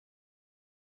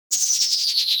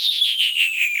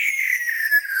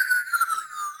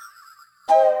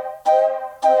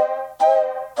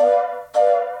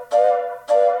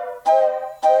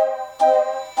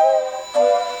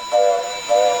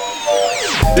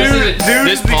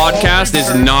This podcast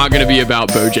is not going to be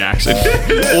about Bo Jackson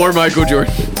or Michael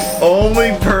Jordan.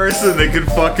 Only person that could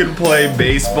fucking play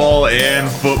baseball and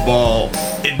football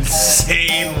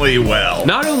insanely well.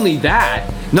 Not only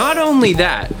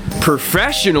that,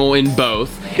 professional in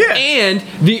both. Yeah. And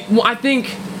I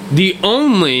think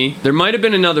there might have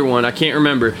been another one, I can't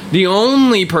remember. The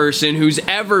only person who's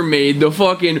ever made the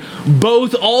fucking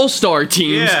both all-star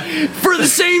teams for the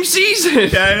same season.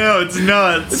 Yeah, I know, it's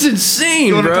nuts. It's insane,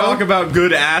 you want bro. to talk about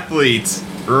good athletes?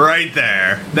 Right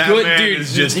there. That good, man dude,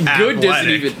 is just good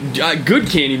athletic. Good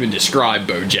can't even describe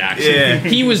Bo Jackson. Yeah.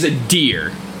 He was a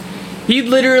deer. He'd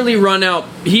literally run out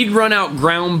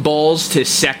ground balls to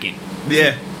second.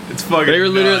 Yeah. It's fucking They were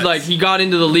literally nuts. like, he got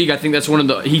into the league. I think that's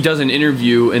he does an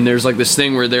interview, and there's like this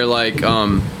thing where they're like,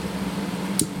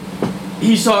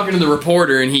 he's talking to the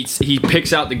reporter, and he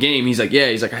picks out the game. He's like,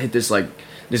 I hit this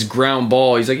ground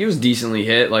ball. He's like, it was decently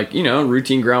hit, like,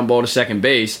 routine ground ball to second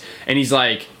base. And he's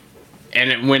like,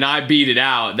 when I beat it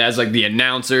out, that's like the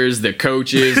announcers, the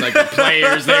coaches, like the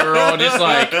players, they were all just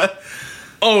like,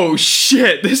 oh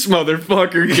shit, this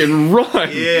motherfucker can run.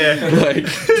 Yeah. Like,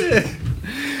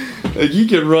 he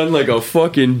can run like a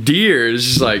fucking deer. It's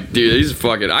just like, dude, he's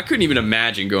fucking. I couldn't even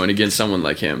imagine going against someone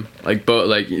like him. Like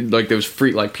those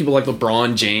people like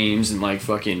LeBron James and like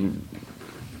fucking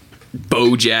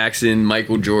Bo Jackson,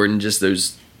 Michael Jordan, just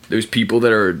those people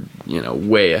that are,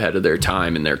 way ahead of their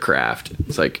time in their craft.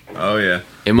 It's like, Oh yeah.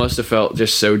 it must have felt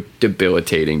just so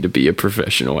debilitating to be a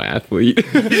professional athlete.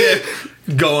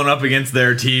 Going up against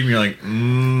their team, you're like,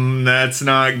 that's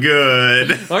not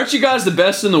good. Aren't you guys the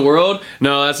best in the world?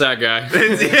 No, that's that guy.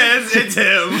 It's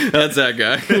him. That's that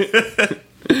guy.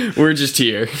 We're just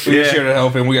here. We're just here to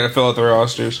help him. We got to fill out the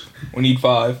rosters. We need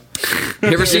 5. You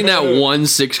ever seen that one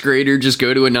 6th grader just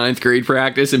go to a 9th grade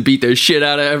practice and beat the shit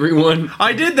out of everyone?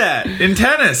 I did that in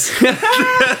tennis.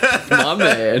 My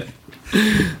man.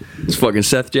 It's fucking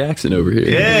Seth Jackson over here.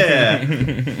 Yeah.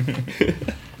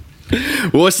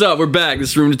 What's up? We're back.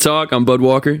 This is Room to Talk. I'm Bud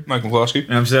Walker. Mike McCloskey.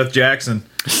 I'm Seth Jackson.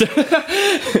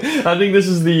 I think this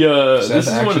is the Seth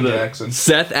Action Jackson.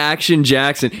 Seth Action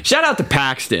Jackson. Shout out to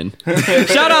Paxton.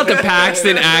 Shout out to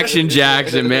Paxton Action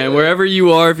Jackson, man. Wherever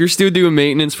you are, if you're still doing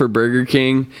maintenance for Burger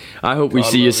King, I hope we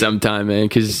see you sometime, man,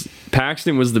 because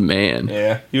Paxton was the man.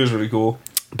 Yeah, he was really cool.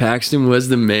 Paxton was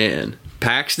the man.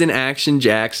 Paxton Action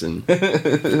Jackson.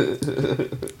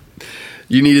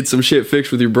 You needed some shit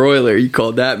fixed with your broiler. You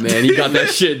called that man. He got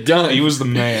that shit done. He was the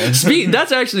man.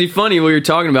 That's actually funny when you're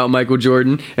talking about Michael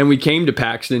Jordan and we came to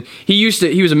Paxton. He was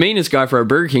a maintenance guy for our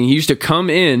Burger King. He used to come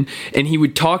in and he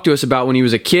would talk to us about when he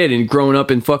was a kid and growing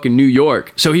up in fucking New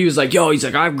York. So he was like,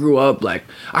 I grew up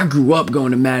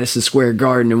going to Madison Square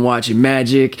Garden and watching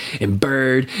Magic and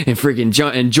Bird and freaking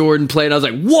and Jordan play. And I was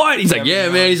like, what? He's like, yeah,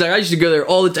 man. He's like, I used to go there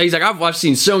all the time. He's like, I've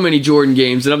seen so many Jordan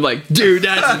games. And I'm like, dude,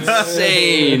 that's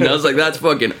insane. I was like, that's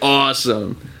fucking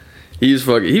awesome. He was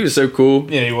so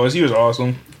cool. Yeah, he was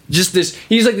awesome. He's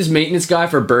like this maintenance guy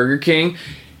for Burger King.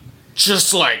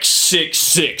 Just like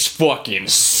 6'6" fucking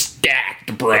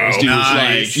stacked, bro.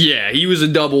 Nice. Like, he was a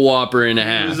double Whopper and a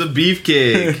half. He was a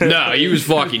beefcake. No, he was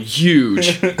fucking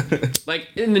huge. Like,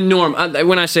 in the norm,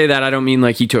 when I say that, I don't mean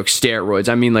like he took steroids.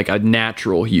 I mean like a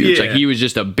natural huge. Yeah. Like, he was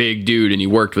just a big dude and he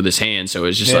worked with his hands, so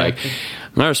it's just like,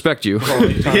 I respect you.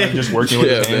 Just working with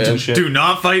his hands and shit. Do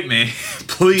not fight me,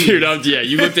 please. Dude,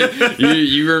 you looked at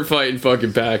you were fighting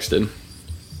fucking Paxton.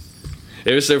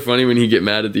 It was so funny when he'd get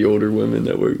mad at the older women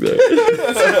that worked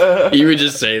there. He would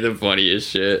just say the funniest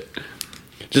shit.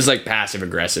 Just like passive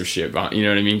aggressive shit, you know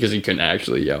what I mean? Because he couldn't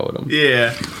actually yell at them.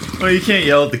 Yeah. Well, you can't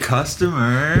yell at the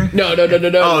customer. No.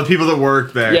 Oh, the people that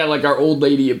work there. Yeah, like our old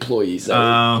lady employees.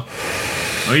 Well,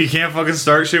 you can't fucking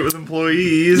start shit with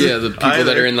employees. Yeah, the people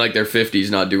that are in like their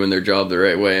 50s not doing their job the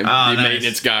right way. And the nice.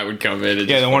 maintenance guy would come in and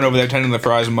Yeah, the one over there tending the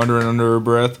fries and muttering under her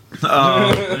breath. Oh,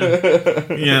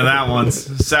 yeah, that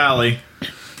one's Sally.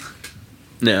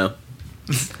 No.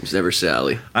 It was never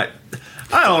Sally. I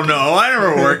don't know. I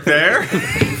never worked there.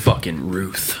 Fucking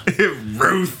Ruth.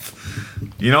 Ruth.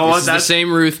 You know what? That's the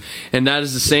same Ruth, and that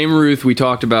is the same Ruth we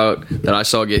talked about that I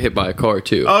saw get hit by a car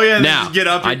too. Oh yeah. Now Just get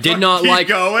up. And I did not keep like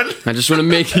going. I just want to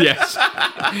make yes.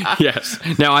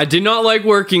 Now I did not like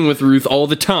working with Ruth all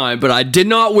the time, but I did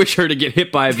not wish her to get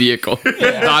hit by a vehicle.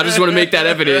 I just want to make that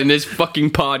evident in this fucking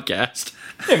podcast.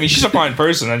 Yeah, I mean, she's a fine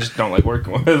person. I just don't like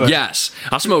working with her. Yes,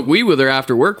 I smoked weed with her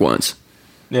after work once.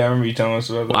 Yeah, I remember you telling us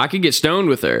about that. Well, I could get stoned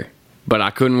with her, but I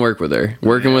couldn't work with her.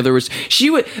 Working with her was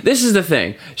this is the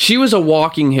thing. She was a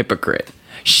walking hypocrite.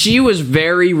 She was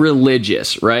very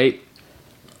religious, right?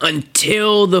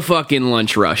 until the fucking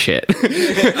lunch rush hit.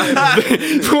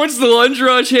 Once the lunch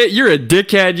rush hit, you're a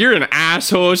dickhead, you're an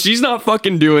asshole. She's not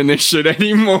fucking doing this shit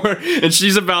anymore, and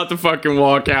she's about to fucking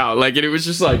walk out. Like, and it was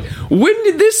just like, when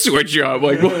did this switch up?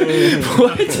 Like,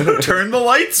 what? Turn the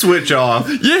light switch off.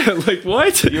 Yeah, like,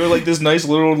 what? You were like this nice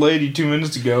little old lady 2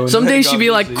 minutes ago. Some days she'd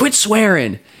be like, quit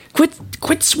swearing.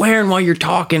 Quit swearing while you're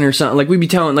talking or something. Like, we'd be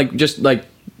telling, like, just, like,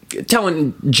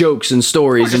 telling jokes and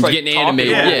stories and like getting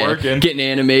animated. Yeah, getting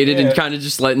animated and kind of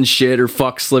just letting shit or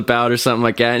fuck slip out or something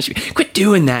like that. And she'd be, quit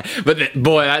doing that. But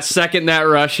boy, that second that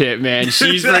rush hit, man,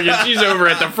 she's over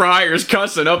at the Friars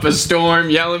cussing up a storm,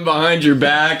 yelling behind your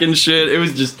back and shit. It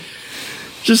was just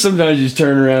sometimes you just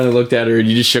turn around and looked at her and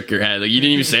you just shook your head. Like, you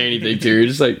didn't even say anything to her. You're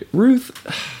just like, Ruth,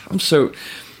 I'm so...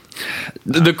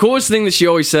 The coolest thing that she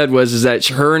always said is that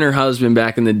her and her husband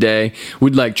back in the day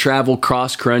would like travel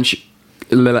cross country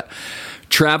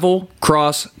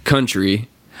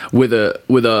with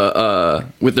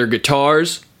their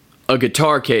guitars, a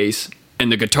guitar case,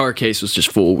 and the guitar case was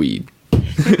just full of weed.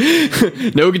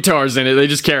 No guitars in it. They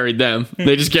just carried them.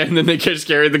 They just carried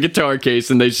the guitar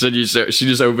case, and they said she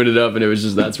just opened it up, and it was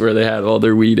just that's where they had all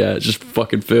their weed at, just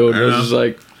fucking filled. And it was just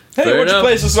like, hey, why don't you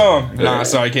play us a song? Nah,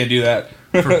 sorry, I can't do that.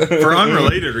 For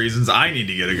unrelated reasons, I need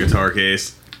to get a guitar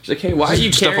case. She's like, hey, why are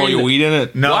you stuff all your weed in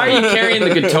it? No. Why are you carrying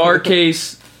the guitar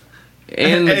case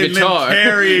and the guitar? Then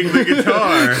carrying the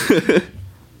guitar.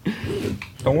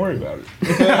 Don't worry about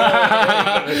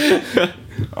it.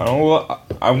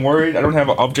 I'm worried. I don't have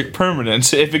an object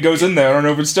permanence. If it goes in there, I don't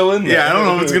know if it's still in there. Yeah, I don't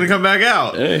know if it's gonna come back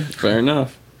out. Hey, fair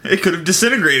enough. It could have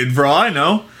disintegrated for all I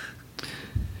know.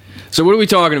 So what are we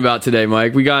talking about today,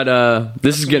 Mike? We got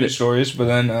this is gonna stories, but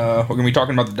then we're gonna be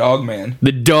talking about the Dogman.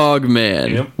 The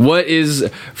Dogman. Yep. What is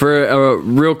for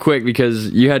real quick,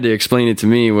 because you had to explain it to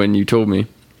me when you told me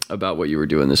about what you were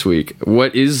doing this week.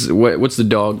 What's the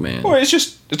Dogman? Well, it's a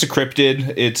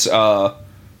cryptid. It's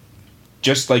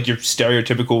just like your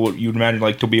stereotypical what you'd imagine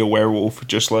like to be a werewolf,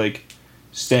 just like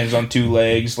stands on two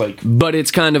legs, like. But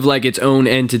it's kind of like its own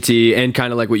entity, and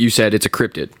kind of like what you said, it's a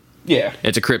cryptid. Yeah,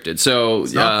 it's a cryptid. So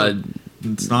it's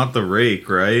not the rake,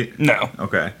 right? No.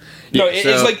 Okay. No,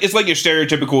 it's like your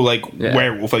stereotypical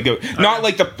werewolf, not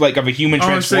like of a human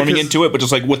transforming into it, but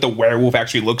just like what the werewolf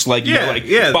actually looks like.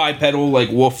 Bipedal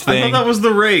like wolf thing. I thought that was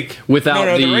the rake.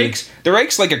 Without the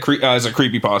rake's like is a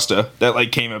creepypasta that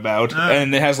like came about,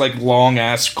 and it has like long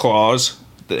ass claws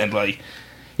and like.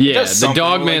 Yeah, the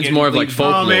Dogman's like more of like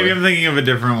folklore. Oh, maybe I'm thinking of a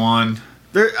different one.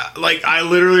 I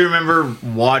literally remember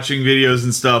watching videos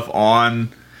and stuff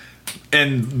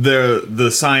and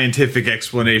the scientific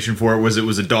explanation for it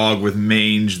was a dog with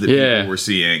mange that people were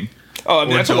seeing. Oh, I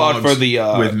mean, that's a lot for the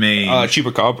with mange.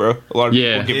 Chupacabra. A lot of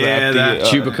people give that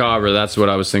Chupacabra. That's what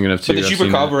I was thinking of too. But the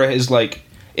Chupacabra is like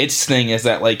its thing is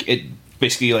that like it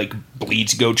basically like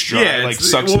bleeds goats dry,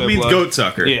 sucks their blood. Goat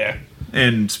sucker. Yeah,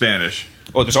 in Spanish.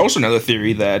 Well, there's also another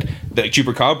theory that the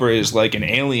Chupacabra is like an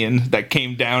alien that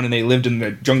came down and they lived in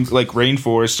the jungle, like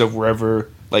rainforest of wherever,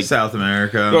 like South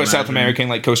America. Oh, South America and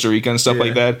like Costa Rica and stuff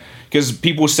like that. Because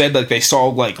people said like they saw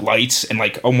like lights and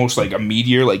like almost like a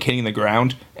meteor like hitting the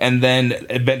ground, and then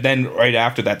right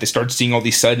after that they started seeing all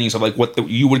these sightings of like what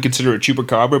you would consider a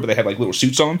Chupacabra, but they had like little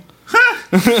suits on.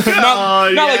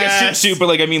 not like a suit, but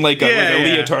like I mean like a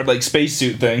leotard like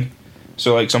spacesuit thing.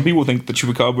 So, like, some people think the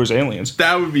Chupacabra is aliens.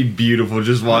 That would be beautiful.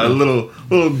 Just a little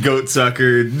goat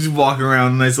sucker just walking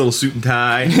around in a nice little suit and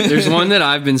tie. There's one that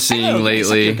I've been seeing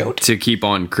lately to keep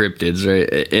on cryptids, right?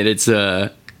 And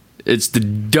it's the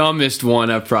dumbest one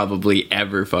I've probably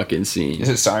ever fucking seen. Is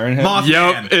it Siren Head? Mothman.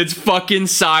 Yep, it's fucking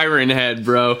Siren Head,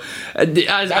 bro.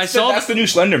 That's the new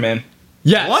Slender Man.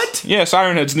 Yes. What? Yeah,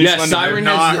 Siren Head's new Slender Man. I've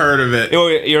not heard of it. Oh,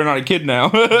 you're not a kid now.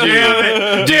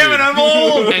 Damn it, I'm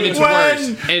old. And it's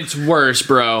worse. It's worse,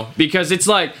 bro. Because it's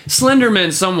like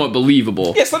Slenderman's somewhat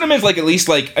believable. Yeah, Slenderman's like at least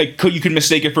like you could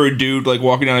mistake it for a dude like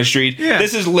walking down the street. Yeah.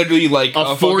 This is literally like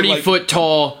a 40-foot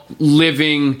tall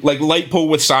living like light pole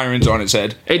with sirens on its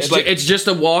head. It's just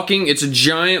a walking. It's a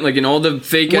giant like in all the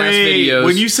fake ass videos.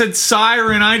 When you said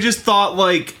siren, I just thought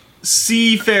like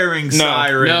seafaring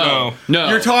siren. No.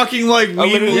 You're talking like that's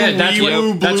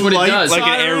what it does. Like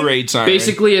an air raid siren.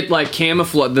 Basically, it like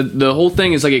camouflage. The whole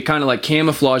thing is like it kind of like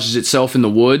camouflages itself in the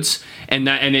woods, and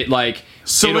it like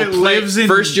So it'll it lives in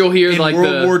first. You'll hear in like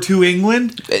World War II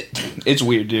England. It's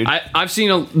weird, dude. I've seen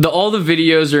all the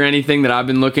videos or anything that I've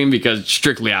been looking because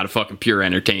strictly out of fucking pure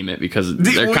entertainment because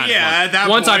they're kind of at that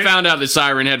once point, I found out that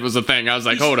Siren Head was a thing, I was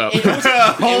like, hold up. It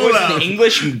was an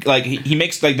English, like he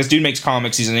makes like this dude makes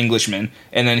comics. He's an Englishman,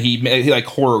 and then he like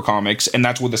horror comics, and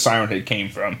that's where the Siren Head came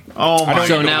from. Oh my!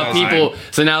 So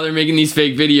now they're making these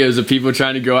fake videos of people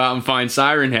trying to go out and find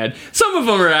Siren Head. Some of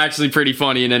them are actually pretty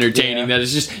funny and entertaining. Yeah. That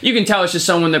it's just you can tell it's just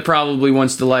someone that probably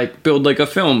wants to like build like a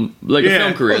film a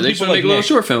film career. Well, They just want to like make a little Nick.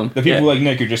 short film. The people like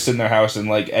Nick who just sit in their house and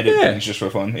like edit things just for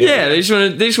fun. Yeah, they just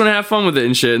want to have fun with it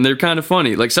and shit, and they're kind of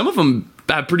funny. Like some of them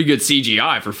have pretty good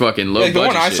CGI for fucking low Like the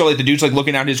budget one I shit. saw, like the dude's like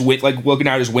looking out his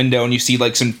window, and you see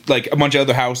like some like a bunch of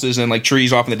other houses and like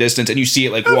trees off in the distance, and you see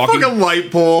it like a walking. fucking light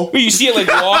pole. Well, you see it like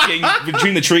walking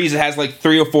between the trees. It has like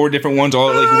 3 or 4 different ones, all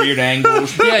at like weird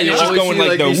angles. Yeah, you it's just always going see,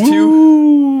 like the these woo.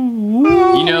 two.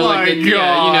 You know, Oh like my you know,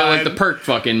 like God. the perk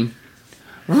fucking.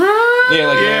 Yeah,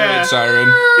 like Yeah. a red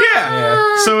siren.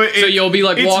 Yeah. So you'll be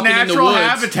like its walking in the natural woods.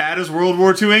 habitat is World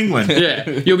War II England. Yeah,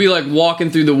 you'll be like walking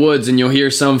through the woods and you'll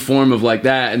hear some form of like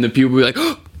that, and the people will be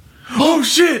like, Oh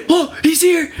shit! "Oh, he's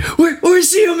here! Where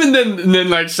is he?" And then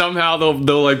like somehow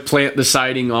they'll like plant the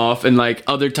sighting off, and like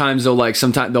other times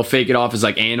sometimes they'll fake it off as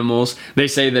like animals. They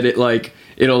say that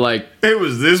it'll like It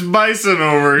was this bison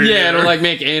over here. yeah, it'll like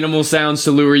make animal sounds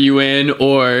to lure you in,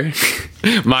 or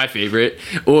my favorite,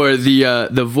 or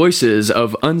the voices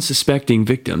of unsuspecting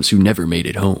victims who never made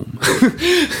it home.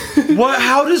 What?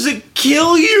 How does it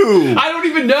kill you? I don't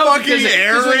even know Fucking because when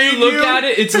aerate you look you? at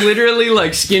it, it's literally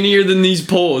like skinnier than these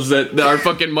poles that our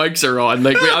fucking mics are on.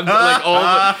 Like I'm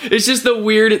like it's just the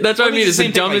weird. That's what I mean. It's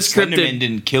the dumbest Slenderman cryptid.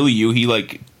 didn't kill you. He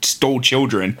like stole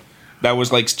children. That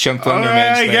was like Slenderman's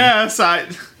I thing. guess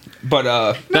But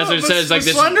That's what it says. Like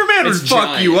this, Slender Man would it's fuck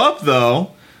giant. you up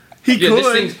though. He Yeah, could.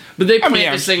 this thing, but they plant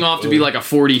yeah, this thing off to be like a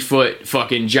 40-foot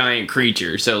fucking giant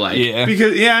creature. So like, yeah,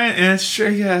 Because it's sure.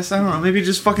 Yes, I don't know. Maybe it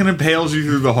just fucking impales you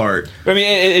through the heart. I mean,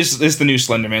 it's the new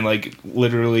Slenderman. Like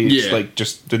literally, it's Yeah. like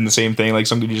just did the same thing. Like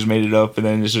somebody just made it up, and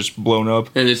then it's just blown up.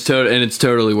 and it's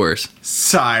totally worse.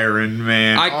 Siren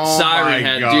Man. Siren my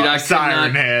Head, God. dude, I could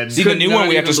Siren not- Head. See, the Could new not one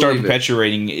we have even to start believe it.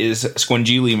 perpetuating is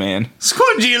Squangili Man.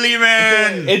 Squangili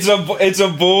Man. It's a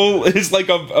bowl. It's like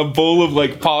a bowl of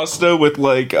like pasta with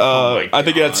like my I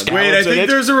think that's God. Wait, I scallops in think it.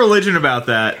 there's a religion about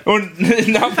that. Or not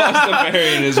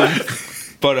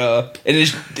pastafarianism. But and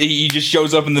he just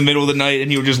shows up in the middle of the night and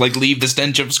he'll just like leave the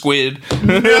stench of squid.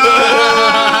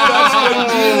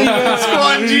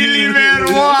 Squangili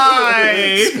Man,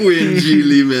 why?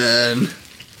 Squingily man.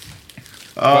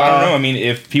 But I don't know. I mean,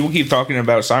 if people keep talking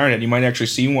about Siren Head, you might actually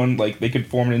see one. Like they could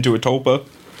form it into a tulpa.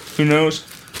 Who knows?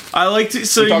 I like to.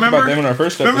 So We you talked remember? about them in our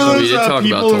first Remember episode. those We did talk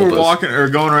people about who were tulpas. walking or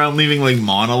going around leaving like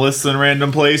monoliths in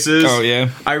random places? Oh yeah.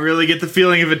 I really get the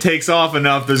feeling if it takes off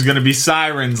enough, there's going to be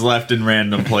sirens left in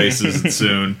random places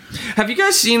soon. Have you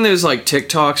guys seen those like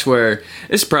TikToks where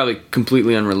it's probably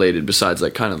completely unrelated besides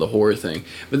like kind of the horror thing,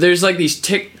 but there's like these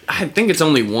I think it's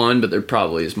only one, but there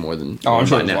probably is more than Oh, I'm one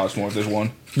sure by there's now. lots more if there's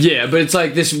one. Yeah, but it's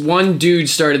like this one dude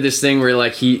started this thing where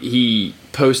like he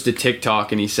posts a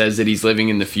TikTok and he says that he's living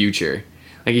in the future.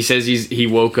 Like he says he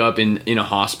woke up in a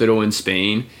hospital in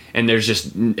Spain and there's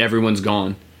just everyone's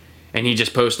gone. And he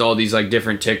just posts all these like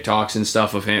different TikToks and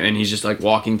stuff of him, and he's just like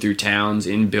walking through towns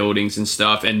in buildings and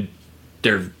stuff, and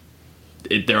they're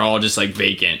all just like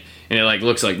vacant. And it like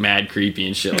looks like mad creepy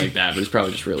and shit like that, but it's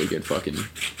probably just really good fucking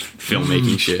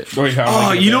filmmaking shit. Or he found, Oh,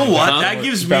 like, an you know abandoned what? town- That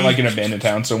gives he found me- like an abandoned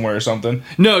town somewhere or something.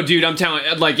 No, dude, I'm telling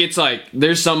like it's like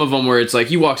there's some of them where it's like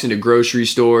he walks into grocery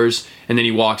stores and then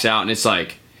he walks out and it's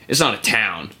like it's not a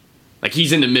town. Like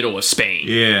he's in the middle of Spain.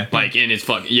 Yeah. Like and it's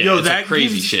fucking yeah, Yo, it's that like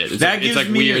crazy gives- shit. It's that like, gives it's like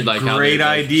me weird a like how great they,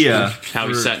 like, idea how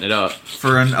he's for- setting it up.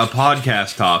 For a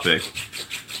podcast topic.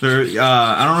 There,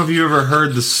 I don't know if you ever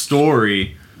heard the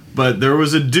story, but there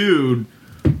was a dude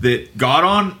that got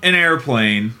on an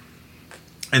airplane,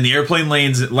 and the airplane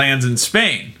lands in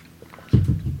Spain,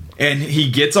 and he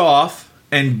gets off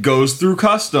and goes through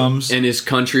customs. And his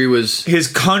country was His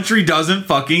country doesn't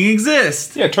fucking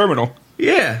exist. Yeah, Terminal.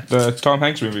 Yeah, The Tom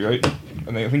Hanks movie, right?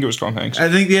 I think it was Tom Hanks. I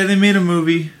think they made a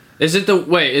movie. Is it the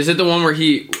one where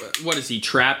what is he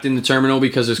trapped in the terminal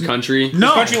because his country? No,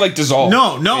 His country like dissolved.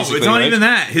 No, it's basically, not right? even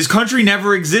that. His country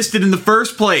never existed in the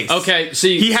first place. Okay,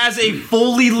 see He has a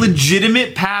fully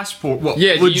legitimate passport. Well,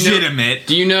 yeah, legitimate.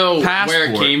 Do you know where it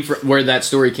passport. came from? Where that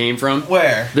story came from?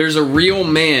 Where? There's a real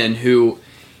man who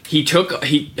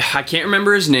I can't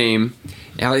remember his name.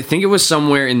 I think it was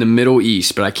somewhere in the Middle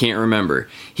East, but I can't remember.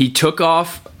 He took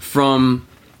off from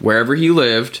wherever he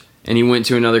lived and he went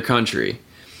to another country.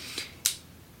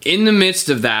 in the midst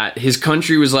of that, his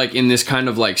country was like in this kind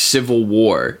of like civil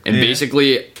war, and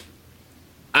basically,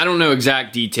 I don't know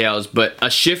exact details, but a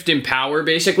shift in power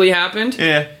basically happened.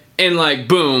 Yeah. And like,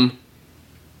 boom.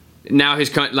 Now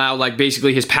like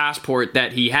basically his passport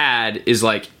that he had is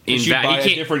like invalid. By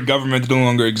a different government that no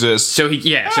longer exists. So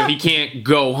he can't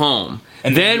go home.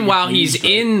 And then while he's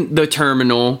in the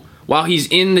terminal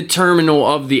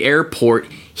of the airport,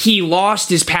 he lost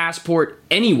his passport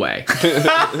anyway.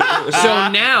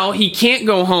 So now he can't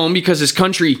go home because his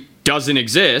country doesn't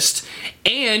exist,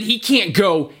 and he can't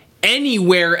go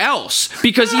anywhere else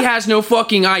because he has no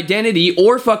fucking identity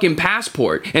or fucking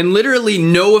passport, and literally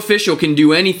no official can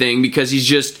do anything because he's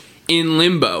just in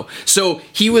limbo. So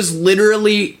he was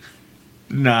literally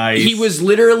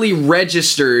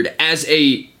registered as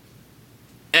a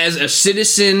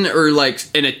citizen or like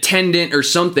an attendant or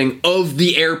something of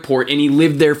the airport, and he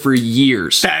lived there for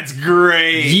years. That's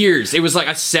great. Years. It was like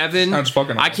a 7. Sounds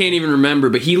fucking I can't even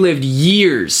remember, but he lived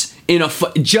years in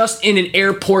just in an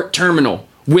airport terminal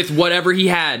with whatever he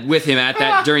had with him at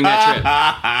that during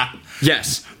that trip.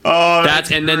 Yes. Oh,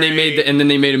 and then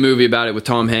they made a movie about it with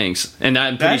Tom Hanks, and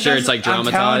I'm pretty sure it's like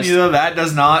dramatized. I'm telling you though, that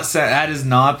is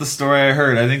not the story I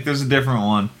heard. I think there's a different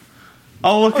one.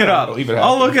 I'll look it up.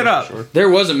 I'll look it up. Sure. There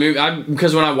was a movie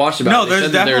because when I watched about it, they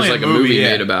said that there was like a movie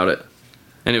made about it,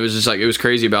 and it was just like it was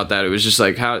crazy about that. It was just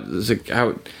like how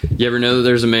you ever know that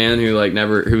there's a man who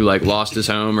lost his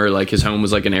home, or like his home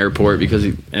was like an airport because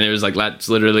and it was like that's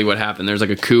literally what happened. There's like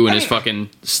a coup in his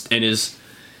fucking in his.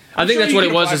 I think that's what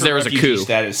it was. Is there was a coup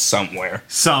status somewhere?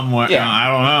 Yeah. I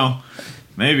don't know.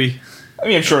 Maybe. I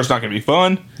mean, I'm sure it's not going to be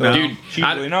fun. No. Dude,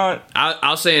 usually not.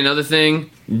 I'll say another thing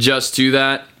just to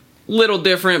that. Little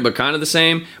different, but kind of the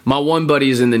same. My one buddy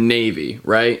is in the Navy,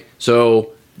 right?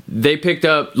 So they picked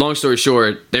up. Long story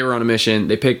short, they were on a mission.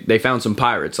 They found some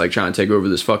pirates like trying to take over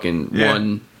this fucking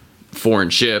one foreign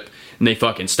ship, and they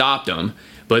fucking stopped them.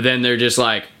 But then they're just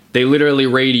like they literally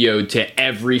radioed to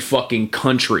every fucking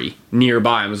country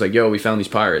nearby and was like, "Yo, we found these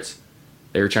pirates.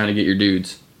 They were trying to get your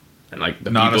dudes." And like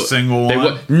not a single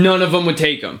one. None of them would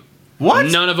take them. What?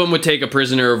 None of them would take a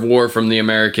prisoner of war from the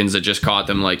Americans that just caught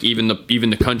them. Like even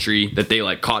the country that they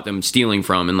like caught them stealing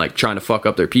from and like trying to fuck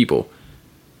up their people.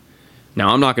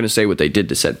 Now I'm not going to say what they did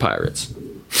to said pirates.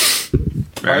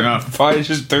 Fair enough. I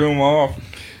just threw them off.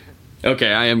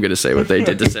 Okay, I am going to say what they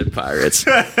did to said pirates.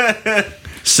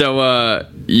 So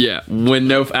yeah,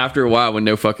 after a while when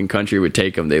no fucking country would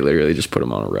take them, they literally just put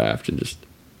them on a raft and just.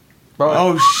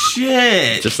 Oh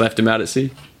shit! Just left him out at sea.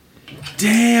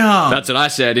 Damn. That's what I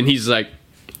said, and he's like,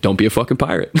 "Don't be a fucking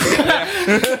pirate." I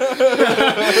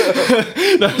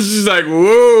was just like,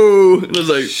 "Whoa!" I was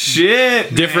like,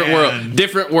 "Shit,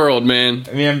 different world, man.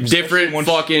 I mean, different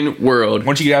fucking world."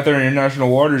 Once you get out there in international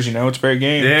waters, it's fair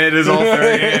game. Yeah, it is all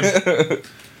fair game.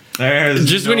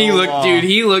 Just when he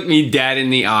looked me dead in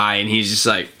the eye, and he's just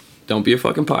like, "Don't be a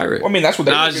fucking pirate." Well, I mean, that's what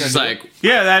they were going to do. Like,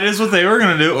 yeah, that is what they were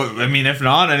going to do. I mean, if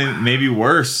not, maybe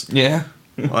worse. Yeah.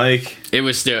 Like it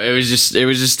was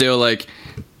just still like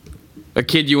a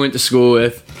kid you went to school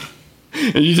with,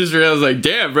 and you just realized like,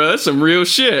 damn, bro, that's some real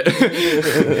shit.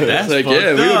 That's like,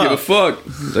 yeah, we don't give a fuck.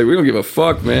 It's like we don't give a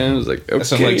fuck, man. It was like, okay, that's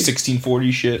some like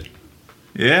 1640 shit.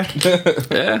 Yeah,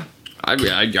 yeah.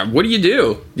 I what do you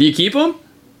do? Do you keep them?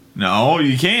 No,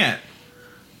 you can't.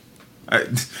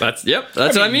 That's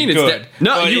what I mean. You could.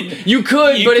 You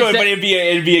could, but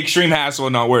it'd be extreme hassle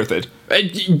and not worth it.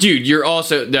 Dude, you're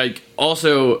also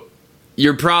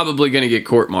you're probably gonna get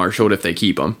court-martialed if they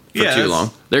keep them for too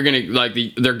long. They're gonna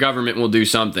their government will do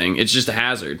something. It's just a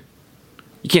hazard.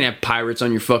 You can't have pirates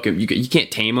on your fucking. You can't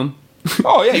tame them.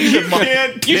 Oh yeah, you ship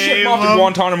them off to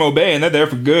Guantanamo Bay and they're there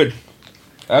for good.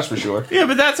 That's for sure. Yeah,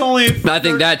 but that's only. I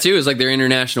think that too is like they're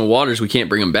international waters. We can't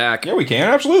bring them back. Yeah, we can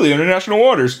absolutely international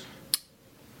waters.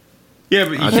 Yeah,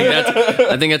 but I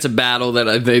think that's a battle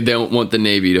that they don't want the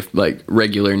Navy to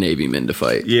regular Navy men to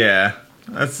fight. Yeah,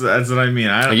 that's what I mean.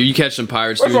 You catch some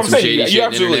pirates doing some shady shit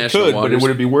in international waters. But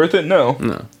would it be worth it? No.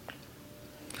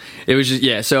 It was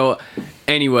just So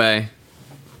anyway,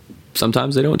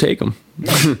 sometimes they don't take them.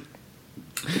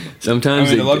 Sometimes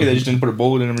they're lucky they just didn't put a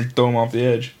bullet in them and throw them off the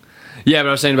edge. Yeah, but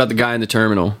I was saying about the guy in the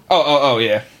terminal. Oh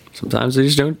yeah. Sometimes they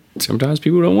just don't. Sometimes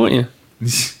people don't want you.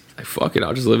 Like, fuck it,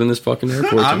 I'll just live in this fucking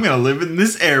airport. I'm gonna live in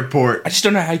this airport. I just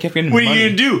don't know how he kept getting money. What are you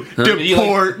gonna do? Huh?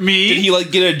 Deport me? Did he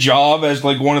get a job as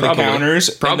one of the counters?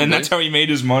 Probably. And then that's how he made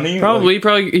his money? Probably. He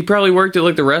probably worked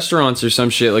at the restaurants or some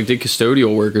shit, did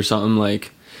custodial work or something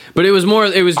But it was more.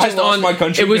 It was I just lost on. my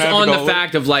country, It was can I have on a the dollar?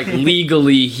 fact of like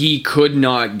legally he could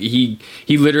not. He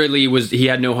literally was. He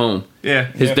had no home.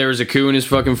 Yeah. There was a coup in his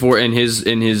fucking in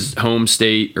his home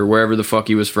state or wherever the fuck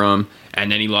he was from,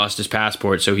 and then he lost his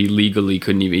passport, so he legally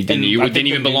couldn't even. He didn't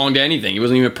even belong to anything. He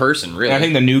wasn't even a person, really. I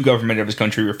think the new government of his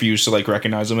country refused to like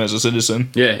recognize him as a citizen.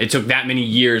 Yeah, it took that many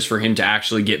years for him to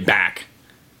actually get back.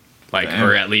 Like, Damn.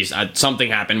 or at least something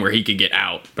happened where he could get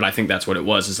out. But I think that's what it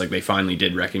was. Is like they finally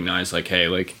did recognize, like, hey,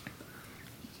 like,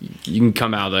 you can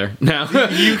come out there now.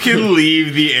 You can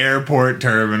leave the airport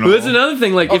terminal. But that's another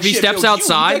thing. Like, if he steps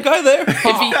outside, that guy there.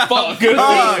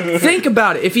 if he think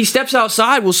about it. If he steps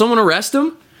outside, will someone arrest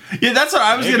him? Yeah, that's what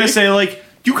I was gonna say. Like,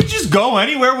 you could just go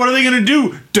anywhere. What are they gonna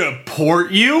do?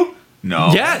 Deport you?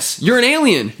 No. Yes, you're an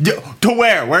alien. To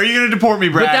where? Where are you gonna deport me,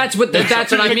 Brad? But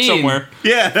that's what I Pick mean. somewhere.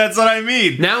 Yeah, that's what I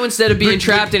mean. Now instead of being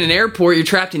trapped in an airport, you're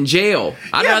trapped in jail.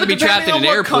 I'd rather be trapped in an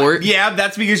airport. Yeah,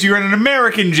 that's because you're in an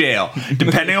American jail.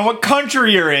 Depending on what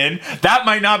country you're in, that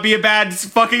might not be a bad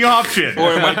fucking option.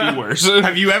 Or it might be worse.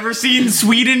 Have you ever seen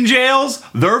Sweden jails?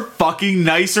 They're fucking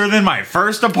nicer than my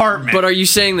first apartment. But are you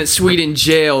saying that Sweden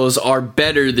jails are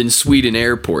better than Sweden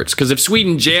airports? Because if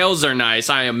Sweden jails are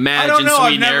nice, I I imagine don't know. I've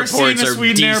Sweden never seen airports a are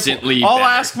Sweden airport. decently I'll better.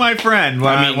 ask my friend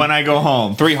when I go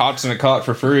home. 3 hots in a cot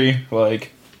for free.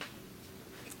 Like,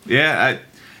 Yeah,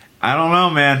 I don't know,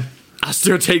 man. I'll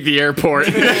still take the airport.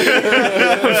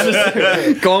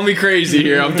 Call me crazy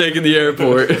here. I'm taking the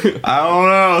airport. I don't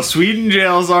know. Sweden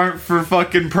jails aren't for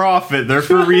fucking profit. They're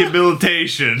for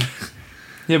rehabilitation.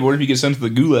 yeah, but what if you get sent to the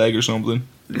gulag or something?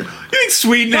 You think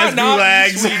Sweden has Not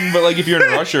gulags? Sweden, but like if you're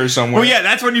in Russia or somewhere. Well, yeah,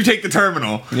 that's when you take the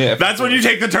terminal. Yeah, That's when you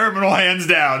take the terminal, hands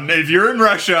down. If you're in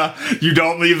Russia, you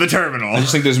don't leave the terminal. I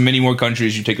just think there's many more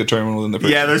countries you take the terminal than the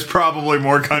prison. Yeah, there's probably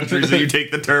more countries that you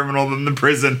take the terminal than the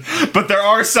prison. But there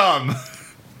are some.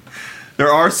 There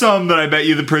are some that I bet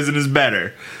you the prison is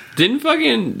better. Didn't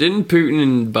Putin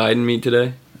and Biden meet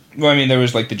today? Well, I mean, there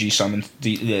was like the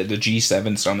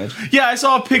G7 summit. Yeah, I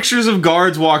saw pictures of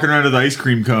guards walking around with ice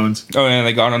cream cones. Oh, and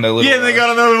they got on their little. Yeah, they got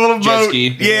on their little jet boat.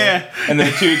 ski. Yeah. And the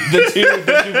two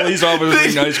police officers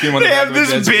eating ice cream on the They back have of a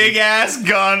jet this ski. big ass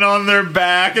gun on their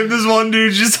back, and this one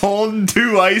dude's just holding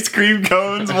 2 ice cream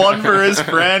cones, one for his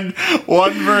friend,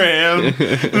 one for him.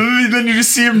 And then you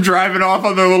just see him driving off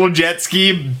on their little jet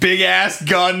ski, big ass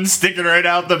gun sticking right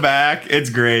out the back. It's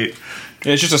great.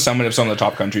 Yeah, it's just a summit of some of the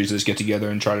top countries that just get together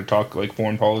and try to talk like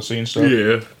foreign policy and stuff.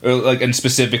 Yeah. Like, and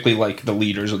specifically like the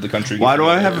leaders of the country. Why do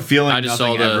I have a feeling I just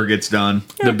nothing saw ever gets done?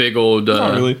 The big old,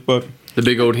 Not really, but the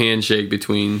big old handshake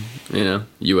between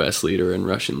U.S. leader and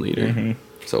Russian leader. Mm-hmm.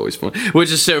 It's always fun, which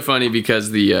is so funny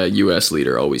because the U.S.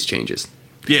 leader always changes.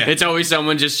 Yeah. It's always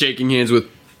someone just shaking hands with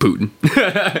Putin.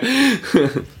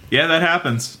 Yeah, that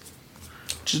happens.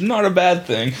 which is not a bad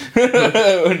thing.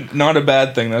 Not a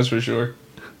bad thing, that's for sure.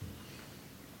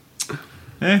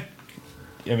 Eh.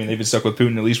 I mean, they've been stuck with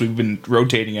Putin. At least we've been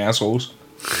rotating assholes.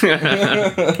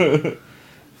 Fair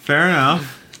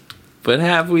enough. But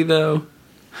have we though?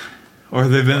 Or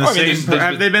they've been the I mean, same. there's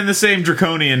Have they been the same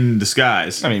draconian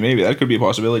disguise? I mean, maybe that could be a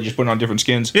possibility. Just putting on different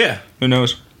skins. Yeah, Who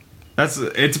knows?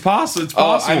 it's possible. It's Oh,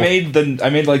 possible. I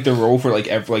made like the role for like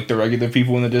the regular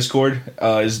people in the Discord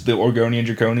is the Orgonian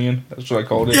Draconian. That's what I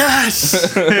called it.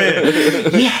 Yes.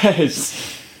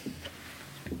 Yes.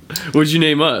 What'd you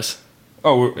name us?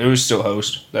 Oh, it was still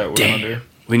host that we're under.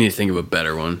 We need to think of a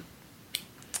better one.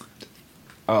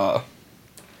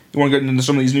 You want to get into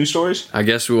some of these news stories? I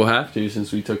guess we will have to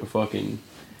since we took a fucking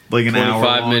Like an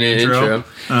 25-minute intro.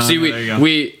 See, there you go.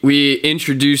 we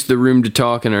introduced the room to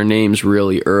talk and our names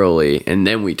really early, and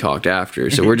then we talked after.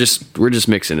 So we're just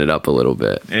mixing it up a little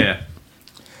bit. Yeah.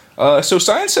 So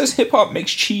science says hip hop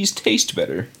makes cheese taste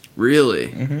better. Really?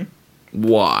 Mm-hmm.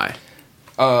 Why?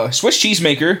 Swiss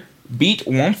cheesemaker Beat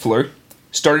Wampfler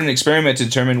started an experiment to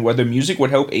determine whether music would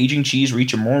help aging cheese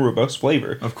reach a more robust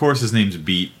flavor, Of course, his name's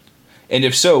Beat. and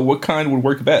if so, what kind would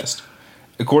work best.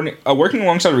 Working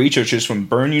alongside researchers from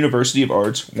Bern University of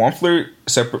Arts, Wampfler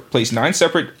placed 9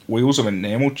 separate wheels of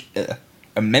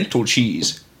emmental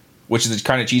cheese, which is the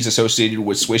kind of cheese associated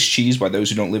with Swiss cheese by those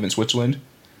who don't live in Switzerland,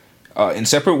 in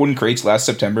separate wooden crates last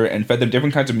September, and fed them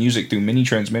different kinds of music through mini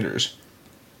transmitters.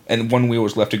 And one wheel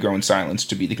was left to grow in silence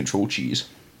to be the control cheese.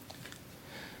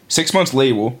 6 months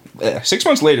later,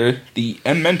 the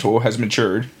emmental has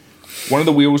matured. One of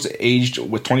the wheels aged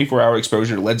with 24-hour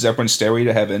exposure to Led Zeppelin's Stairway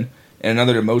to Heaven, and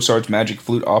another to Mozart's Magic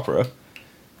Flute Opera.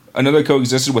 Another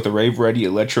coexisted with the rave-ready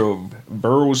electro of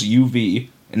Burl's UV.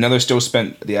 Another still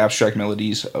spent the abstract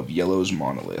melodies of Yellow's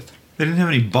Monolith. They didn't have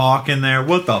any Bach in there.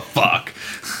 What the fuck?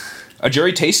 A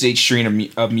jury tasted each strain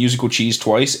of musical cheese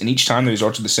twice, and each time the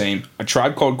results were the same. A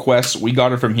Tribe Called Quest's We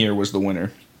Got It From Here was the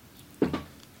winner.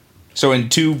 So in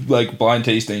 2 like blind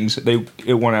tastings,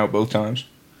 it won out both times.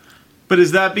 But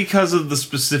is that because of the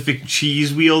specific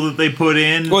cheese wheel that they put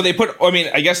in? Well,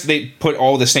 I guess they put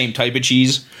all the same type of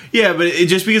cheese. Yeah, but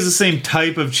just because the same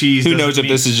type of cheese. Who knows if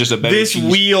this is just a better this cheese?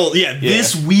 wheel? Yeah,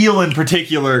 this wheel in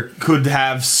particular could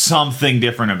have something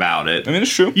different about it. I mean,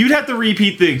 it's true. You'd have to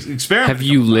repeat the experiment. Have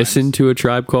you listened to A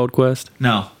Tribe Called Quest?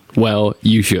 No. Well,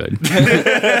 you should. That's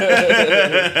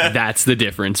the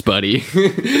difference, buddy.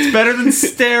 It's better than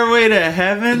Stairway to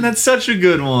Heaven. That's such a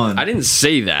good one. I didn't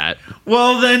say that.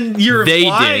 Well, then you're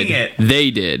implying it.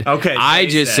 They did. Okay.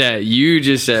 You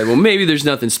just said, well, maybe there's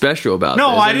nothing special about this.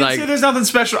 No, I didn't say there's nothing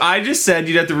special. I just said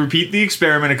you'd have to repeat the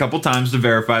experiment a couple times to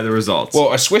verify the results.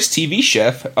 Well, a Swiss TV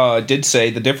chef did say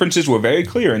the differences were very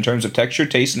clear in terms of texture,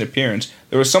 taste, and appearance.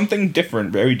 There was something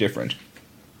different, very different.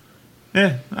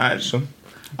 Yeah.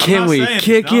 Can we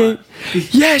kick it?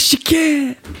 Yes, you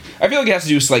can. I feel like it has to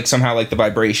do with like somehow like the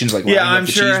vibrations, like yeah, I'm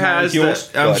sure it has.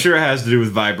 I'm sure it has to do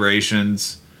with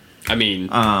vibrations. I mean,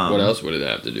 what else would it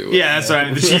have to do with? Yeah, that's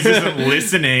right. The cheese isn't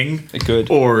listening. It could.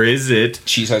 Or is it?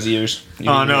 Cheese has ears.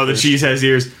 Oh no, the cheese has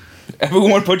ears.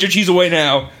 Everyone, put your cheese away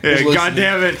now. Yeah, God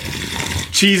damn it.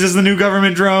 Cheese is the new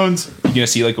government drones. You're gonna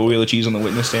see like a wheel of cheese on the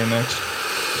witness stand next.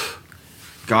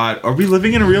 God, are we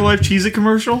living in a real life Cheez-It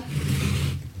commercial?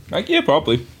 Like, yeah,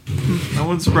 probably. That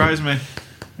wouldn't surprise me.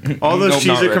 All those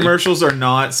Cheez-It commercials are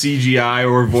not CGI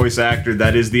or voice acted.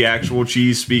 That is the actual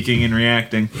cheese speaking and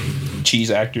reacting.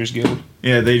 Cheese Actors Guild.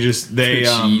 Yeah, they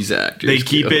Cheese Actors they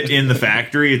keep Guild. it in the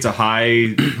factory. It's a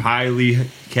highly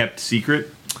kept secret.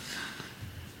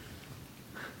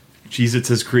 Cheez-Its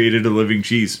has created a living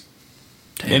cheese.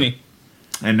 Damn.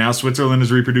 And now Switzerland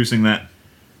is reproducing that.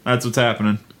 That's what's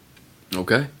happening.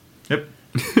 Okay. Yep.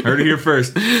 Heard it here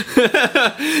first.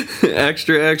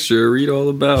 Extra. Read all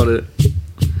about it.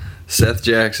 Seth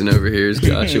Jackson over here has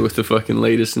got you with the fucking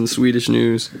latest in Swedish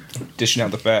news. Dishing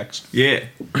out the facts. Yeah.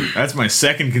 That's my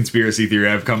second conspiracy theory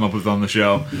I've come up with on the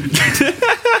show.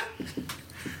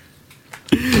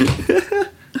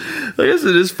 I guess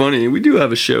it is funny. We do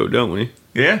have a show, don't we?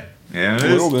 Yeah. Yeah, it A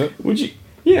is. little bit. Would you?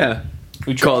 Yeah.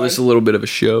 We Call tried. this a little bit of a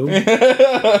show.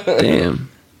 Damn.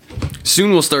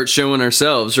 Soon we'll start showing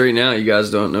ourselves. Right now, you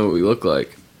guys don't know what we look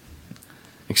like.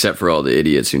 Except for all the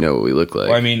idiots who know what we look like.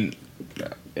 Well, I mean,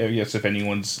 I guess if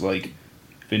anyone's like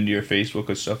been to your Facebook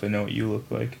and stuff, they know what you look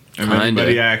like. And Kinda.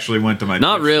 anybody actually went to my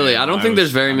Not Twitch really. channel, I don't think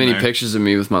there's very on many there. pictures of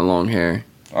me with my long hair.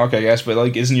 Okay, yes, but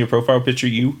like, isn't your profile picture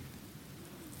you?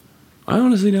 I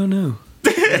honestly don't know.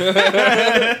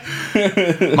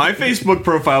 My Facebook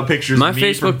profile picture is My me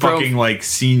Facebook from fucking like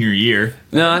senior year.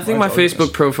 No, I think my Mine's all Facebook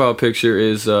this. profile picture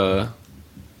is the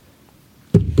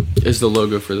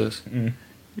logo for this.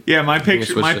 Yeah, my switch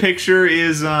picture. My it. picture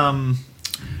is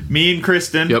me and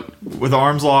Kristen. Yep. With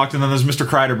arms locked, and then there's Mr.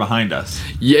 Kreider behind us.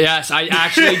 Yes, I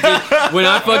actually did. When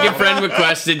I fucking friend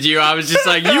requested you, I was just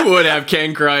like, you would have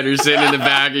Ken Kreider sitting in the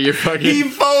back of your fucking. He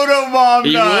photobombed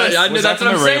He us. would. I know Was that's that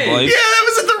what I'm from the Ray of saying. Lights? Yeah, that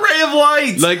was at the Ray of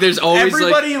Lights. Like, there's always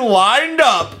everybody lined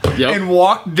up Yep. and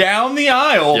walked down the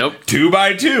aisle, Yep. 2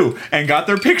 by 2, and got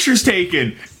their pictures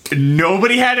taken.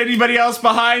 Nobody had anybody else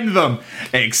behind them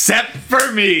except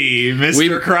for me,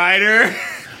 Mr. Kreider.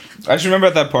 I just remember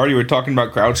at that party we were talking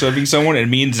about crowd surfing someone, and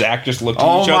me and Zach just looked at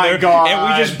Oh each my other, God. and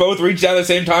we just both reached out at the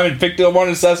same time and picked up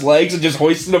on Seth's legs and just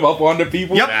hoisted him up onto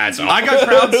people. Yep, That's I got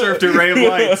crowd surfed at Ray of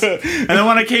Lights, and then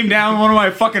when I came down, one of my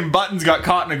fucking buttons got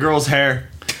caught in a girl's hair.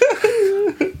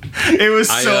 It was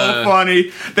so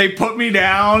funny. They put me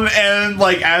down, and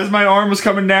like as my arm was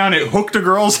coming down, it hooked a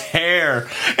girl's hair,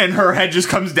 and her head just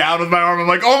comes down with my arm. I'm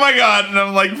like, oh my God, and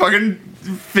I'm like fucking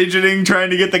fidgeting,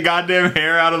 trying to get the goddamn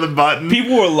hair out of the button.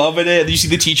 People were loving it. You see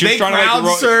the teachers They trying crowd to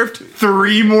like surfed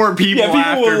 3 more people. Yeah, people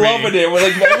after were me. loving it.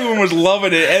 Like everyone was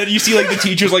loving it, and you see like the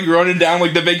teachers like running down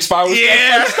like the big spiral.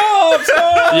 Yeah. Like, stop.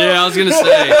 Yeah, I was gonna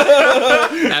say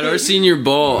at our senior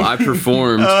ball, I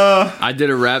performed. I did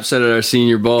a rap set at our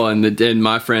senior ball, and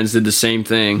my friends did the same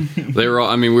thing. They were all.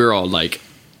 I mean, we were all like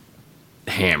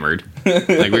hammered,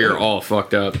 like we were all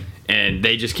fucked up. And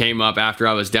they just came up after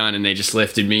I was done, and they just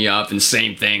lifted me up, and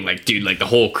same thing. Like, dude, like the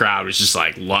whole crowd was just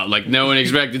like no one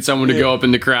expected someone to go up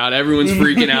in the crowd. Everyone's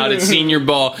freaking out at senior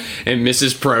ball, and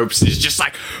Mrs. Probst is just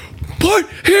like, put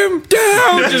him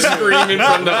down, just screaming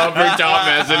from the upper top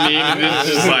mezzanine, and it's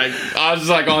just like I was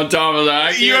just like on top of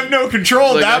that. You have no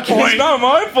control at Like, that I can't point. It's not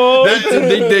my fault.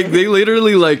 They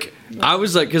literally like I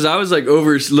was like, because I was like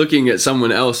over looking at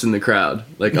someone else in the crowd,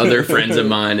 like other friends of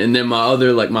mine, and then my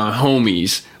other, like my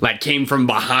homies, like came from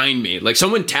behind me. Like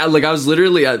someone like I was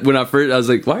literally, when I first, I was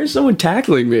like, why is someone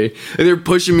tackling me? And they're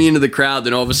pushing me into the crowd,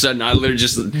 then all of a sudden I literally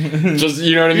just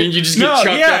you know what I mean? You just get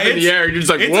chucked up in the air, and you're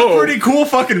just like, it's whoa. a pretty cool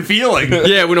fucking feeling.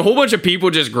 Yeah, when a whole bunch of people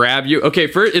just grab you. Okay,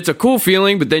 first, it's a cool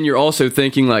feeling, but then you're also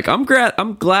thinking like, I'm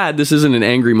glad this isn't an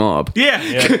angry mob. Yeah.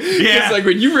 It's like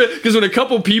when because when a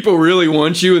couple people really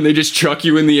want you and they just chuck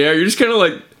you in the air, you're just kind of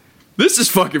like, this is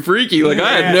fucking freaky. Like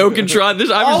I had no control.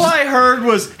 I heard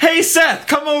was, "Hey Seth,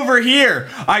 come over here."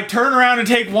 I turn around and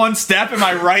take one step, and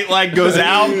my right leg goes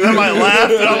out, and my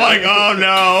left, and I'm like, "Oh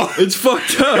no, it's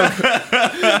fucked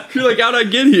up." You're like, how'd I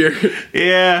get here?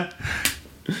 Yeah.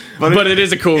 But it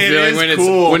is a cool feeling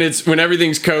when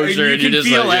everything's kosher and you can just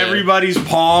feel like, everybody's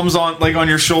palms on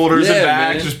your shoulders and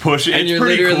back, man. Just pushing. And it's you're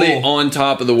pretty literally cool. on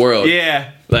top of the world.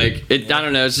 Yeah. Like I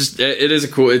don't know. It's just it is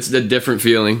it's a different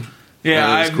feeling. Yeah,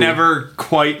 I've never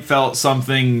quite felt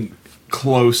something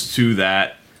close to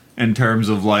that in terms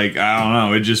of like, I don't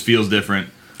know. It just feels different.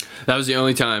 That was the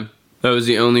only time. That was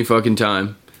the only fucking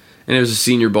time. And it was a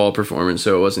senior ball performance,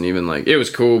 so it wasn't even like, it was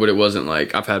cool, but it wasn't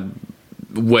like, I've had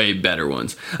way better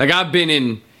ones. Like I've been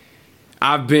in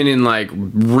like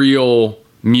real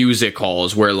music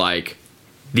halls where like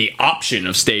the option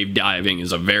of stage diving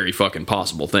is a very fucking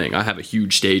possible thing. I have a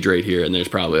huge stage right here and there's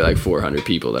probably like 400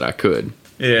 people that I could.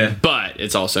 Yeah. But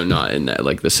it's also not in that,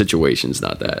 like the situation's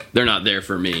not that. They're not there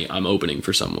for me. I'm opening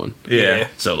for someone. Yeah.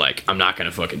 So like I'm not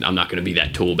gonna be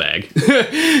that tool bag.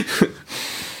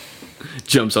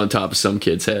 Jumps on top of some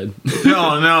kid's head.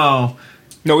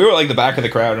 No, we were like the back of the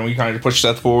crowd, and we kind of pushed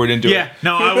Seth forward into it. Yeah,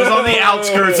 no, I was on the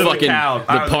outskirts of the crowd.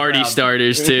 The party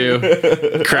starters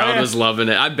too. Crowd was loving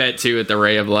it. I bet too at the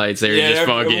Ray of Lights they were just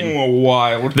fucking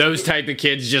wild. Those type of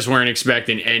kids just weren't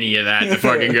expecting any of that to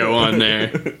fucking go on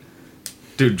there.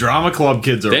 Dude, drama club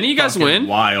kids are. Didn't you guys win?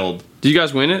 Wild. Did you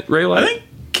guys win it, Ray of Lights? I think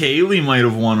Kaylee might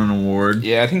have won an award.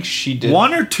 Yeah, I think she did.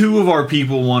 One or two of our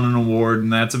people won an award,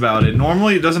 and that's about it.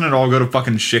 Normally, doesn't it all go to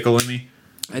fucking Shikellamy?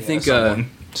 I think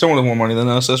someone with more money than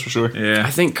us, that's for sure. Yeah. I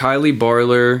think Kylie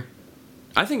Barler.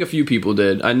 I think a few people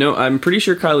did. I'm pretty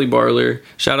sure Kylie Barler.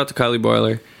 Shout out to Kylie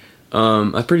Barler.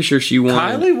 I'm pretty sure she won.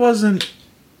 Kylie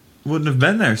wouldn't have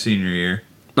been there senior year.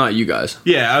 Not you guys.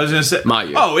 Yeah, I was gonna say my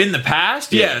year. Oh, in the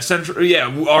past? Yeah, Central.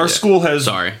 Yeah, our school has.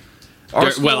 Sorry.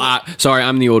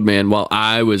 I'm the old man. While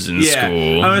I was in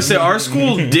school, I'm gonna say our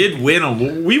school did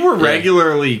win. We were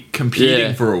regularly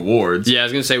competing for awards. Yeah, I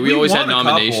was gonna say we always had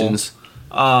nominations.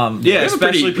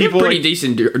 Especially people pretty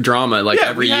decent drama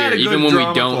every year, even when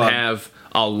we don't have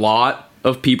a lot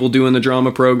of people doing the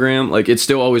drama program. Like it's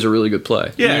still always a really good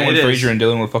play. Yeah, when Fraser and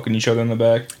Dylan were fucking each other in the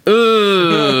back.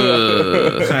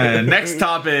 Next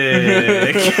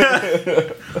topic.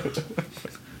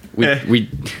 we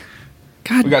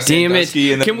God we got damn it!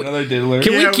 Can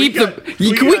we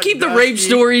keep the rape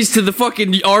stories to the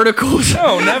fucking articles?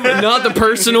 No, never. Not the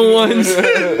personal ones.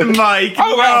 Mike,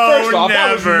 first off,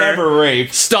 that was never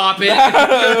rape. Stop it!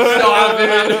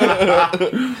 Stop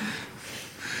it!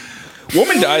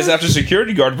 Woman dies after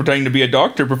security guard pretending to be a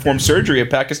doctor performs surgery at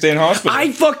Pakistan hospital.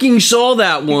 I fucking saw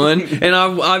that one, and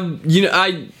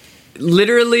I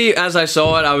literally, as I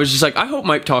saw it, I was just like, I hope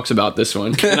Mike talks about this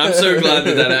one. And I'm so glad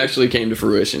that actually came to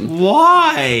fruition.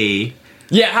 Why?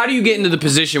 Yeah, how do you get into the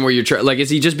position where you're like, is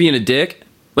he just being a dick?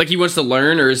 Like he wants to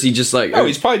learn, or is he just like... Oh,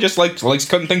 he's probably just likes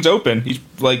cutting things open. He's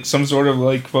like some sort of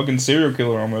like fucking serial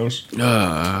killer almost.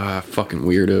 Fucking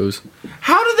weirdos.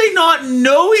 How do they not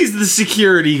know he's the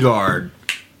security guard?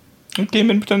 He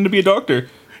came in pretending to be a doctor.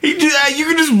 You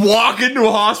can just walk into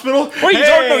a hospital.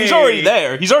 Well, he's already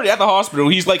there. He's already at the hospital.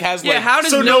 He's like has like. How does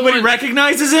so nobody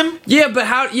recognizes him? Yeah, but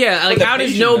how? Yeah, like how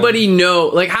does nobody know?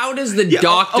 Like how does the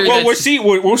doctor? Well, we'll see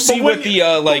what the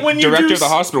director of the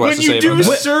hospital has to say about When you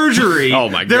do surgery, oh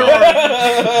my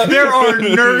god, there are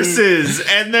nurses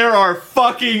and there are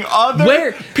fucking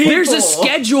other people. There's a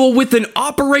schedule with an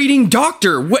operating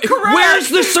doctor. Where's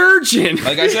the surgeon?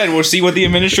 Like I said, we'll see what the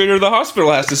administrator of the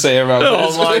hospital has to say about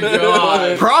this. Oh my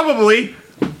god. Probably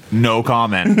no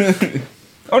comment.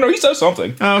 Oh no, he says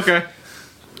something. Oh, okay.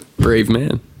 Brave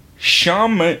man.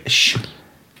 Shamima.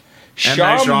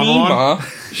 Shameema.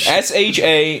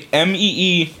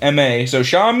 So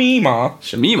Shamima.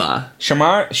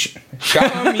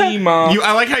 Shamima.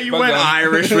 I like how you went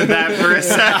Irish with that for a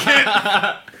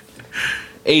second.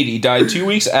 80 died 2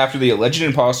 weeks after the alleged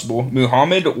impossible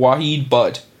Muhammad Wahid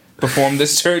Butt performed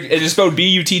this surgery. It is spelled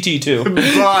B-U-T-T too.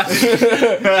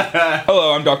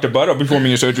 Hello, I'm Dr. Butt. I'll be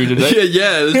performing your surgery today.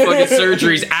 Yeah, this fucking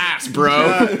surgery's ass,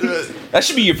 bro. That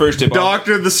should be your first tip.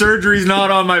 Doctor, the surgery's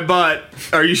not on my butt.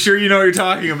 Are you sure you know what you're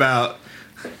talking about?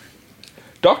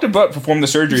 Dr. Butt performed the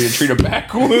surgery to treat a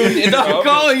back wound in Stop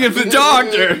calling him the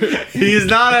doctor. He's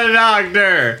not a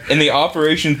doctor. in the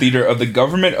operation theater of the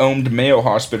government-owned Mayo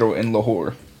Hospital in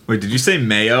Lahore. Wait, did you say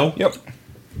Mayo? Yep.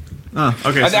 Oh,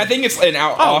 okay. I think it's an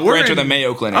off branch of the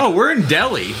Mayo Clinic. Oh, we're in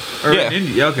Delhi. Or Yeah. in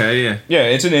India. Okay, yeah. Yeah,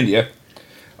 it's in India.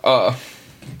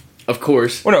 Of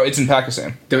course. Well, no, it's in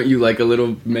Pakistan. Don't you like a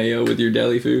little mayo with your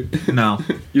deli food? No.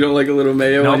 You don't like a little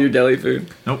mayo Nope. on your deli food?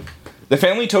 Nope. The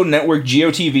family told network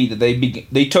GOTV that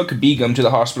they took Begum to the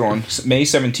hospital on May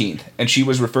 17th, and she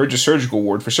was referred to surgical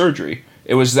ward for surgery.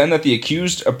 It was then that the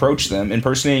accused approached them,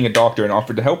 impersonating a doctor, and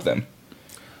offered to help them.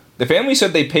 The family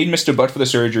said they paid Mr. Butt for the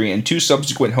surgery and 2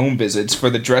 subsequent home visits for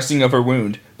the dressing of her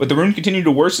wound, but the wound continued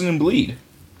to worsen and bleed.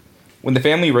 When the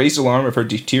family raised alarm of her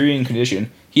deteriorating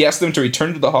condition, he asked them to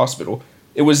return to the hospital.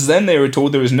 It was then they were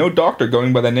told there was no doctor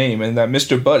going by the name and that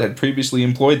Mr. Butt had previously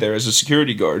employed there as a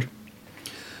security guard.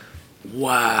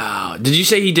 Wow. Did you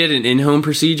say he did an in-home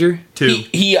procedure? 2.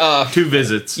 He 2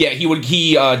 visits. Yeah, he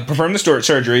performed the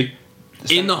surgery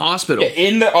In the hospital?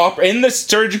 in the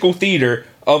surgical theater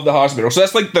of the hospital. So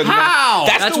that's like the How?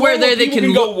 That's the where one they people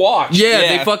can go watch.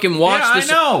 Yeah, they fucking watch Yeah,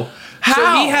 the I know. How?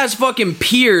 So he has fucking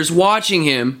peers watching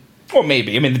him. Well,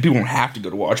 maybe. I mean, the people don't have to go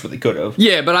to watch, but they could have.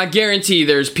 Yeah, but I guarantee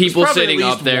there's people probably sitting at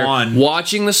least up there one.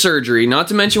 watching the surgery, not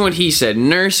to mention what he said,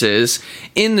 nurses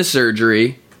in the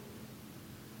surgery.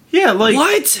 Yeah, like...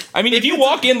 What? I mean, if you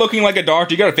walk in looking like a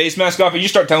doctor, you got a face mask off, and you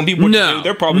start telling people what to do,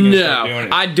 they're probably going to start doing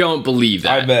it. I don't believe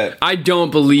that. I bet. I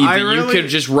don't believe I that you really- could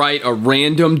just write a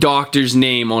random doctor's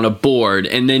name on a board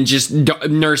and then just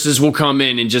nurses will come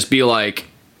in and just be like,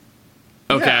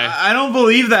 okay. Yeah, I don't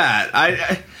believe that.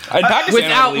 In Pakistan,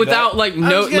 I believe without that. like I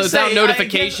was gonna without say,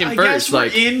 notification I first. guess we're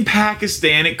Like, in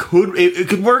Pakistan, it could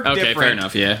work okay, different. fair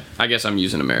enough. Yeah, I guess I'm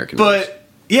using American. words. But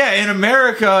yeah, in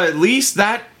America, at least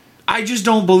that I just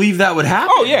don't believe that would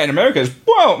happen. Oh, yeah, in America,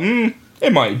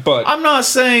 it might, but... I'm not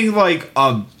saying like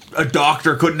a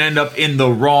doctor couldn't end up in the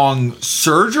wrong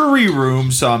surgery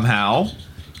room somehow.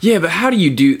 yeah, but how do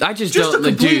you do? I just Just don't. a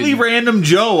completely dude, random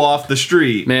Joe off the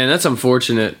street. man, that's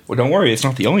unfortunate. Well, don't worry, it's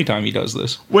not the only time he does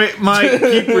this. Wait, Mike,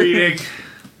 keep reading.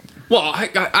 Well,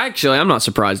 I'm not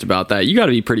surprised about that. You got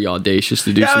to be pretty audacious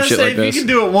to do Yeah, I some was shit saying, like if this. you can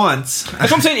do it once. That's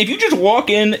what I'm saying. If you just walk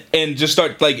in and just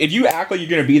start, like, if you act like you're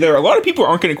going to be there, a lot of people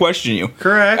aren't going to question you.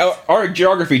 Correct. Our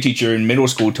geography teacher in middle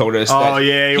school told us that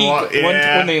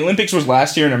when the Olympics was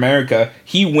last year in America,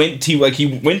 he went to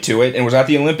it and was at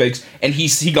the Olympics, and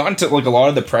he got into like a lot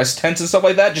of the press tents and stuff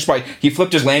like that just by he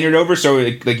flipped his lanyard over so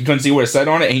like he couldn't see what it said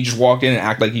on it, and he just walked in and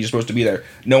acted like he was supposed to be there.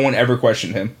 No one ever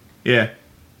questioned him. Yeah.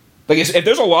 Like if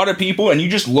there's a lot of people and you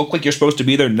just look like you're supposed to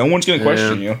be there, no one's going to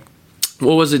question you.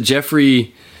 What was it?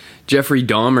 Jeffrey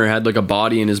Dahmer had like a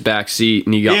body in his back seat,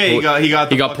 and he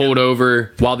got pulled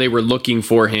over while they were looking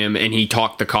for him, and he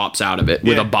talked the cops out of it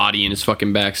with a body in his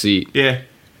fucking back seat. Yeah.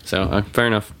 So fair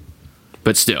enough,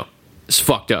 but still, it's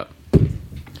fucked up.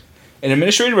 An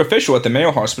administrative official at the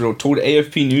Mayo Hospital told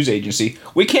AFP news agency,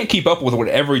 "We can't keep up with what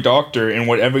every doctor and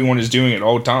what everyone is doing at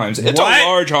all times. It's a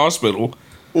large hospital."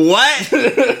 What?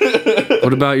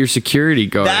 What about your security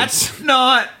guards? That's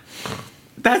not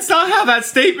how that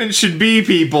statement should be,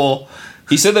 people.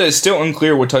 He said that it's still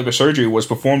unclear what type of surgery was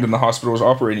performed in the hospital's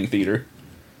operating theater.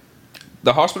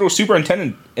 The hospital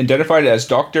superintendent identified as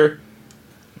Dr.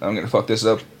 I'm going to fuck this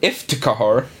up.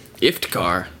 Iftikhar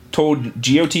told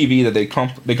GOTV that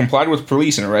they complied with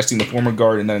police in arresting the former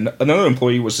guard, and then another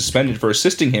employee was suspended for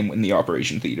assisting him in the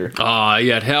operation theater. Oh,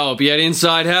 you had help. You had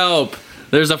inside help.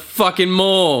 There's a fucking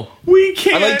mole. We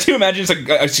can't. I like to imagine it's like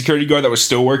a security guard that was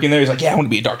still working there. He's like, yeah, I want to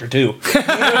be a doctor too.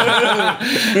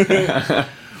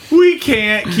 We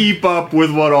can't keep up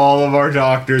with what all of our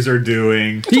doctors are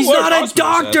doing. He's what not our a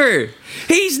hospital doctor.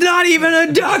 He's not even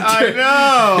a doctor.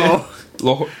 I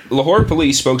know. Lahore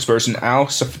police spokesperson Al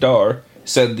Safdar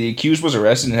said the accused was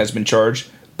arrested and has been charged,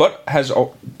 but has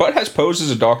posed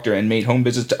as a doctor and made home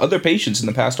visits to other patients in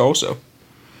the past also.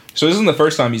 So this isn't the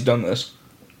first time he's done this.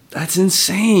 That's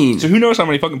insane. So who knows how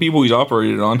many fucking people he's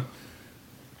operated on?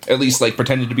 At least, like,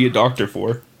 pretended to be a doctor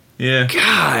for. Yeah.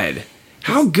 God,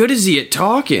 how good is he at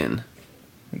talking?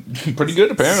 Pretty good,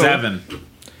 apparently. 7.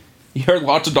 You heard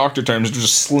lots of doctor terms,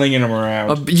 just slinging them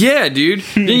around. Yeah, dude.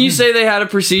 Didn't you say they had a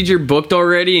procedure booked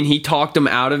already and he talked them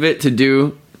out of it to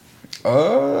do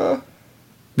the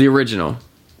original?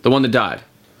 The one that died?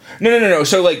 No.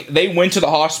 So, like, they went to the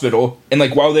hospital, and,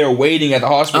 like, while they were waiting at the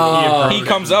hospital, he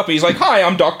comes up, and he's like, "Hi,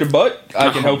 I'm Dr. Butt. I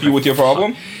can help you with your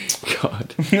problem."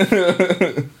 God.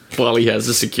 Well, he has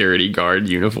a security guard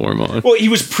uniform on. Well, he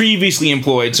was previously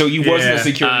employed, so he wasn't a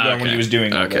security guard when okay. he was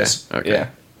doing all this. Okay. Yeah.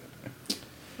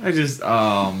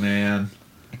 Oh, man.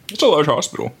 It's a large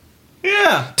hospital.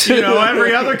 Yeah. You know,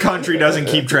 every other country doesn't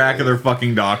keep track of their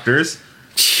fucking doctors.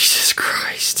 Jesus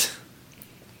Christ.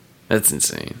 That's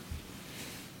insane.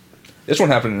 This one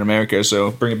happened in America,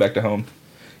 so bring it back to home.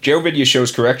 Jail video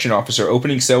shows correction officer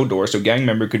opening cell door so gang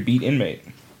member could beat inmate.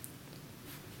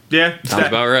 Yeah. Sounds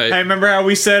about right. Hey, remember how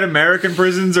we said American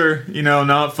prisons are, you know,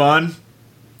 not fun?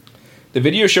 The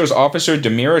video shows Officer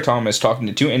Demira Thomas talking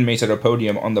to 2 inmates at a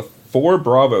podium on the 4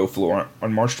 Bravo floor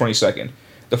on March 22nd.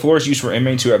 The floor is used for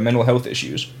inmates who have mental health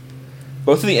issues.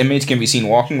 Both of the inmates can be seen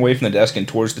walking away from the desk and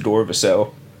towards the door of a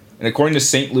cell. And according to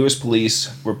St. Louis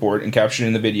police report and captured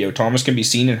in the video, Thomas can be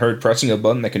seen and heard pressing a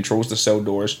button that controls the cell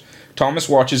doors. Thomas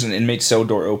watches an inmate's cell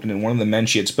door open and one of the men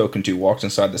she had spoken to walks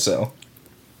inside the cell.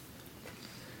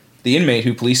 The inmate,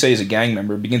 who police say is a gang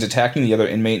member, begins attacking the other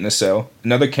inmate in the cell.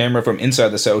 Another camera from inside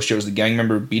the cell shows the gang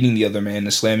member beating the other man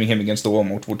and slamming him against the wall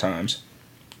multiple times.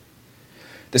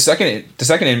 The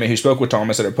second inmate who spoke with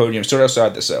Thomas at a podium stood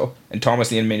outside the cell, and Thomas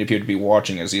the inmate appeared to be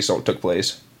watching as the assault took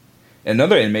place.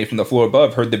 Another inmate from the floor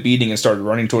above heard the beating and started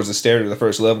running towards the stair to the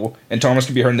first level, and Thomas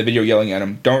could be heard in the video yelling at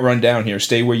him, "Don't run down here,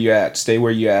 stay where you at, stay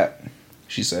where you at,"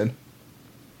 she said.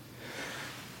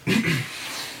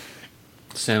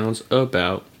 Sounds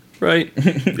about right.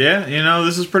 Yeah, you know,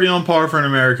 this is pretty on par for an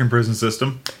American prison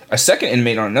system. A second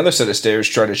inmate on another set of stairs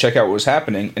tried to check out what was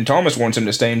happening, and Thomas warns him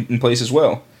to stay in place as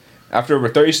well. After over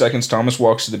 30 seconds, Thomas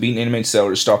walks to the beaten inmate's cell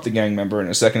to stop the gang member and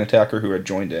a second attacker who had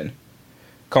joined in.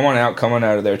 Come on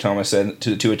out of there," Thomas said to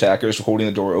the 2 attackers, holding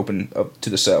the door open up to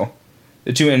the cell.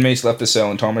 The 2 inmates left the cell,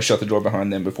 and Thomas shut the door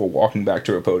behind them before walking back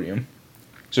to her podium.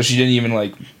 So she didn't even,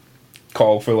 like,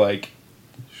 call for, like,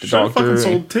 the Should have doctor.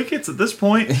 fucking sold tickets at this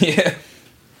point. Yeah.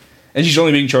 And she's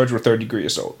only being charged with third-degree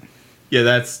assault. Yeah,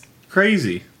 that's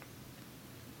crazy.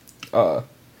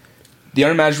 The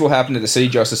unimaginable happened at the City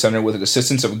Justice Center with the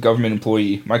assistance of a government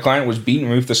employee. My client was beaten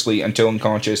ruthlessly until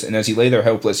unconscious, and as he lay there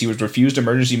helpless, he was refused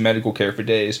emergency medical care for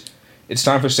days. It's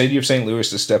time for the City of St. Louis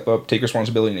to step up, take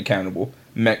responsibility, and accountable,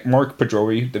 Mark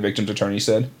Pedrori, the victim's attorney,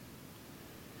 said.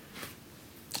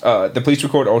 The police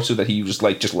record also that he was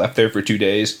just left there for 2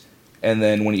 days, and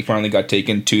then when he finally got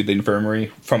taken to the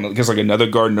infirmary, because another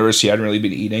guard noticed he hadn't really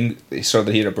been eating, they saw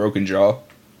that he had a broken jaw.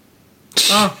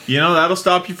 Oh, you know, that'll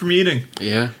stop you from eating.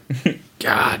 Yeah.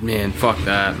 God, man. Fuck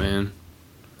that, man.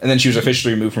 And then she was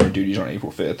officially removed from her duties on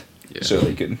April 5th, Yeah. so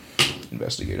they could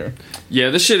investigate her. Yeah,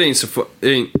 this shit ain't so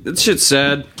this shit's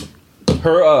sad.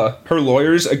 Her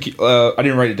lawyers, I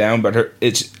didn't write it down, but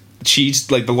she's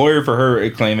the lawyer for her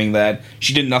is claiming that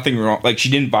she did nothing wrong, she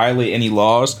didn't violate any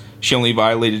laws. She only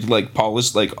violated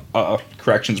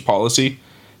corrections policy.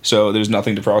 So there's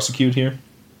nothing to prosecute here.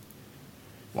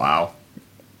 Wow.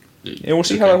 And we'll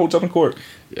see how that holds up in court.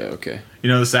 Yeah, okay. You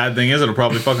know, the sad thing is it'll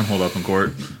probably fucking hold up in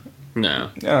court.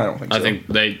 No. Yeah, I don't think so. I think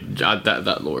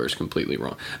that lawyer is completely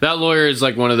wrong. That lawyer is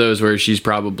one of those where she's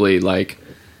probably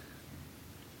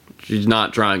she's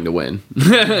not trying to win.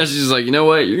 She's like, you know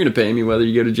what? You're going to pay me whether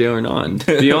you go to jail or not. And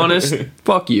to be honest,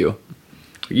 fuck you.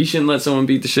 You shouldn't let someone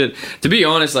beat the shit. To be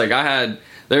honest, there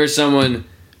was someone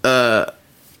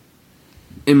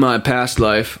in my past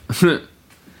life,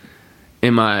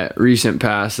 in my recent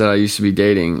past that I used to be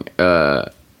dating,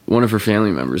 one of her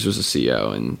family members was a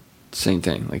CO, and same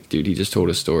thing. Dude, he just told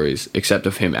us stories, except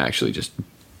of him actually just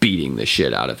beating the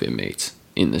shit out of inmates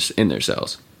in their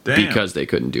cells. Damn. Because they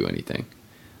couldn't do anything.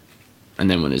 And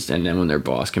then when their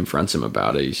boss confronts him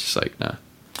about it, he's just like, nah.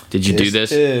 Did you do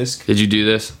this? Did you do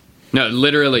this? No,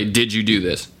 literally, did you do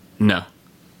this? No.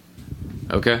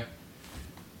 Okay.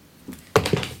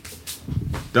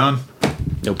 Done.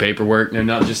 No paperwork, no,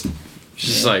 not just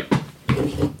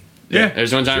Yeah.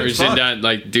 There's one time where he sit down,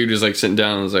 dude was sitting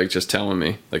down and was just telling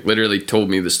me, literally told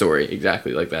me the story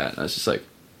exactly like that. And I was just like,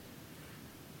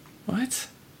 what?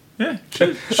 Yeah.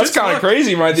 That's kind of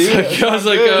crazy, my dude. I was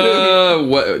like,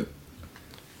 what?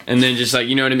 And then just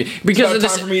you know what I mean? Because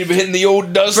it's time for me to be hitting the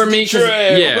old dust for me,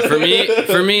 trail. Yeah, for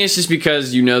me, it's just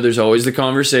because there's always the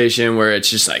conversation where it's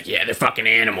just yeah, they're fucking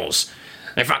animals.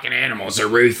 They're fucking animals. They're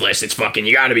ruthless. It's fucking.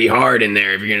 You got to be hard in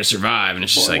there if you're gonna survive. And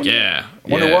it's just yeah. I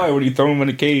wonder why. Would you throw him in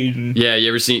a cage? Yeah, you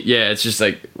ever seen? Yeah, it's just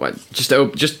what?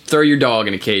 Just throw your dog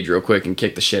in a cage real quick and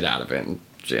kick the shit out of it. And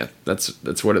yeah,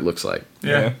 that's what it looks like.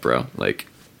 Yeah, bro.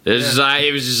 It was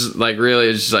just really,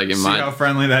 it's just in See my. how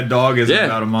friendly that dog is in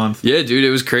about a month. Yeah, dude,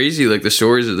 it was crazy. The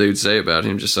stories that they would say about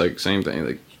him, just same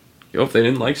thing. Yo, if they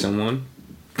didn't like someone,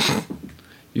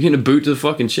 you getting a boot to the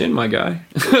fucking chin, my guy.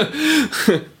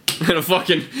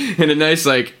 and a nice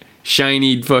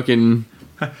shiny fucking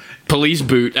police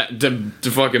boot to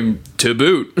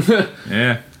boot.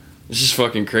 Yeah. It's just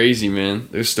fucking crazy, man.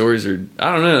 Those stories are,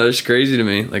 I don't know, they're just crazy to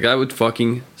me. I would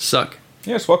fucking suck.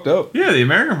 Yeah, it's fucked up. Yeah, the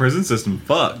American prison system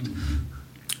fucked.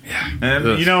 And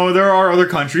Ugh. you know, there are other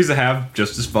countries that have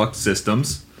just as fucked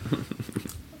systems.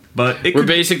 But We're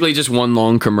basically just one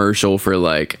long commercial for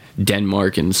like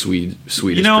Denmark and Swedish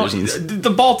prisons. the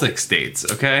Baltic states,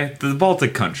 okay? The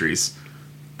Baltic countries.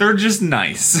 They're just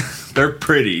nice. They're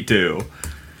pretty too.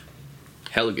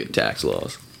 Hella good tax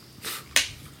laws.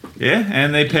 Yeah,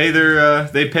 and they pay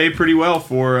pretty well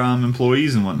for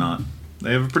employees and whatnot.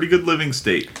 They have a pretty good living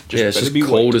state. Yeah, it's just be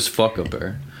cold white. as fuck up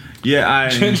there.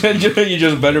 Yeah, You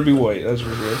just better be white. That's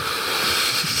for sure.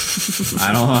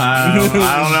 I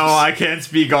don't know. I can't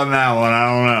speak on that one. I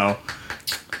don't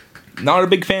know. Not a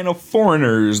big fan of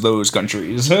foreigners. Those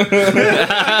countries.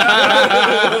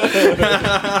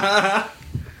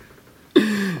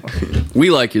 We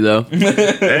like you though.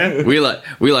 Yeah? We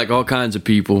like all kinds of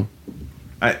people.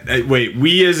 Wait,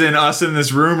 we as in us in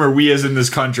this room, or we as in this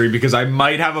country? Because I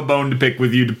might have a bone to pick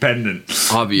with you, dependent.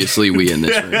 Obviously, we in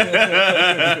this room.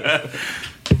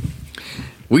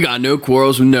 We got no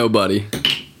quarrels with nobody,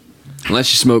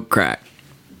 unless you smoke crack.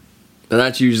 But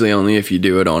that's usually only if you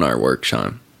do it on our work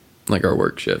time, like our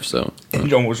work shift. So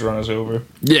You almost run us over.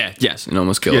 yeah, yes, and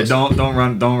almost kill Yeah, us. don't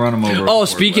run them over. Oh,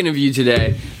 speaking of you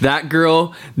today, that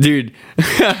girl, dude,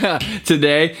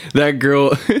 today, that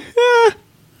girl,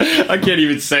 I can't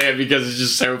even say it because it's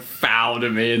just so foul to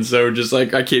me and so just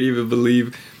like, I can't even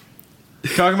believe.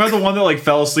 Talking about the one that like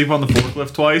fell asleep on the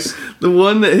forklift twice. The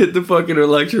one that hit the fucking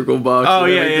electrical box. Oh,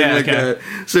 and yeah, everything yeah, like okay.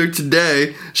 that. So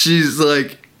today, she's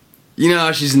like, you know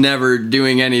how she's never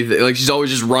doing anything. Like, she's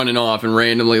always just running off and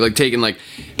randomly, like, taking, like,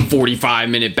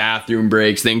 45-minute bathroom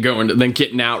breaks, then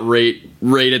getting out right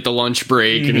at the lunch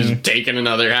break and just taking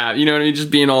another half. You know what I mean? Just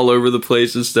being all over the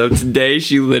place and stuff. Today,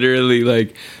 she literally,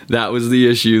 like, that was the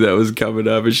issue that was coming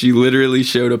up. And she literally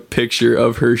showed a picture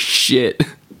of her shit.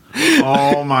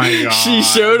 Oh my god. She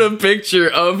showed a picture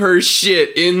of her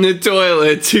shit in the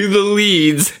toilet to the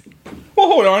leads. Well,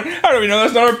 hold on. How do we know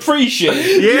that's not a pre-shit?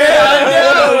 Yeah,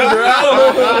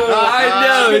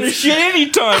 I know. It's shit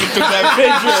anytime you took that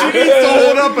She picture. needs to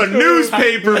hold up a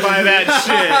newspaper by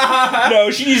that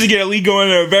No, she needs to get a lead going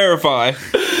there and verify.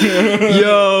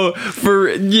 Yo,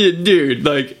 dude,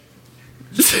 like,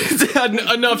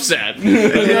 enough said.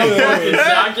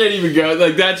 I can't even go.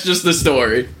 Like, that's just the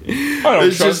story. I don't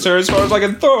It's trust just- her as far as I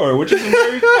can throw her, which isn't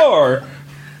very far.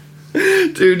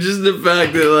 Dude, just the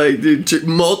fact that, like, dude,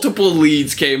 multiple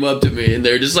leads came up to me and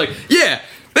they're just like, yeah.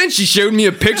 Then she showed me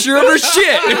a picture of her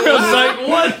shit. And I was like,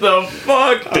 what the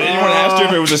fuck? Did anyone ask her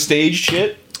if it was a staged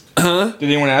shit? Huh? Did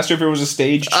anyone ask her if it was a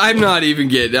staged shit? I'm not even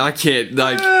getting. I can't.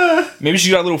 Like, Maybe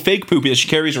she's got a little fake poopy that she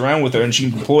carries around with her and she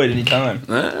can deploy at any time.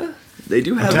 they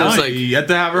do have shit. those, like, You have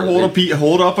to have her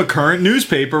hold up a current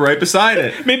newspaper right beside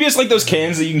it. Maybe it's like those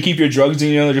cans that you can keep your drugs in,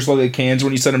 you know, they're just like cans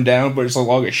when you set them down, but it's a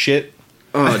log of shit.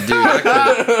 oh, dude.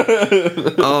 I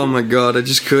couldn't. Oh my god, I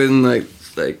just couldn't. Like.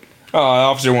 Oh, the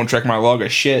officer won't check my log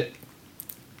of shit.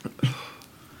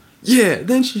 Yeah.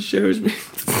 Then she shows me.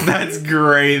 That's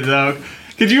great though.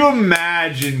 Could you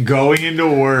imagine going into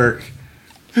work?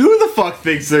 Who the fuck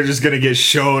thinks they're just gonna get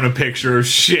shown a picture of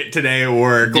shit today at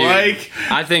work? Dude, Like,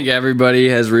 I think everybody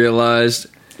has realized.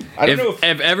 I don't know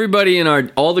If everybody in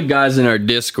all the guys in our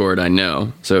Discord, I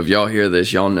know. So if y'all hear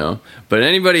this, y'all know. But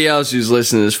anybody else who's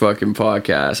listening to this fucking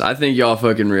podcast, I think y'all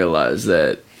fucking realize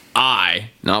that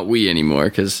not we anymore,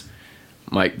 because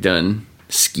Mike done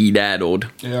ski-daddled,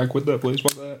 Yeah, I quit that place.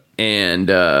 Fuck that.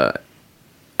 and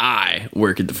I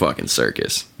work at the fucking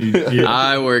circus. yeah.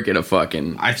 I work at a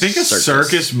fucking I think a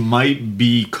circus might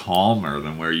be calmer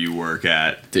than where you work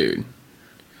at. Dude.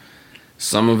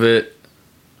 Some of it,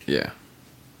 yeah.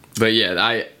 But yeah,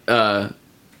 I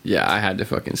had to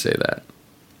fucking say that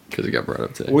because it got brought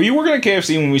up today. Were you working at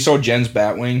KFC when we saw Jen's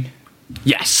Batwing?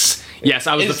 Yes,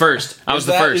 I was the first.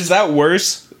 Is that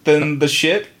worse than the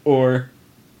shit, or?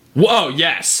 Whoa,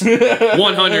 yes,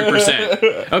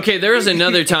 100%. Okay, there was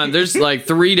another time. There's like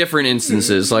 3 different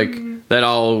instances like that.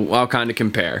 I'll kind of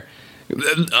compare.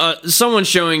 Someone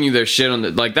showing you their shit on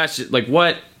the like that's like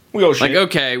what. We all shit. Like,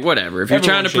 okay, whatever. If you're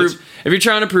Everyone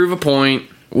trying to prove a point,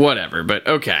 whatever. But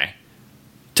okay,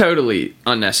 totally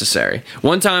unnecessary.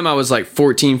 One time I was like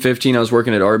 14, 15. I was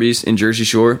working at Arby's in Jersey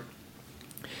Shore.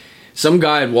 Some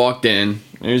guy had walked in.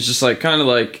 And it was just like kind of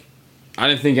like I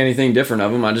didn't think anything different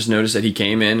of him. I just noticed that he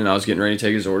came in and I was getting ready to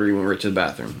take his order. He went right to the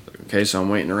bathroom. Okay, so I'm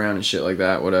waiting around and shit like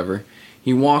that. Whatever.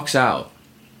 He walks out.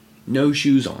 No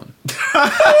shoes on.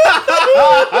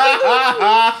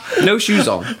 No shoes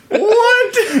on.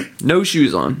 What? No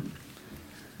shoes on.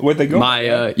 Where'd they go?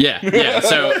 Yeah.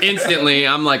 So instantly,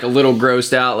 I'm like a little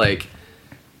grossed out. Like,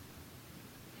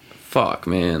 fuck,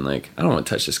 man. Like, I don't want to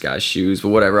touch this guy's shoes, but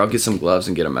whatever. I'll get some gloves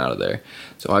and get him out of there.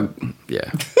 So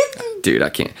Dude, I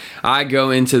can't. I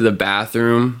go into the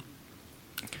bathroom.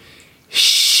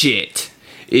 Shit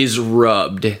is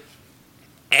rubbed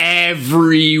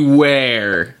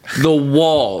everywhere. The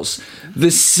walls,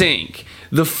 the sink,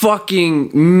 the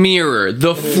fucking mirror,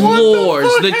 the floors,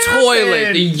 the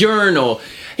toilet, the urinal.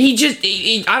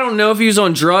 I don't know if he was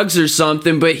on drugs or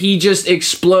something, but he just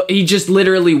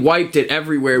literally wiped it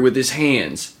everywhere with his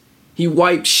hands. He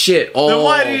wiped shit all. Then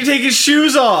why did he take his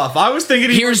shoes off? I was thinking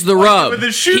Here's the rub. with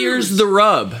his shoes. Here's the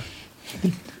rub.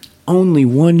 Only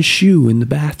one shoe in the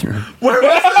bathroom. Where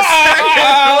was the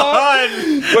second one?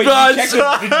 Wait, did you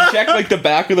check like the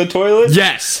back of the toilet?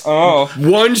 Yes. Oh.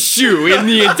 One shoe in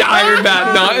the entire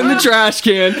bath, not in the trash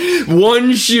can.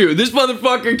 One shoe. This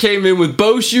motherfucker came in with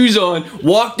both shoes on,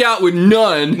 walked out with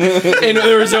none, and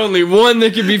there was only one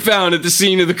that could be found at the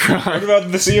scene of the What crime.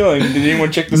 about the ceiling? Did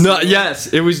anyone check the ceiling? No, yes,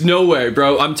 it was nowhere,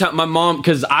 bro. I'm telling my mom,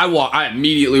 because I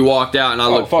immediately walked out and I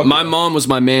looked. My mom was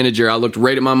my manager. I looked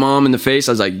right at my mom in the face.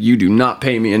 I was like, "You do not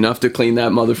pay me enough to clean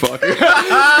that motherfucker."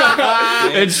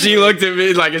 And she looked at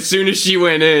me like as soon as she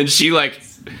went in, she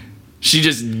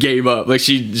just gave up. Like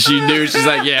she knew. She's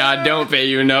like, "Yeah, I don't pay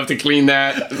you enough to clean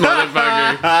that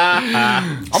motherfucker."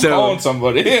 I'm calling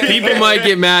somebody. People might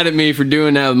get mad at me for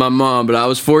doing that with my mom, but I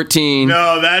was 14.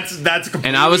 No, that's completely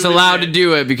And I was allowed to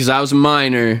do it because I was a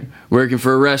minor working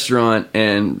for a restaurant.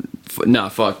 And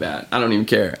fuck that. I don't even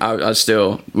care. I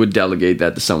still would delegate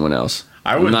that to someone else.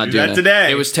 I wouldn't do that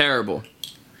today. It was terrible.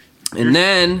 And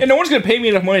then And no one's gonna pay me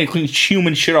enough money to clean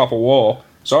human shit off a wall.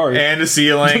 Sorry. And a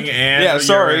ceiling, and Yeah, a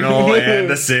sorry. urinal,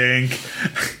 and a sink.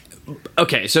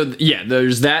 okay, so yeah,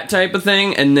 there's that type of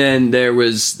thing, and then there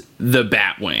was the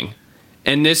Batwing,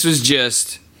 and this was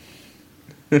just,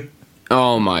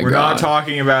 oh my We're god, not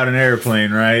talking about an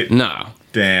airplane, right? no,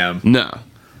 Damn. no,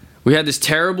 we had this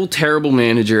terrible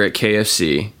manager at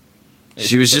KFC.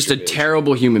 She was just a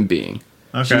terrible human being.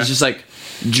 Okay. She was just like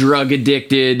drug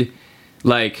addicted,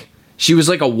 like she was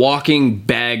like a walking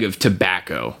bag of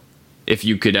tobacco. If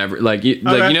you could ever like you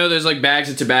know, there's like bags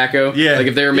of tobacco. Yeah. Like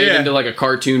if they were made Yeah. into like a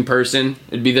cartoon person,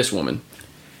 it'd be this woman.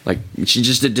 Like she's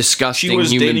just a disgusting She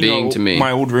was human dating being to me.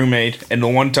 my old roommate, and the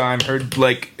one time her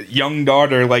like young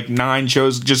daughter, like 9,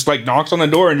 just like knocks on the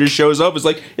door and just shows up. Is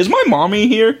like, "Is my mommy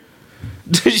here?"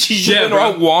 She's Yeah, been bro.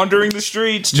 out wandering the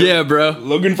streets, just Yeah, bro.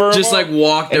 looking for her Just mom. like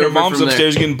walked and her over mom's from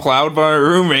upstairs getting plowed by her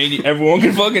roommate. Everyone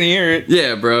can fucking hear it.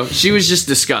 Yeah, bro. She was just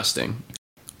disgusting.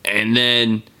 And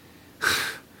then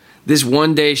this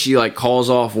one day she like calls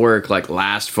off work like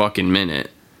last fucking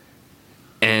minute.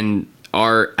 And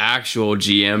our actual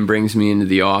GM brings me into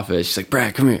the office. She's like,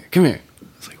 "Brad, come here. I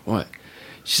was like, "What?"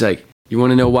 She's like, "You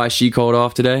want to know why she called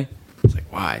off today?" I was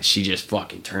like, "Why?" She just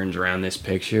fucking turns around this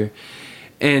picture.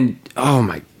 And oh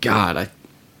my god,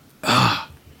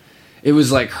 it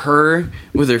was like her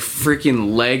with her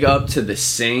freaking leg up to the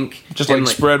sink, Just and,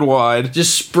 like spread wide.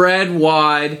 just spread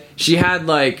wide. She had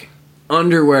like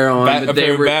underwear on, A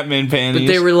pair of Batman panties.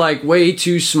 but they were like way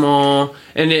too small,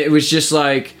 and it was just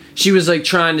like she was like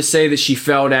trying to say that she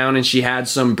fell down and she had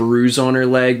some bruise on her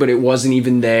leg, but it wasn't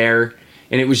even there,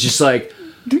 and it was just like,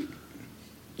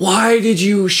 why did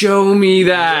you show me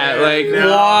that? Like,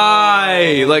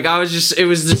 why? Like, it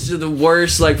was just the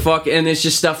worst, like, fuck, and it's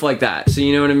just stuff like that. So,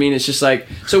 you know what I mean? It's just like,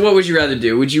 so what would you rather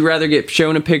do? Would you rather get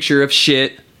shown a picture of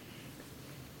shit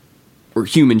or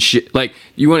human shit? Like,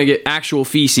 you want to get actual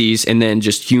feces and then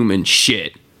just human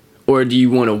shit? Or do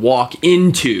you want to walk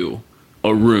into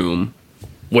a room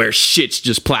where shit's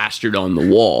just plastered on the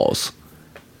walls?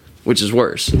 Which is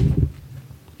worse?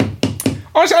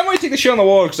 Honestly, I might take the shit on the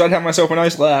wall because I'd have myself a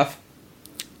nice laugh.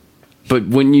 But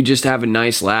wouldn't you just have a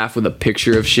nice laugh with a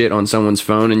picture of shit on someone's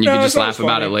phone and you No, could it's just not laugh as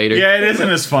about it funny. later? Yeah, it isn't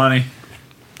as funny.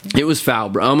 It was foul,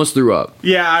 bro. I almost threw up.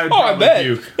 Yeah, I would Oh, I probably bet.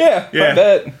 puke. Yeah, Yeah. I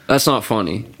bet. That's not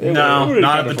funny. No,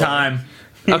 not at the time.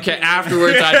 Okay,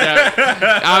 afterwards,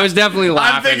 I was definitely I'm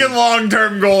laughing. thinking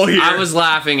long-term goal here. I was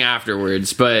laughing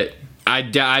afterwards, but I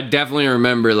definitely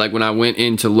remember, like, when I went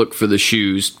in to look for the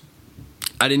shoes,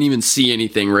 I didn't even see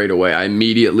anything right away. I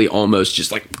immediately almost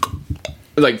just, like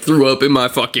threw up in my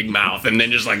fucking mouth and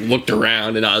then just, like, looked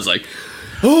around and I was like,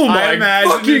 oh my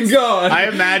fucking god. I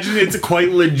imagine it's quite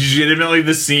legitimately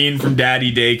the scene from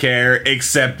Daddy Daycare,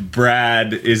 except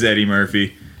Brad is Eddie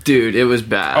Murphy. Dude, it was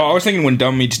bad. Oh, I was thinking when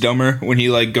Dumb Meets Dumber, when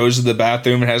he like goes to the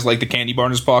bathroom and has like the candy bar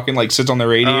in his pocket and like sits on the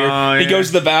radiator. Oh, He yeah.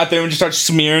 goes to the bathroom and just starts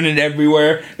smearing it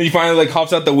everywhere. Then he finally like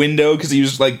hops out the window because he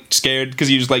was like scared because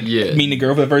he was like meeting a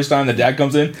girl for the first time. The dad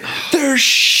comes in. There's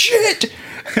shit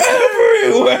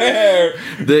everywhere.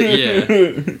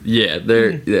 There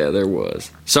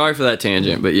was. Sorry for that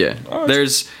tangent, but yeah,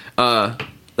 there's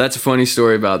that's a funny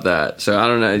story about that. So I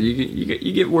don't know.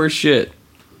 You get worse shit.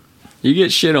 You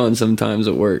get shit on sometimes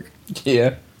at work.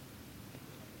 Yeah.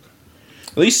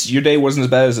 At least your day wasn't as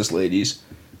bad as this lady's.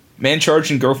 Man charged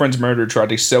in girlfriend's murder tried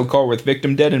to sell car with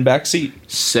victim dead in backseat.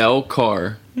 Sell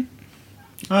car.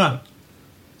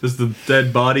 Does the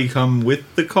dead body come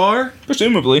with the car?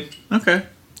 Presumably. Okay.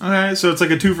 Alright, so it's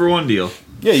like a 2-for-1 deal.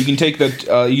 Yeah, you can take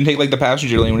like the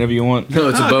passenger lane whenever you want. No,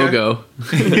 it's a BOGO.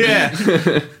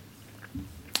 Yeah.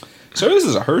 So this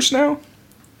is a hearse now?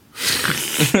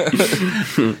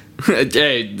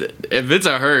 Hey, if it's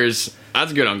a hearse,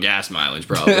 that's good on gas mileage,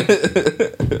 probably.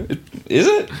 Is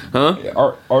it?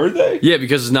 Huh? Are they? Yeah,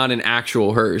 because it's not an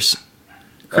actual hearse.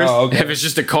 Okay. If it's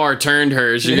just a car turned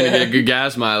hearse, you're gonna get good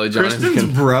gas mileage on Kristen's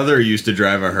it. brother used to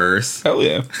drive a hearse. Hell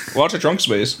yeah. Lots of trunk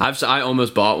space. I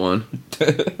almost bought one,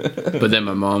 but then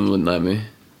my mom wouldn't let me.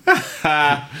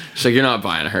 She's like, "You're not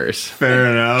buying a hearse." Fair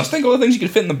enough. Just think of all the things you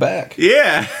could fit in the back.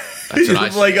 Yeah. That's what I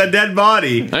It's like a dead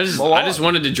body. I just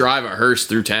wanted to drive a hearse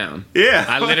through town. Yeah.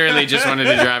 I literally just wanted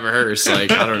to drive a hearse.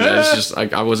 Like, I don't know. It's just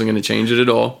like I wasn't gonna change it at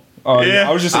all. Yeah,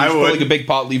 I was just I put would. like a big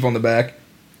pot leaf on the back.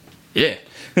 Yeah.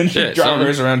 And Yeah, drive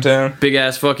hers around town. Big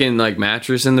ass fucking like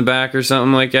mattress in the back or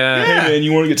something like that. Hey man,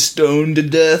 you want to get stoned to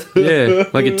death? Yeah,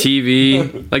 like a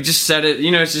TV. Like just set it,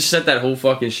 just set that whole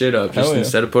fucking shit up. Just Hell yeah.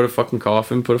 instead of put a fucking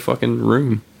coffin, put a fucking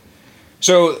room.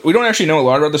 So we don't actually know a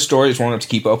lot about the story. It's one to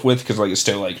keep up with because like it's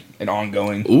still like an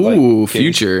ongoing. Ooh, like, case.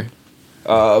 future.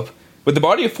 But the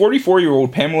body of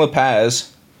 44-year-old Pamela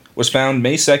Paz was found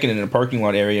May 2nd in a parking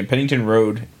lot area in Pennington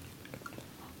Road.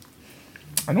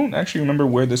 I don't actually remember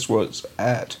where this was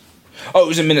at. Oh, it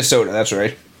was in Minnesota. That's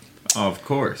right. Of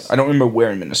course. I don't remember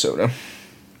where in Minnesota.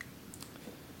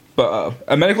 But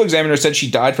a medical examiner said she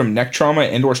died from neck trauma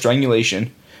and or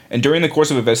strangulation. And during the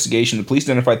course of investigation, the police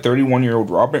identified 31-year-old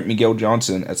Robert Miguel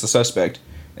Johnson as the suspect.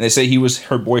 And they say he was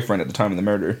her boyfriend at the time of the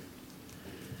murder.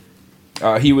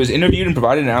 He was interviewed and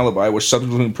provided an alibi, which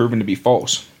subsequently proven to be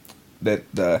false. That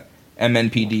the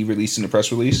MNPD released in a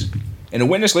press release. And a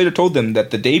witness later told them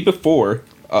that the day before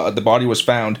the body was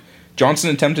found, Johnson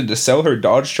attempted to sell her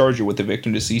Dodge Charger with the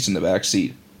victim deceased in the back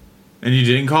seat. And you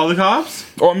didn't call the cops?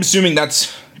 Oh, I'm assuming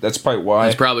that's probably why.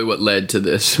 That's probably what led to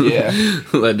this. Yeah.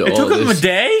 Led to It all took them this. a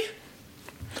day?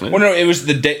 Well, no, it was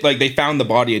the day. Like they found the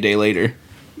body a day later.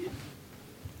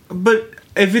 But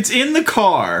if it's in the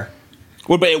car...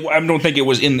 Well, but I don't think it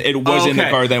was in. It was in the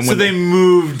car then. So When they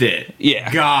moved it.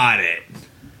 Yeah. Got it.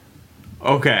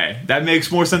 Okay, that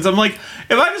makes more sense. I'm like,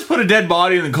 if I just put a dead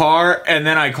body in the car and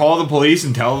then I call the police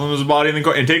and tell them there's a body in the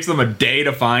car, it takes them a day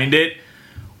to find it.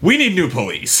 We need new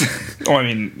police. Oh, I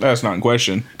mean that's not in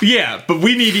question. Yeah, but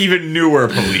we need even newer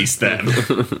police then.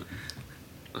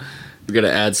 We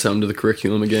gotta add some to the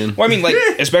curriculum again. Well, I mean, like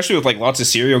especially with like lots of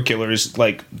serial killers,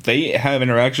 like they have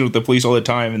interactions with the police all the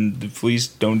time, and the police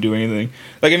don't do anything.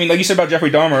 Like I mean, like you said about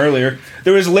Jeffrey Dahmer earlier,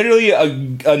 there was literally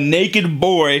a naked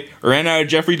boy ran out of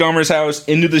Jeffrey Dahmer's house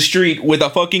into the street with a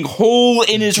fucking hole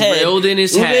in his head, Drilled in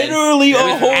his head. literally a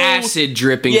With hole, acid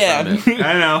dripping Yeah, from it.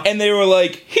 I know. and they were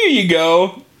like, "Here you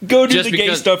go, go do Just the gay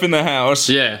because- stuff in the house."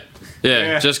 Yeah.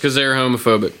 Just because they were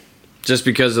homophobic. Just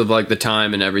because of like the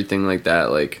time and everything like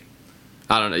that. Like,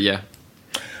 I don't know. Yeah.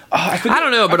 I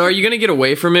don't know, but are you going to get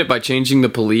away from it by changing the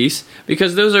police?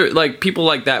 Because those are like people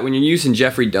like that. When you're using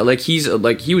Jeffrey, like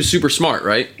he was super smart,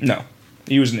 right? No,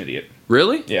 he was an idiot.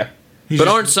 Really? Yeah, But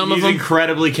aren't some of he's them-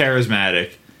 incredibly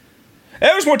charismatic?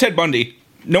 that was more Ted Bundy.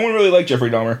 No one really liked Jeffrey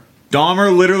Dahmer.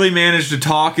 Dahmer literally managed to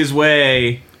talk his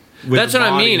way. With That's the what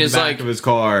I body mean, in the it's back like- of his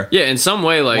car. Yeah, in some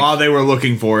way, like While they were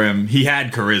looking for him, he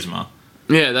had charisma.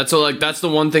 yeah, that's the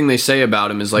one thing they say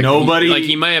about him is like Nobody-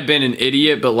 he may have been an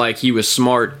idiot, but like he was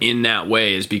smart in that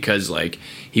way is because like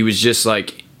he was just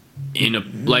like he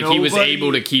was Nobody-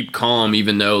 able to keep calm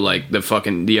even though like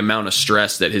the amount of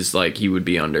stress that he would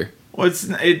be under. Well,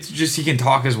 it's just he can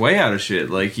talk his way out of shit.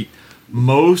 Like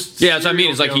most. Yeah, that's what I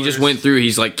mean. It's like he just went through.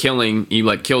 He's like killed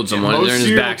someone. And Most they're in his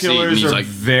serial back seat, and killers he's are like,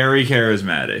 very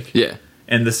charismatic. yeah,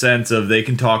 In the sense of they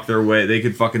can talk their way. They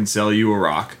could fucking sell you a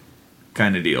rock,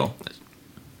 kind of deal.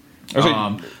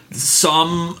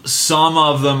 Some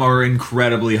of them are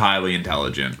incredibly highly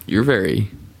intelligent. you're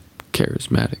very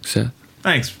charismatic, Seth.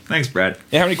 Thanks, Brad.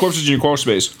 Yeah, how many corpses in your crawl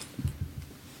space?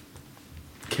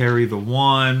 Carry the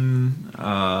one.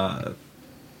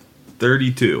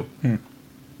 32.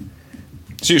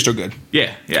 So you're still good.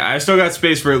 Yeah. I still got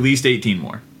space for at least 18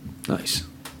 more. Nice.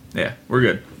 Yeah, we're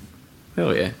good.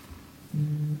 Hell yeah.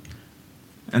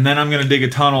 And then I'm gonna dig a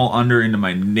tunnel into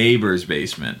my neighbor's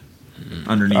basement.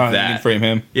 Underneath You can that. frame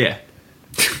him. Yeah.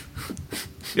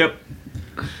 Yep.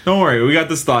 Don't worry, we got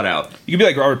this thought out. You could be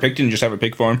like Robert Picton and just have a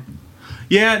pig farm.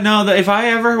 Yeah, no. If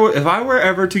I were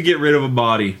ever to get rid of a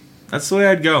body, that's the way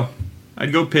I'd go.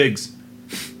 I'd go pigs.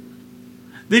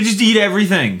 They just eat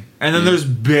everything. And then there's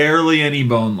barely any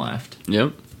bone left.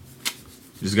 Yep.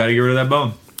 Just got to get rid of that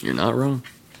bone. You're not wrong.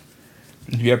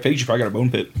 If you have pigs, you probably got a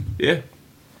bone pit. Yeah.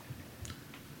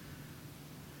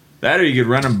 That or you could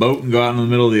rent a boat and go out in the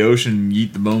middle of the ocean and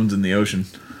eat the bones in the ocean.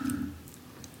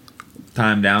 Tie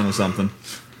them down with something.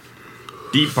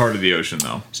 Deep part of the ocean,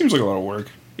 though. Seems like a lot of work.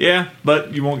 Yeah,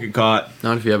 but you won't get caught.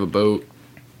 Not if you have a boat.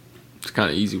 It's kind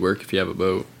of easy work if you have a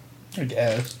boat. I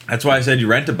guess. That's why I said you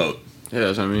rent a boat. Yeah,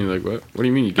 that's what I mean. Like, what? What do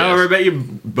you mean you guess? However, I bet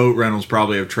you boat rentals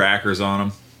probably have trackers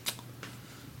on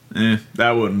them.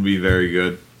 That wouldn't be very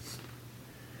good.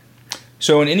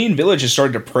 So an Indian village has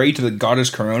started to pray to the goddess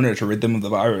Corona to rid them of the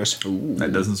virus. Ooh.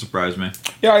 That doesn't surprise me.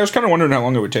 Yeah, I was kind of wondering how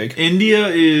long it would take. India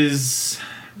is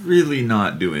really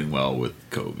not doing well with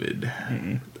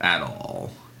COVID at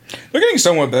all. They're getting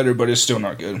somewhat better, but it's still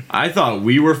not good. I thought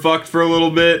we were fucked for a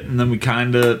little bit, and then we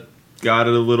kind of got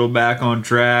it a little back on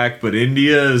track, but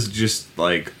India is just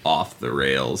like off the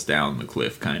rails, down the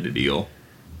cliff kind of deal.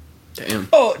 Damn.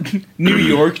 Oh, New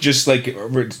York just like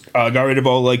got rid of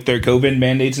all like their COVID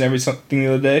mandates and everything the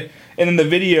other day. And in the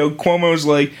video, Cuomo's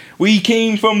like, "We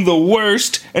came from the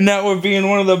worst, and now we're being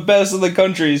one of the best of the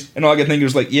countries." And all I could think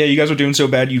was like, "Yeah, you guys were doing so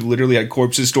bad, you literally had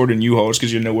corpses stored in U-Hauls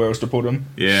because you had nowhere else to put them."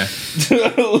 Yeah.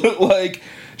 Like,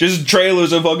 just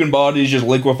trailers of fucking bodies just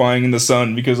liquefying in the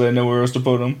sun because I had nowhere else to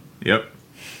put them. Yep.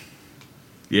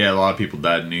 Yeah, a lot of people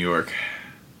died in New York.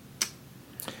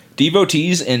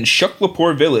 Devotees in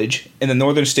Shuklapur village in the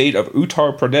northern state of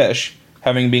Uttar Pradesh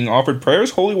having been offered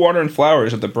prayers, holy water, and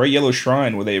flowers at the bright yellow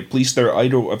shrine where they have placed their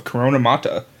idol of Corona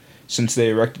Mata since they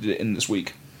erected it in this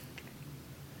week.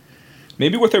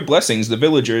 Maybe with their blessings, the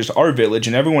villagers, our village,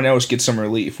 and everyone else gets some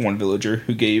relief, one villager,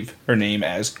 who gave her name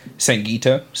as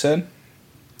Sangeeta, said.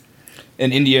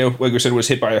 And India, like we said, was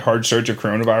hit by a hard surge of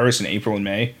coronavirus in April and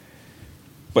May,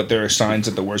 but there are signs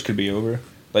that the worst could be over.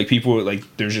 Like, people, like,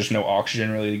 there's just no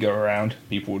oxygen really to go around.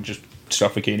 People just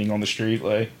suffocating on the street,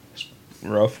 like, it's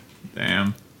rough.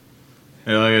 Damn.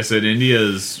 Yeah, like I said, India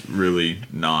is really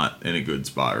not in a good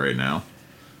spot right now.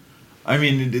 I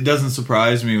mean, it doesn't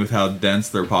surprise me with how dense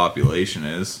their population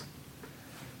is.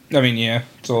 I mean, yeah,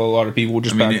 it's a lot of people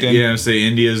just packed in. Yeah, say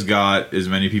India's got as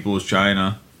many people as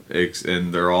China,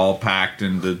 and they're all packed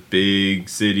into big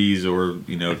cities or,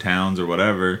 you know, towns or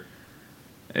whatever.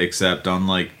 Except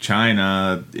unlike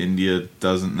China, India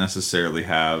doesn't necessarily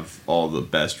have all the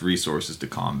best resources to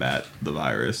combat the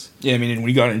virus. Yeah, I mean, when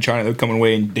you got it in China, they're coming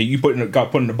away and got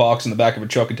put in a box in the back of a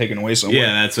truck and taken away somewhere.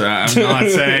 Yeah, that's what I'm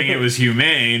not saying it was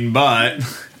humane, but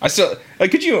I still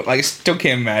I still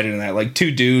can't imagine that. Like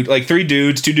three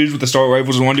dudes with the assault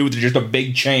rifles, and one dude with just a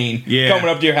big chain coming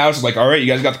up to your house. Is like, all right, you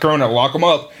guys got the corona, lock them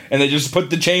up, and they just put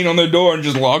the chain on their door and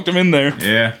just locked them in there.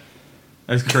 Yeah.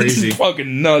 That's crazy. It's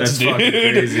fucking nuts, dude. Fucking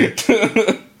crazy.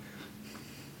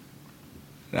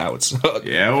 That would suck.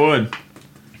 Yeah, it would.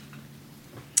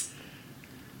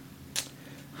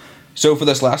 So for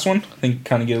this last one, I think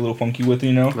kind of get a little funky with it,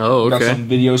 you know? Oh, okay. Got some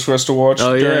videos for us to watch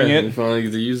during it. We finally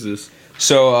get to use this.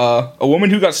 So, a woman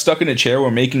who got stuck in a chair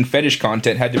while making fetish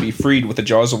content had to be freed with the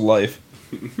jaws of life.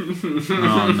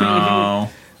 Oh, no.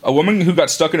 A woman who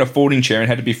got stuck in a folding chair and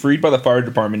had to be freed by the fire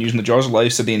department using the jaws of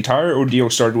life said the entire ordeal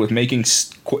started with making,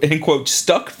 in quote,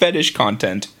 stuck fetish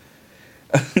content.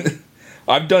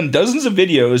 I've done dozens of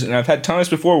videos, and I've had times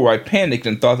before where I panicked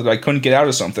and thought that I couldn't get out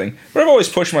of something, but I've always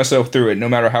pushed myself through it, no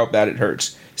matter how bad it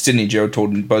hurts, Sydney Joe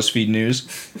told BuzzFeed News.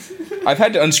 I've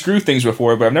had to unscrew things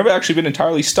before, but I've never actually been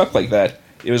entirely stuck like that.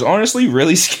 It was honestly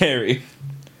really scary.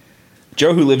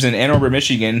 Joe, who lives in Ann Arbor,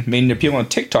 Michigan, made an appeal on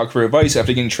TikTok for advice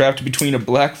after getting trapped between a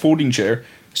black folding chair.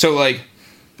 So, like,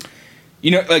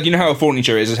 you know how a folding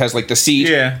chair is? It has, like, the seat,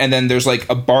 and then there's, like,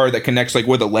 a bar that connects, like,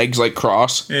 where the legs, like,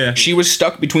 cross. Yeah. She was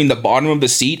stuck between the bottom of the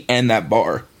seat and that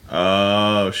bar.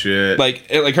 Oh, shit. Like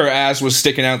her ass was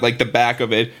sticking out, like, the back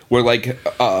of it, where, like,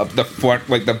 the front,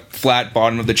 like, the flat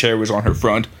bottom of the chair was on her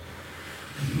front.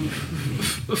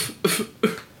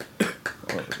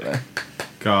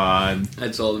 God.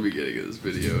 That's all the beginning of this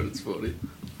video, and it's funny.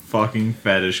 Fucking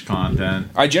fetish content.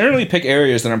 I generally pick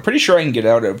areas that I'm pretty sure I can get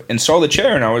out of, and saw the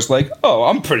chair, and I was like, oh,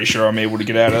 I'm pretty sure I'm able to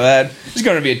get out of that. It's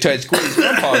going to be a tight squeeze, but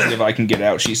I'm positive I can get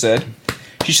out, she said.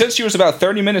 She said she was about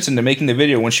 30 minutes into making the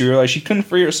video when she realized she couldn't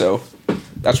free herself.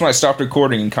 That's when I stopped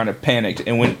recording and kind of panicked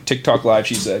and went TikTok live,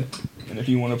 she said. And if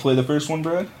you want to play the first one,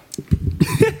 Brad?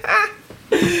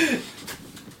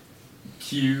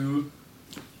 Cue.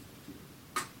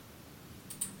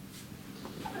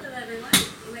 Hello everyone,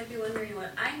 you might be wondering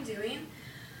what I'm doing.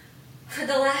 For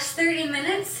the last 30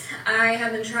 minutes, I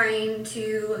have been trying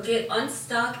to get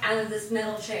unstuck out of this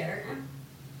metal chair.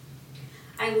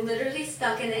 I'm literally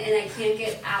stuck in it and I can't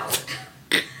get out.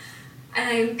 and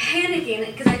I'm panicking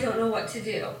because I don't know what to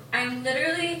do. I'm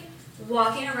literally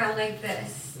walking around like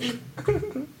this.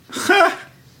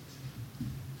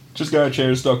 Just got a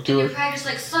chair stuck to You're her. probably just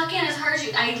like suck in as hard as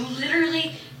you. I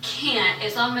literally can't.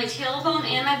 It's on my tailbone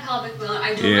and my pelvic bone.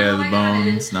 I don't know Yeah, how the I got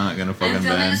it. bone's not gonna fucking I'm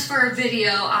filming bend. this for a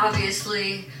video,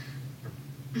 obviously.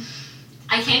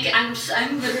 I can't get. I'm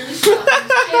literally stuck in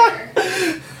this chair.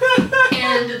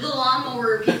 And the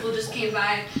lawnmower people just came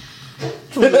by.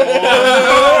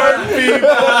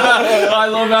 I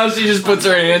love how she just puts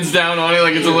her hands down on it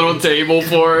like it's a little table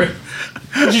for her.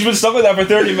 She's been stuck with that for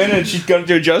 30 minutes. She's got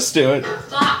to adjust to it.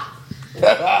 Stop. Oh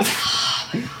my god.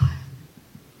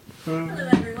 Hello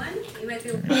everyone. You might be.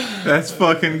 That's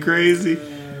fucking crazy.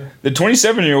 The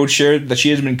 27-year-old shared that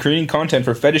she has been creating content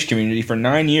for fetish community for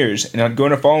 9 years and had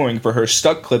grown a following for her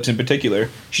stuck clips in particular.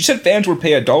 She said fans would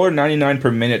pay $1.99 per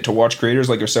minute to watch creators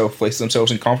like herself place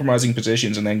themselves in compromising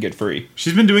positions and then get free.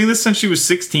 She's been doing this since she was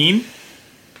 16?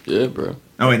 Yeah, bro.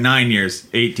 Oh, wait, 9 years.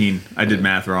 18. I did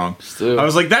math wrong. Still. I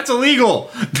was like, that's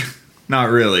illegal! Not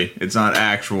really. It's not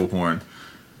actual porn.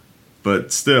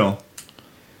 But still.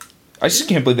 I just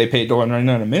can't believe they paid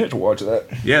 $1.99 a minute to watch that.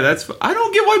 Yeah, that's... I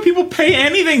don't get why people pay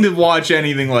anything to watch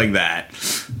anything like that.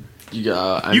 You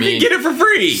got. I You mean, can get it for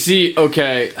free! See,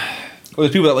 okay. Well,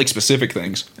 there's people that like specific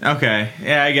things. Okay.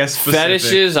 Yeah, I guess specific.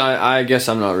 Fetishes, I guess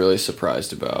I'm not really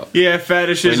surprised about. Yeah,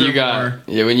 fetishes When you are got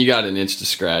more... when you got an itch to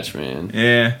scratch, man.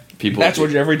 Yeah. People. That's what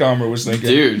Jeffrey Dahmer was thinking.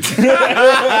 Dude. Seriously.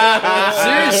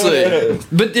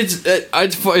 But it's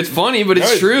funny, but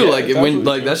it's No, true. yeah, like it's when absolutely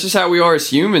like that's just how we are as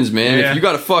humans, man. Yeah. If you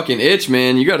got a fucking itch,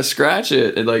 man, you got to scratch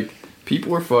it. And, like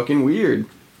people are fucking weird.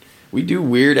 We do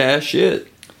weird ass shit.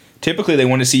 Typically, they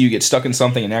want to see you get stuck in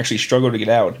something and actually struggle to get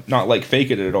out, not like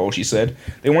fake it at all, she said.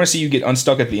 They want to see you get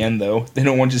unstuck at the end, though. They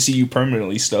don't want to see you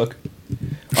permanently stuck.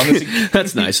 On this,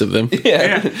 That's nice of them.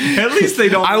 yeah. Yeah. At least they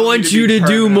don't I want me you be to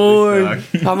do permanently more.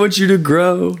 stuck. I want you to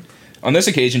grow. On this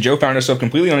occasion, Jo found herself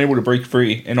completely unable to break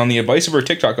free, and on the advice of her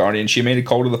TikTok audience, she made a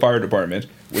call to the fire department,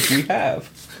 which we have.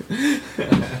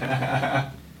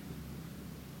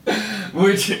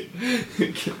 Which,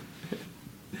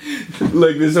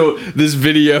 like this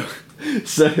video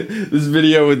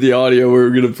with the audio we're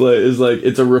gonna play is like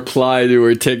it's a reply to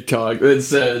her TikTok that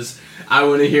says, "I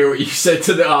want to hear what you said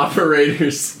to the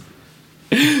operators."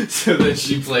 So then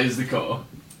she plays the call.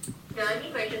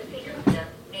 Non-emergency system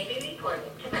may be reported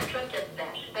to Metro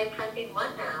Dispatch by pressing 1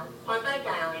 now or by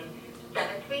dialing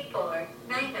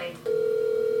 734-99.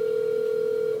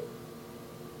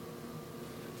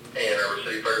 Hey, River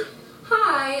City Fire.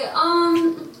 Hi.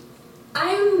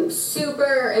 I'm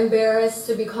super embarrassed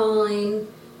to be calling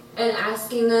and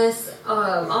asking this.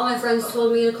 All my friends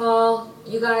told me to call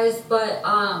you guys, but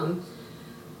I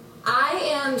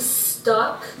am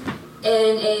stuck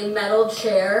in a metal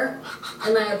chair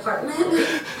in my apartment, and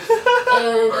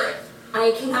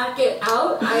I cannot get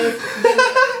out. I've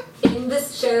been in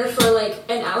this chair for like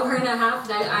an hour and a half,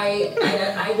 and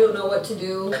I don't know what to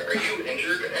do. Are you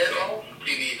injured at all?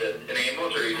 Do you need an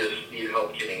ambulance or you just need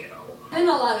help getting out? I'm in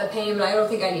a lot of pain, but I don't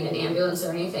think I need an ambulance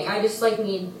or anything. I just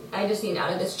need out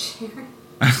of this chair.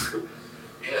 Yeah,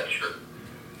 sure.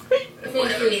 And what Thank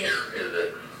kind of you. chair is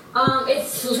it?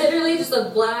 It's literally just a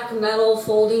black metal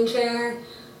folding chair.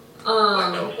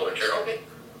 Black metal folding chair, okay.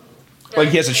 Like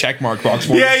he has a check mark box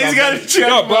for it. Yeah, he's got a check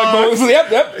No, black box. box. Yep.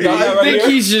 Got that I right think here.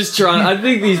 he's just trying. I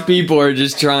think these people are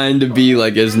just trying to be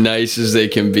like as nice as they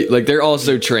can be. Like they're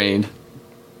also trained.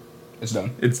 It's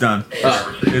done. It's done. Hey,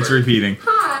 River City It's Fire. repeating.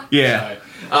 Hi. Yeah.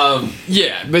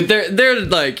 Yeah, but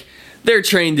they're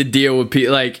trained to deal with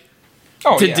people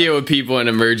deal with people in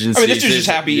emergencies. I mean, this dude's just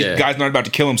happy Yeah. the guy's not about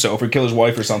to kill himself or kill his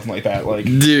wife or something like that. Like,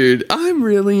 Dude, I'm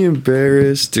really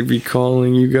embarrassed to be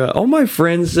calling you guys. All my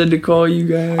friends said to call you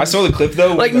guys. I saw the clip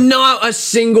though. Like, not a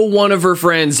single one of her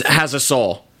friends has a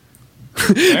saw.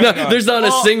 No, there's not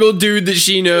a single dude that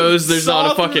she knows. There's not a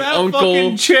Saw through fucking that uncle.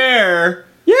 fucking chair.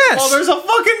 Yes. Oh, there's a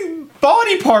fucking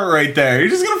body part right there. You're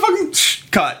just gonna fucking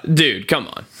cut. Dude, come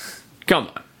on.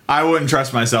 I wouldn't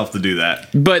trust myself to do that.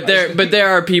 But there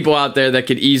are people out there that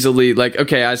could easily, like,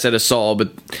 okay, I said a saw,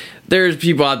 but there's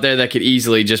people out there that could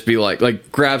easily just be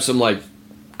like grab some like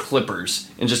clippers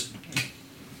and just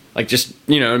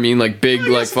you know what I mean, like big like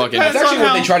guess it fucking. That's depends actually on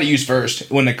what they how- try to use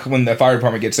first. When the fire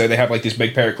department gets there, they have like this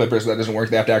big pair of clippers that doesn't work.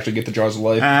 They have to actually get the jaws of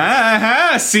life.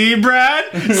 See,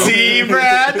 Brad? See,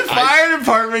 Brad? The fire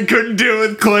department couldn't do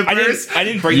it with clippers. I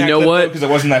didn't bring You that know clip what? because it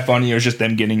wasn't that funny. It was just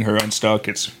them getting her unstuck.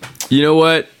 It's You know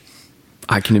what?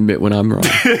 I can admit when I'm wrong.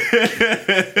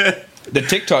 The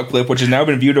TikTok clip, which has now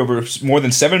been viewed over more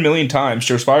than 7 million times,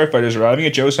 shows firefighters arriving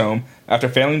at Joe's home. After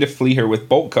failing to flee her with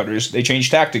bolt cutters, they changed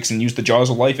tactics and used the jaws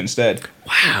of life instead.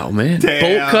 Wow, man.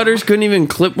 Damn. Bolt cutters couldn't even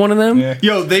clip one of them? Yeah.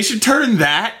 Yo, they should turn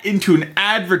that into an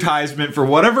advertisement for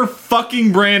whatever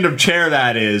fucking brand of chair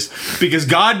that is, because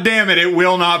god damn it, it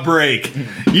will not break.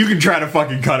 You can try to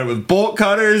fucking cut it with bolt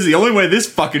cutters. The only way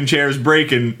this fucking chair is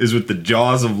breaking is with the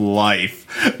jaws of life.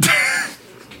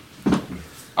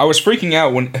 I was freaking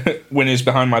out when it's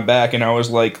behind my back, and I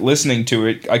was like listening to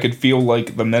it. I could feel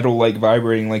like the metal like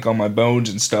vibrating like on my bones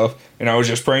and stuff, and I was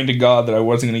just praying to God that I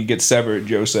wasn't going to get severed.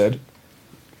 Joe said.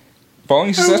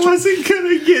 Following I wasn't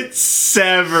gonna get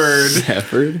severed.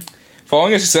 Severed?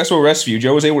 Following a successful rescue,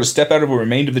 Joe was able to step out of what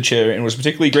remained of the chair and was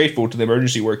particularly grateful to the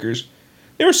emergency workers.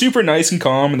 They were super nice and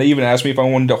calm, and they even asked me if I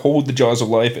wanted to hold the jaws of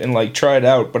life and like try it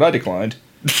out, but I declined.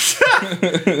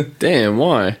 Damn,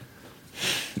 why?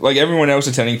 Like everyone else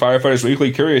attending, firefighters were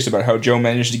equally curious about how Joe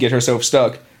managed to get herself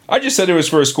stuck. I just said it was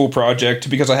for a school project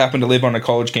because I happened to live on a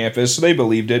college campus, so they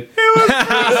believed it.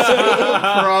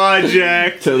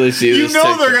 Project. Totally see You this know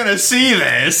TikTok. they're gonna see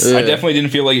this. I definitely didn't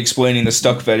feel like explaining the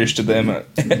stuck fetish to them.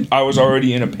 I was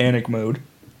already in a panic mode.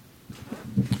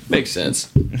 Makes sense.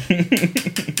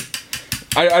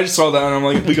 I just saw that and I'm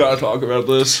like, we gotta talk about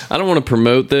this. I don't want to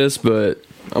promote this, but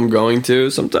I'm going to.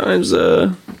 Sometimes,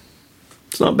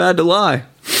 it's not bad to lie.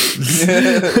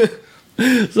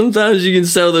 Sometimes you can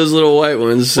sell those little white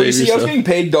ones. Well, you save see, I was yourself. getting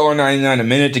paid $1.99 a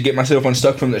minute to get myself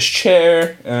unstuck from this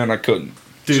chair, and I couldn't.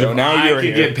 Dude, so now I you're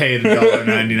could here. get paid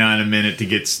 $1.99 a minute to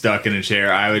get stuck in a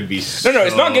chair. I would be No,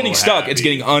 it's not getting stuck. happy. It's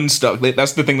getting unstuck.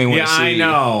 That's the thing they want Yeah, to see. I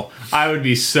know. I would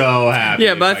be so happy.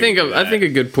 Yeah, if but I think could do I that. think a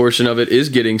good portion of it is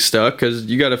getting stuck because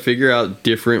you got to figure out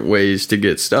different ways to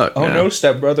get stuck. Oh now. no,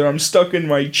 stepbrother, I'm stuck in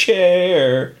my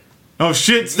chair. Oh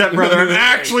shit, stepbrother! I'm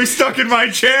actually stuck in my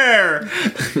chair.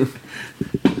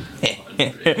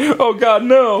 Oh god,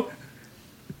 no.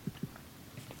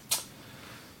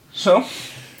 So,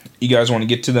 you guys want to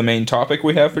get to the main topic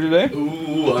we have for today?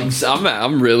 Ooh,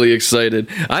 I'm really excited.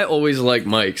 I always like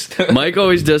Mike's. Mike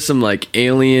always does some like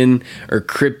alien or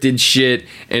cryptid shit,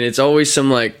 and it's always some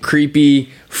like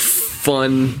creepy,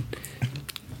 fun.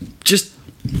 Just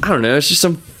I don't know. It's just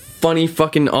some funny,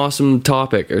 fucking awesome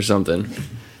topic or something.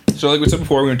 So, like we said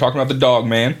before, we're going to talk about the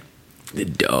Dogman. The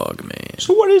Dogman.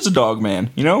 So, what is a Dogman?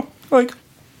 You know, like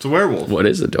It's a werewolf. What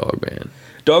is a Dogman?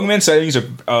 Dogman sightings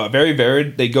are very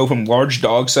varied. They go from large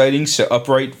dog sightings to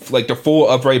upright, like to full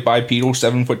upright bipedal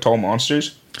 7-foot tall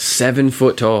monsters. 7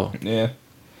 foot tall. Yeah,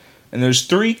 and there's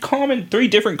three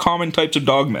different common types of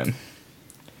Dogmen.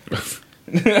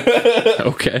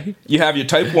 Okay. You have your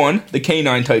type 1, the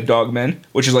canine type Dogmen,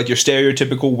 which is like your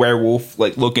stereotypical werewolf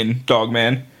like looking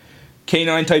Dogman.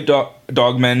 Canine type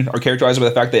Dogmen are characterized by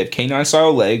the fact they have canine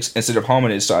style legs instead of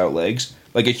hominid style legs,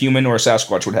 like a human or a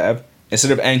Sasquatch would have.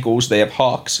 Instead of ankles, they have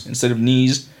hocks. Instead of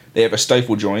knees, they have a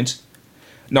stifle joint.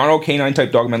 Not all canine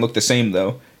type Dogmen look the same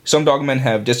though. Some Dogmen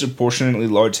have disproportionately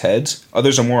large heads.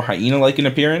 Others are more hyena-like in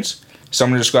appearance.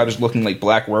 Some are described as looking like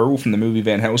Black Werewolf from the movie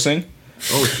Van Helsing.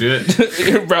 Oh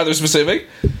shit. Rather specific.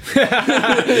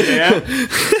 Yeah.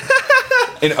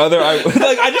 And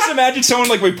I just imagine someone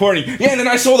like reporting, yeah, and then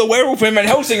I saw the werewolf in Van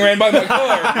Helsing ran by my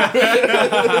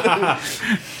car.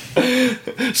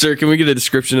 Sir, can we get a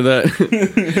description of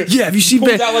that? Yeah, have you seen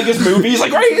Pulls out like his movie. He's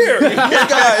like, right here.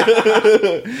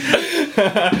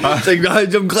 It's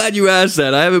like, I'm glad you asked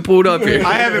that. I have it pulled up here.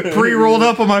 I have it pre-rolled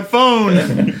up on my phone.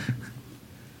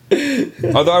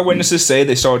 Other eyewitnesses say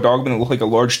they saw a Dogman that looked like a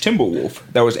large timber wolf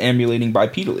that was ambulating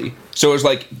bipedally. So it was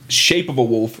like shape of a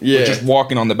wolf, but Yeah. just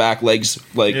walking on the back legs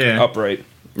like Yeah. upright.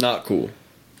 Not cool.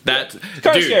 That's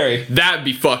Kinda scary. That'd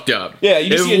be fucked up. Yeah, you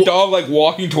just If see a dog like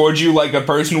walking towards you like a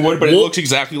person would, but it Wolf- looks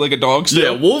exactly like a dog still.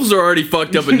 Yeah, wolves are already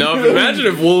fucked up enough. Imagine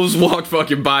if wolves walked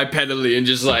fucking bipedally and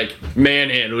just like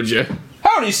manhandled you.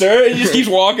 Howdy, sir. And he just keeps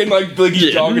walking like he's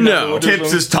Yeah, jogging. no. down the woods or Tips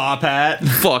something. his top hat.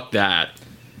 Fuck that.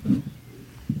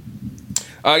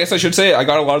 I guess I should say I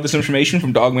got a lot of this information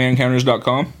from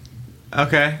dogmanencounters.com.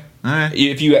 Okay. Alright.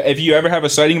 If you ever have a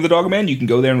sighting of the Dogman, you can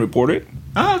go there and report it.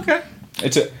 Oh, okay.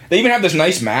 They even have this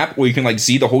nice map where you can like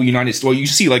see the whole United States. Well, you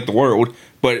see like the world,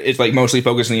 but it's like mostly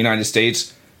focused in the United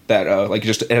States. That like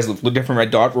just it has a different red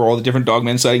dot where all the different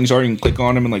Dogman sightings are. You can click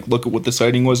on them and like look at what the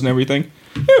sighting was and everything.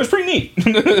 Yeah, it was pretty neat.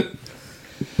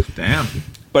 Damn.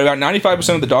 But about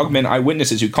 95% of the Dogman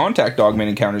eyewitnesses who contact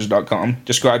dogmanencounters.com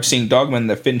describe seeing Dogmen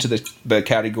that fit into the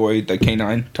category, the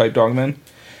canine type Dogmen.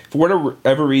 For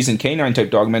whatever reason, canine type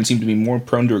Dogmen seem to be more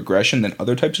prone to aggression than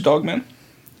other types of Dogmen.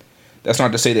 That's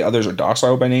not to say the others are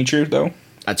docile by nature, though.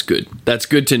 That's good. That's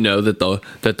good to know that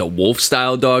the wolf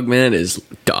style Dogman is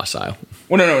docile.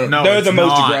 Well, no, they're it's the most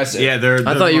not. aggressive. Yeah, they're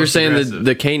I the thought you were most saying aggressive.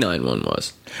 the canine one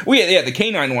was. Well, yeah, the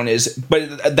canine one is,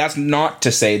 but that's not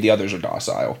to say the others are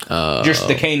docile. Just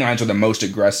the canines are the most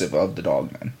aggressive of the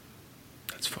dogmen.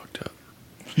 That's fucked up.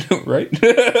 Right?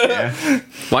 Yeah.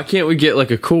 Why can't we get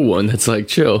like a cool one that's like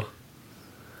chill?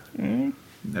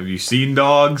 Have you seen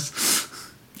dogs?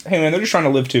 Hey man, they're just trying to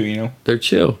live too, you know. They're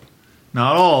chill.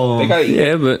 Not all of They them. gotta eat.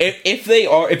 Yeah, but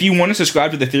If you want to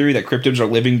subscribe to the theory that cryptids are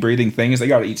living, breathing things, they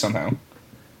gotta eat somehow.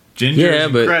 Ginger Yeah,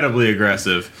 is but- incredibly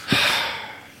aggressive.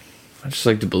 I just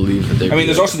like to believe that they. I mean,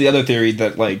 there's also the other theory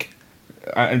that like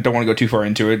I don't want to go too far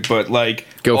into it, but like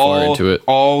Go far into it.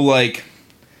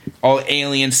 All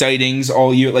alien sightings,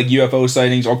 all UFO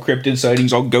sightings, all cryptid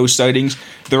sightings, all ghost sightings,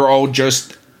 they're all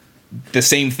just the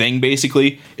same thing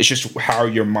basically. It's just how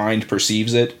your mind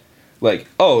perceives it. Like,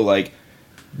 oh, like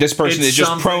this person It's is just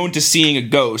something- prone to seeing a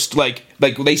ghost. Like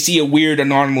they see a weird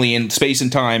anomaly in space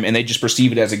and time and they just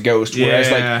perceive it as a ghost. Whereas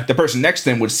Yeah. like the person next to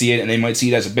them would see it and they might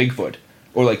see it as a Bigfoot.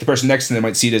 Or like the person next to them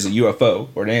might see it as a UFO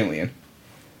or an alien.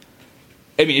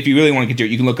 I mean, if you really want to get to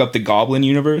it, you can look up the Goblin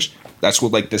universe. That's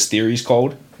what like this theory's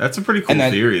called. That's a pretty cool And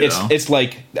then theory, it's though. it's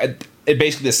like it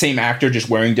basically the same actor just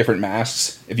wearing different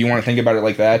masks. If you want to think about it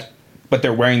like that, but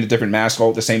they're wearing the different masks all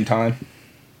at the same time.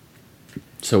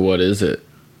 So what is it?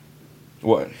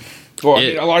 What? Well, I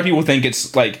mean, a lot of people think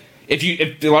it's like if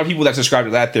a lot of people that subscribe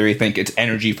to that theory think it's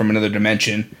energy from another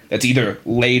dimension that's either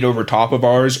laid over top of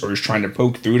ours or is trying to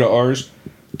poke through to ours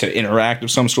to interact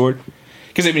of some sort.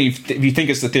 Because I mean, if you think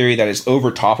it's the theory that it's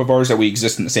over top of ours, that we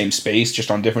exist in the same space,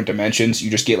 just on different dimensions, you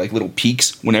just get like little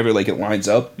peaks whenever like it lines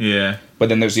up. Yeah. But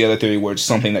then there's the other theory where it's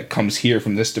something that comes here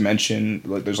from this dimension,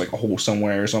 like there's like a hole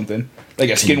somewhere or something, like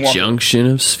a skinwalker. Junction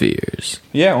of spheres.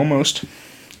 Yeah, almost.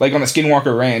 Like on the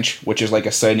Skinwalker Ranch, which is like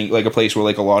a sighting, like a place where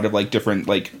like a lot of like different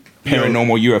like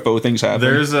paranormal UFO things happen.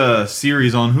 There's a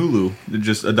series on Hulu,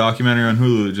 just a documentary on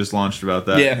Hulu that just launched about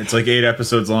that. Yeah. It's like 8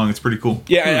 episodes long. It's pretty cool.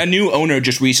 Yeah, a new owner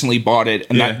just recently bought it,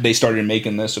 and Yeah. that they started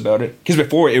making this about it. Because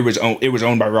before it was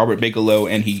owned by Robert Bigelow,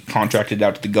 and he contracted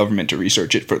out to the government to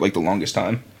research it for like the longest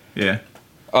time. Yeah.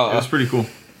 It was pretty cool.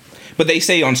 But they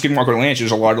say on Skinwalker Ranch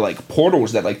there's a lot of like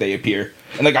portals that like they appear,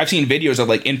 and like I've seen videos of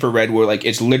like infrared where like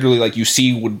it's literally like you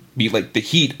see would be like the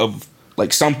heat of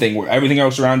like something where everything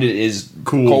else around it is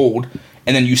cold,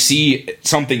 and then you see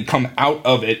something come out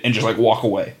of it and just like walk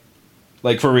away,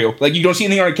 like for real. Like you don't see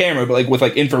anything on camera, but like with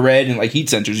like infrared and like heat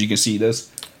sensors you can see this.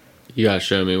 You gotta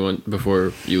show me one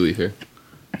before you leave here.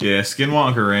 Yeah,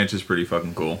 Skinwalker Ranch is pretty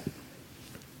fucking cool.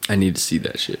 I need to see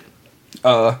that shit.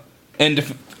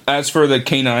 And as for the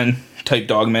canine type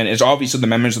dogmen, it's obviously the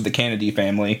members of the Kennedy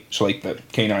family, so like the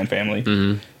canine family.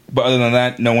 Mm-hmm. But other than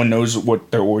that, no one knows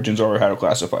what their origins are or how to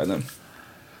classify them.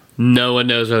 No one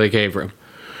knows where they came from.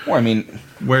 Well, I mean,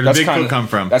 Where did Bigfoot come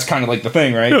from? That's kind of like the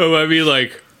thing, right? No, I mean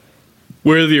like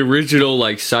where the original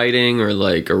like sighting or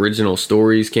like original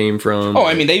stories came from. Oh,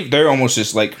 I mean, they're almost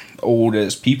as like old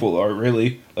as people are,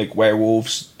 really. Like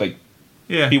werewolves, like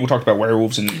Yeah. people talked about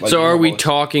werewolves and. Like, So are we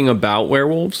talking about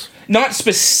werewolves? Not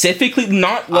specifically,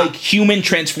 not like human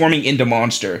transforming into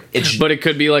monster. It's But it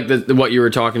could be like what you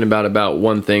were talking about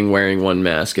one thing wearing one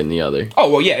mask and the other. oh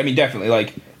well, yeah. I mean, definitely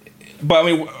like. But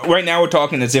I mean, right now we're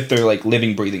talking as if they're like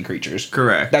living, breathing creatures.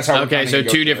 Correct. That's how. we're Okay, kinda so gonna go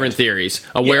two through different it. theories.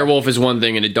 A werewolf is one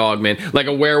thing and a dogman. Like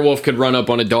a werewolf could run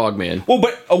up on a dogman. Well,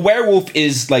 but a werewolf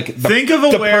is like the, Think of a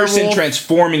the person werewolf-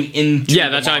 transforming into. Yeah,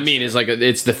 that's what I mean. Is like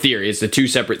it's the theory. It's the two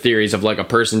separate theories of like a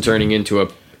person turning into a,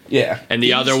 Yeah, and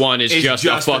the other one is is just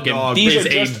just a a fucking. dog. these Is are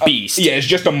a just beast. yeah, it's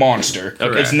just a monster.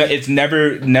 Okay. It's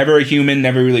never a human.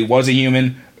 Never really was a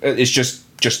human. It's just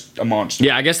a monster.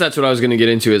 Yeah, I guess that's what I was going to get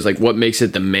into. Is like what makes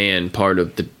it the man part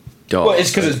of the dog. Well, it's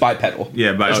because it's bipedal.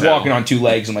 Yeah, It's bipedal. walking on two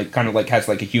legs and like kind of like has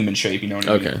like a human shape. You know what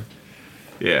I mean? Okay.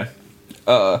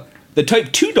 Yeah. The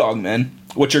type 2 dogmen,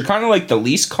 which are kind of like the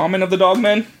least common of the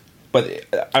dogmen, but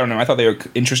I don't know. I thought they were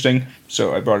interesting,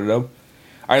 so I brought it up.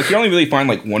 I can only really find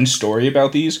like one story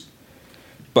about these,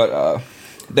 but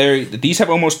these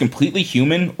have almost completely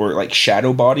human or like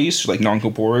shadow bodies, so like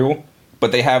non-corporeal,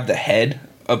 but they have the head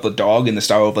of the dog in the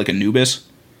style of like Anubis.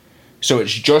 So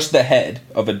it's just the head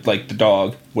of like the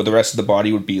dog, where the rest of the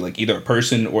body would be like either a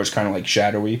person or it's kind of like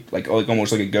shadowy, like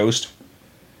almost like a ghost.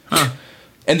 Huh.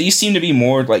 And these seem to be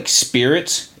more like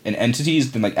spirits and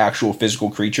entities than like actual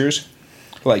physical creatures.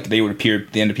 Like they would appear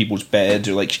at the end of people's beds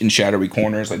or like in shadowy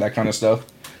corners, like that kind of stuff.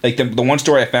 Like the one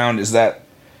story I found is that,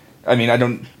 I mean, I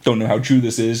don't know how true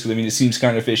this is, because I mean it seems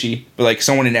kind of fishy. But like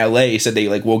someone in LA said they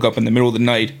like woke up in the middle of the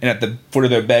night and at the foot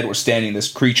of their bed was standing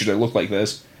this creature that looked like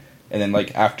this, and then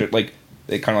like after like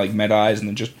they kind of like met eyes and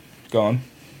then just gone.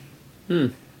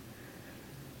 Damn.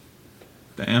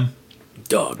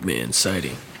 Dogman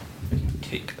sighting.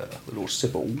 take a little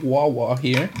sip of Wawa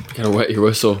here. Gotta wet your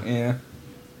whistle. Yeah.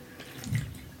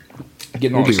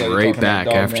 Getting We'll all be excited right talking back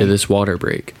about after Dogman. this water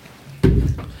break.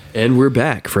 And we're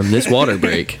back from this water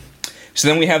break. So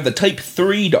then we have the Type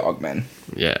 3 Dogmen.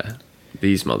 Yeah.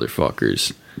 These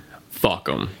motherfuckers. Fuck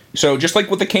them. So just like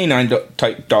with the canine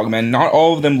type Dogmen, not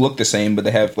all of them look the same, but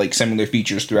they have like similar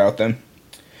features throughout them.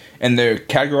 And they're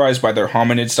categorized by their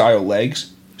hominid style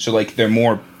legs. So like they're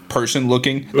more person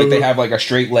looking. Like they have like a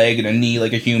straight leg and a knee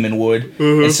like a human would.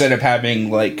 Instead of having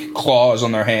like claws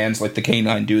on their hands like the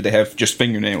canine do, they have just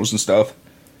fingernails and stuff.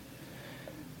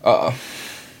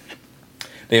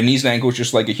 They have knees and ankles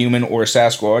just like a human or a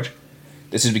Sasquatch.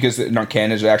 This is because they're not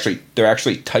canines, they're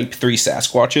actually Type 3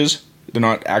 Sasquatches. They're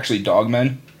not actually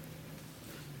Dogmen.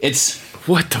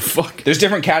 What the fuck? There's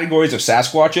different categories of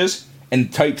Sasquatches,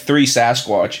 and Type 3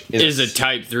 Sasquatch Is a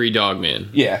Type 3 Dogman.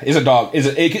 Yeah, is a dog.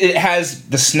 It has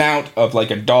the snout of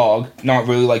like a dog, not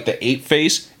really like the ape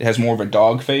face. It has more of a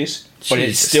dog face, but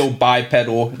it's Jesus. still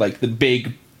bipedal, like the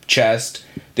big chest,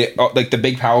 like the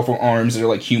big powerful arms that are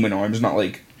like human arms, not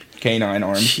like canine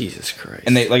arms. Jesus Christ.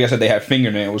 And they, like I said, they have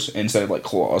fingernails instead of like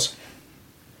claws.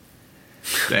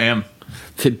 Damn.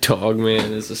 The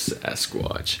Dogman is a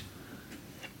Sasquatch.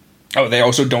 Oh, they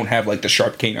also don't have like the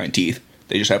sharp canine teeth.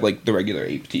 They just have like the regular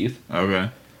ape teeth. Okay.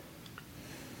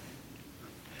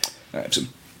 I have some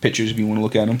pictures if you want to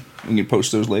look at them. We can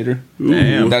post those later.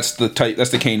 Damn. That's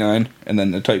the canine, and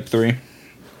then the Type 3.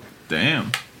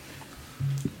 Damn.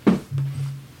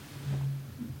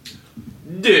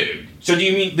 Dude. So do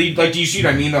you mean, like, do you see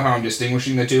what I mean, though, how I'm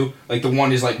distinguishing the two? Like, the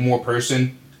one is, like, more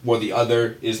person, while the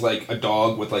other is, like, a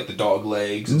dog with, like, the dog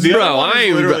legs. The Bro, other one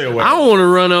is literally a I werewolf. don't want to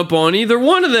run up on either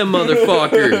one of them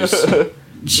motherfuckers.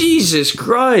 Jesus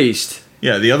Christ.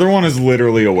 Yeah, the other one is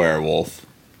literally a werewolf.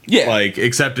 Yeah. Like,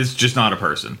 except it's just not a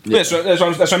person. Yeah, so that's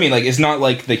what I mean. Like, it's not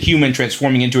like the human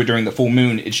transforming into it during the full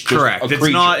moon. It's just Correct. a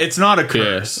creature. It's not a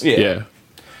curse. Yeah. Yeah.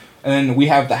 And then we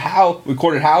have the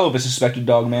recorded howl of a suspected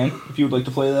dog man, if you would like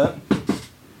to play that.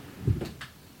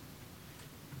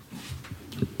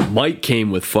 Mike came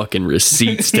with fucking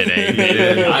receipts today,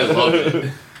 dude. I love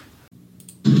it.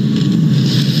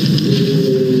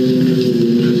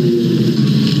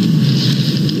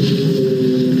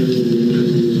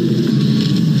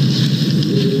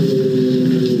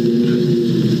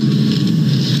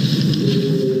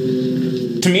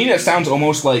 To me, that sounds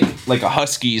almost like a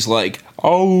husky's, like,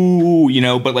 oh, you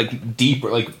know, but like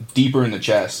deeper in the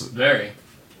chest. Very.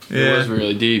 It Yeah. was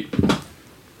really deep.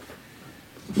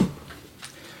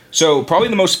 So probably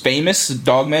the most famous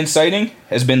Dogman sighting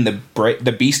has been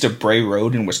the Beast of Bray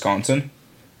Road in Wisconsin,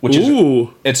 which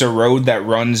it's a road that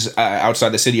runs outside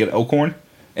the city of Elkhorn,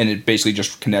 and it basically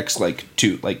just connects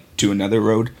to another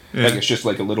road. Yeah. Like it's just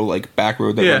like a little like back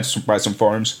road that runs by some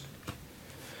farms.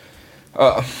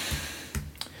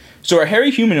 So a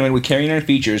hairy humanoid with canine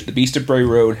features, the Beast of Bray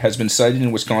Road, has been sighted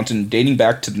in Wisconsin dating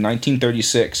back to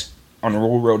 1936 on a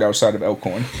rural road outside of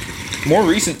Elkhorn. More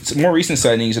recent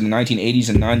sightings in the 1980s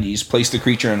and 90s placed the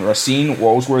creature in Racine,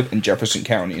 Walsworth, and Jefferson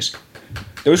counties.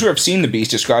 Those who have seen the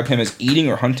beast describe him as eating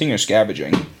or hunting or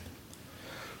scavenging.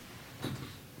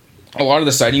 A lot of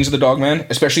the sightings of the Dogman,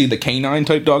 especially the canine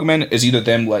type Dogman, is either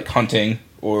them like hunting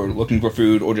or looking for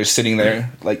food or just sitting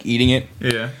there like eating it.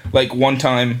 Yeah. Like one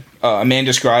time, a man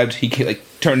described he like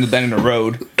turned the bend in the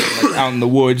road, like out in the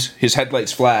woods. His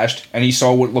headlights flashed, and he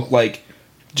saw what looked like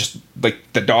just like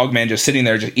the Dogman just sitting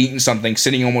there, just eating something,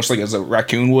 sitting almost like as a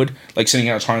raccoon would, like sitting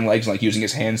on his hind legs, and, like using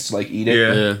his hands to like eat it.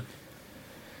 Yeah.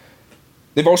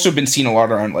 They've also been seen a lot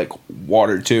around like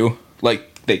water too. Like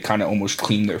they kind of almost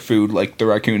clean their food, like the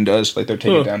raccoon does. Like they're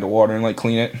taking it down to water and like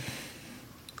clean it.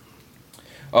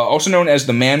 Also known as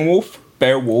the man wolf,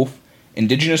 bear wolf,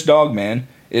 indigenous Dogman,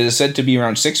 it is said to be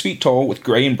around 6 feet tall with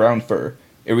gray and brown fur.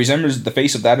 It resembles the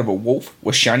face of that of a wolf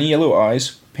with shiny yellow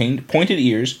eyes, pointed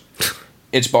ears.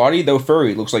 Its body, though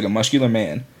furry, looks like a muscular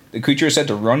man. The creature is said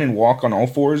to run and walk on all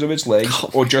fours of its legs,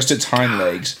 or just its hind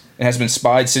legs, and has been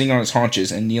spied sitting on its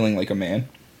haunches and kneeling like a man.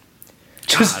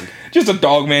 Just a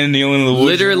dog man kneeling in the woods.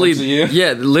 Literally,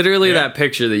 Yeah. that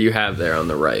picture that you have there on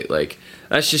the right, like,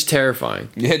 that's just terrifying.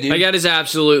 Yeah, dude. Like, that is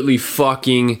absolutely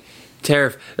fucking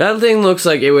terrifying. That thing looks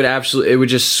like it would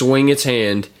just swing its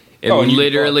hand and and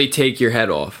literally take your head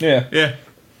off. Yeah. Yeah.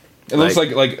 It looks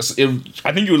like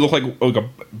I think it would look like a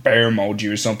bear mauled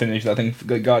you or something if that thing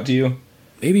got to you.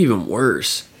 Maybe even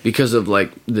worse because of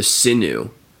like the sinew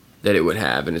that it would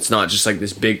have, and it's not just like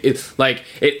this big. It's like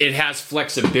it has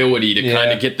flexibility to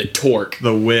kind of get the torque.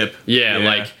 The whip. Yeah,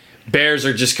 like Bears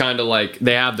are just kind of like,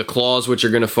 they have the claws which are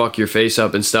gonna fuck your face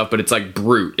up and stuff, but it's like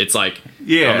brute. It's like, I'm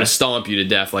gonna stomp you to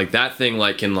death. Like that thing,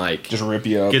 like can like just rip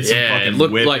you up. Get some yeah, fucking it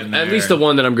looked whip like in at there. least the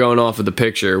one that I'm going off of the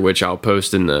picture, which I'll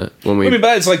post in the when we. I mean,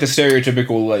 but it's like the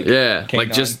stereotypical like Yeah, canine.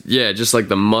 like just like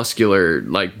the muscular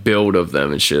like build of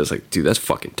them and shit. It's like, dude, that's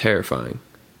fucking terrifying.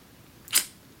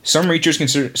 Some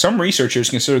researchers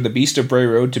consider the beast of Bray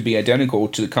Road to be identical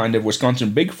to the kind of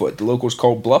Wisconsin Bigfoot the locals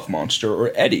call Bluff Monster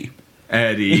or Eddie.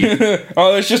 Eddie.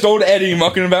 Oh, it's just old Eddie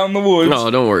mucking about in the woods.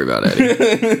 No, don't worry about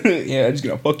Eddie. Yeah, it's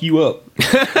gonna fuck you up.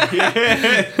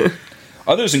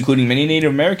 Others, including many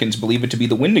Native Americans, believe it to be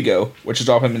the Wendigo, which has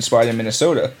often been spotted in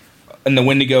Minnesota. And the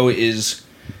Wendigo is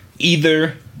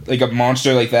either like a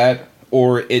monster like that,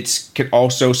 or it's can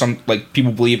also some like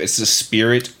people believe it's the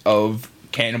spirit of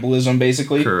cannibalism,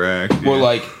 basically. Correct. Or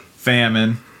like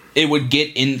famine. it would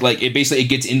get in, like it basically it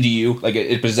gets into you, like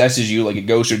it possesses you, like a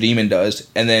ghost or demon does,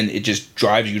 and then it just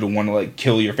drives you to want to like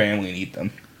kill your family and eat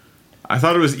them. I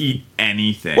thought it was eat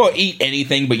anything. Well, eat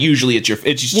anything, but usually it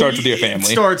starts with your family.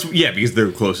 It starts, because they're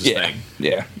the closest yeah, thing.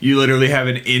 yeah. You literally have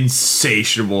an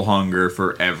insatiable hunger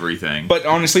for everything. But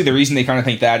honestly, the reason they kind of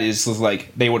think that is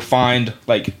like they would find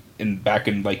like back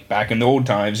in the old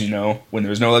times, when there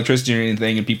was no electricity or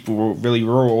anything, and people were really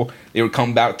rural, they would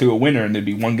come back through a winter, and there'd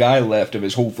be one guy left of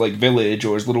his whole like village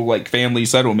or his little like family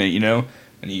settlement,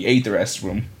 and he ate the rest of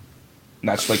them. And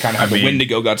that's like kind of how the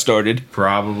Wendigo got started.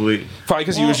 Probably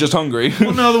Because he was just hungry.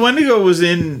 Well, no, the Wendigo was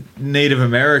in Native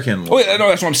American law. Oh yeah, no,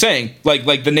 that's what I'm saying. Like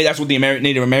that's what the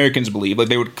Native Americans believe. Like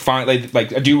they would find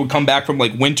like a dude would come back from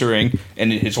like wintering,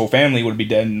 and his whole family would be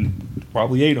dead and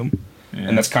probably ate him. Yeah.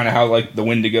 And that's kind of how like the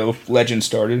Wendigo legend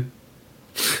started.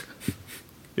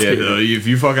 Yeah, if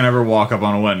you fucking ever walk up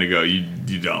on a Wendigo,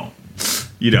 you don't.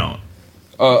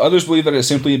 Others believe that it has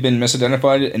simply been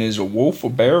misidentified and is a wolf, a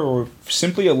bear, or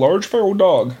simply a large feral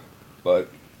dog. But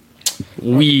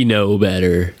we know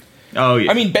better. Oh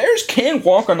yeah. I mean, bears can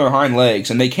walk on their hind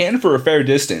legs, and they can for a fair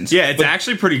distance. Yeah, it's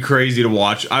actually pretty crazy to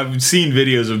watch. I've seen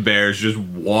videos of bears just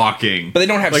walking, but they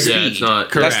don't have speed. Yeah, it's not,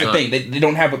 that's the thing. They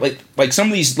don't have it like some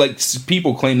of these like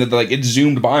people claim that like it's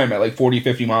zoomed by them at like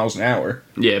 40-50 miles an hour.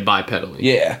 Yeah, bipedaling.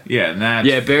 Yeah, and that.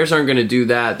 Yeah, bears aren't gonna do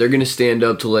that. They're gonna stand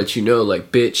up to let you know,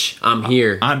 like, bitch, I'm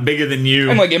here. I'm bigger than you.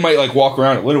 And like it might like walk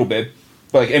around a little bit.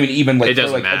 But like, I mean, even like it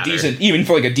doesn't for like matter.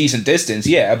 a decent distance,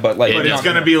 yeah. But like, but it's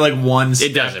gonna be like one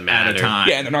step it doesn't matter. at a time.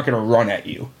 Yeah, and they're not gonna run at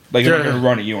you. Like they're not gonna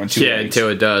run at you on two legs. Until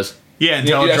it does. Yeah,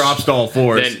 until it drops to all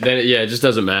fours. Then it just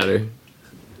doesn't matter.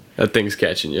 That thing's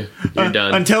catching you. You're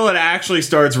done. Until it actually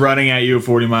starts running at you at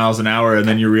 40 miles an hour, and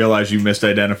then you realize you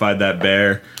misidentified that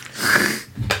bear.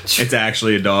 It's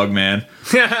actually a dog, man.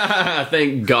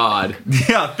 Thank God.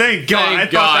 Yeah, thank God. I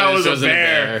thought that was a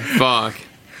bear. Fuck.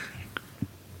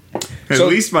 At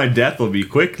least my death will be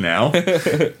quick now.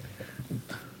 The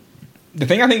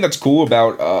thing I think that's cool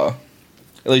about,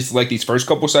 at least like these first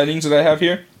couple sightings that I have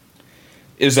here,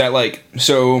 is that like,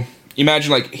 so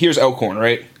imagine like here's Elkhorn,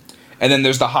 right? And then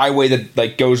there's the highway that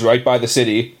like goes right by the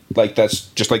city, like that's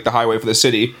just like the highway for the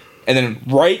city. And then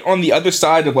right on the other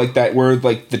side of like that, where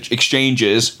like the exchange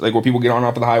is, like where people get on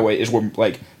off of the highway, is where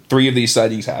like 3 of these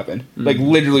sightings happened. Like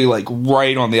literally like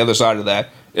right on the other side of that.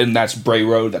 And that's Bray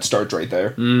Road that starts right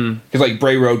there. Because like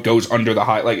Bray Road goes under the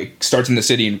like it starts in the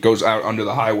city and goes out under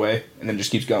the highway and then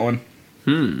just keeps going.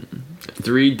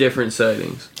 3 different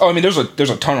sightings. Oh, I mean, there's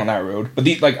a ton on that road, but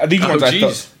these ones I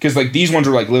thought, because like these ones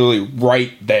are like literally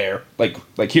right there. Like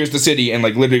here's the city, and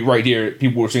like literally right here,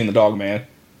 people were seeing the Dogman.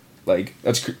 Like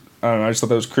that's I don't know. I just thought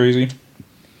that was crazy.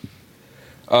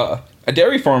 A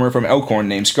dairy farmer from Elkhorn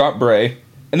named Scott Bray,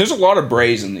 and there's a lot of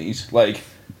Brays in these, like.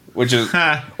 Which is,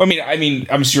 I mean,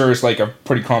 I'm sure it's like a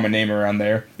pretty common name around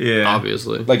there. Yeah,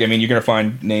 obviously. Like, I mean, you're gonna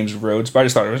find names of roads, but I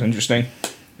just thought it was interesting.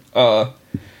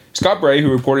 Scott Bray,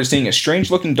 who reported seeing a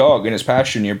strange-looking dog in his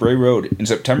pasture near Bray Road in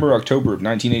September or October of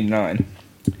 1989.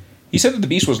 He said that the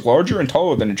beast was larger and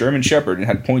taller than a German Shepherd and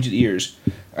had pointed ears,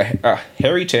 a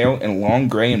hairy tail, and long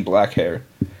gray and black hair.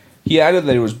 He added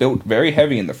that it was built very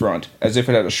heavy in the front, as if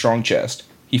it had a strong chest.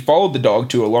 He followed the dog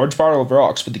to a large pile of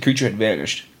rocks, but the creature had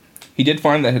vanished. He did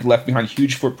find that it had left behind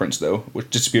huge footprints, though, which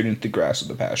disappeared into the grass of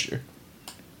the pasture.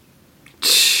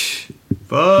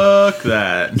 Fuck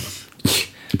that.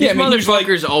 Yeah,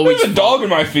 motherfuckers always. There's a dog in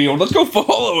my field. Let's go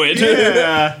follow it.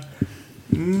 Yeah.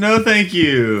 No, thank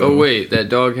you. Oh wait, that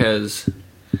dog has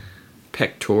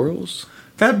pectorals.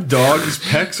 That dog's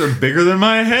pecs are bigger than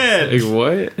my head. Like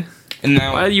what? And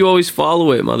now, why do you always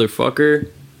follow it, motherfucker?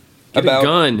 Get about a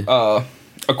gun.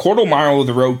 A quarter mile of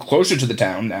the road closer to the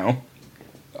town now.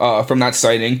 From that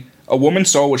sighting, a woman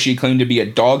saw what she claimed to be a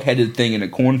dog-headed thing in a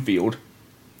cornfield.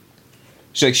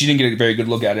 She didn't get a very good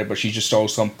look at it, but she just saw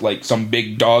some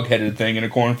big dog-headed thing in a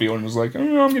cornfield and was like, oh,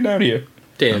 I'm getting out of here.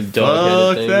 Damn dog-headed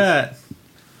Fuck things. that.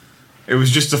 It was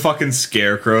just a fucking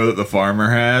scarecrow that the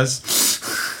farmer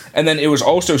has. And then it was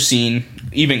also seen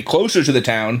even closer to the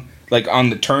town, like on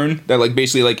the turn, that like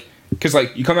basically like, because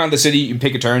like you come out of the city, you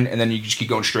take a turn, and then you just keep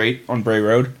going straight on Bray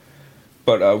Road.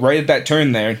 But right at that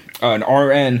turn there, an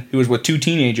RN who was with 2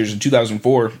 teenagers in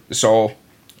 2004 saw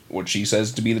what she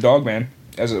says to be the Dogman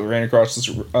as it ran across this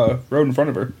road in front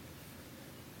of her.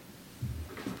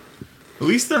 At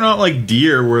least they're not like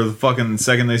deer where the fucking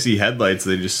second they see headlights,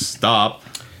 they just stop.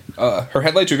 Her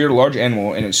headlights revealed a large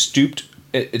animal in its stooped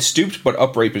but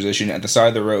upright position at the side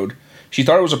of the road. She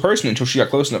thought it was a person until she got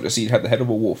close enough to see it had the head of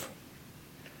a wolf.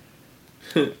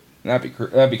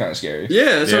 That'd be kind of scary.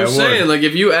 Yeah, that's what I'm it saying. would. Like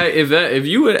if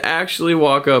you would actually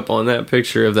walk up on that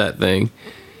picture of that thing,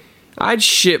 I'd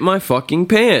shit my fucking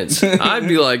pants. I'd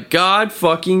be like, God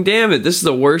fucking damn it, this is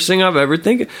the worst thing I've ever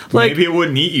think. Like Maybe it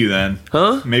wouldn't eat you then.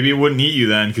 Huh? Maybe it wouldn't eat you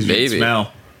then because you'd Maybe.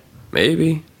 smell.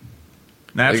 maybe. Like,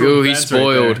 Natural oh, he's defense right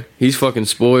spoiled. there. He's fucking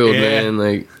spoiled, Yeah. man.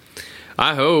 Like,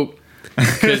 I hope.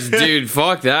 Because, dude,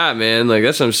 fuck that, man. Like,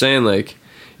 that's what I'm saying. Like,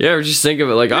 yeah, just think of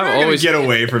it. Like, You're not I've gonna always get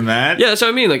away from that. Yeah, that's what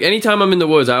I mean. Like, anytime I'm in the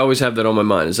woods, I always have that on my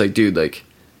mind. It's like, dude, like,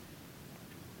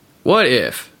 what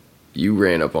if you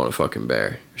ran up on a fucking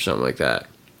bear or something like that?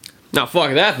 Now,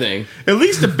 fuck that thing. At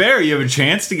least a bear you have a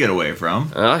chance to get away from.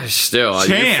 Still, you're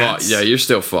Chance. fucked. Yeah, you're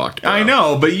still fucked. Bro. I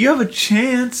know, but you have a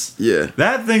chance. Yeah.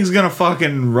 That thing's gonna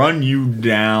fucking run you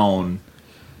down.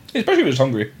 Especially if it's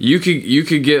hungry. You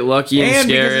could get lucky and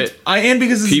scare it.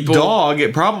 Because it's People- a dog,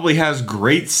 it probably has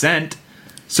great scent.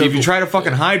 So if you try to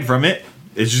fucking hide from it,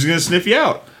 it's just gonna sniff you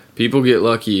out. People get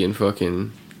lucky and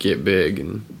fucking get big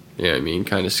and, yeah, I mean,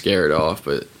 kind of scare it off,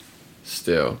 but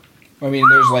still. I mean,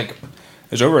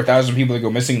 there's over 1,000 people that go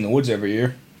missing in the woods every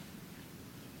year.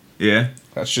 Yeah.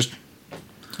 That's just,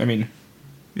 I mean,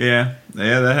 Yeah,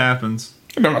 that happens.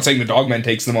 I'm not saying the Dogman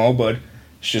takes them all, but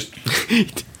it's just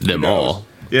Them all.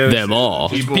 Yeah, Them all.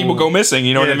 people go missing.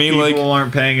 You know what I mean? People Like,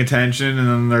 aren't paying attention, and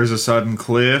then there's a sudden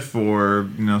cliff or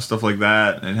stuff like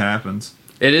that. It happens.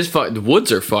 It is fucked. The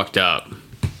woods are fucked up.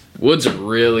 Woods are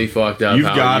really fucked up. You've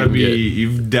how got to you be. get-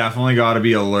 You've definitely got to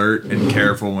be alert and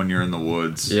careful when you're in the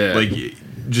woods. Yeah. like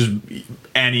just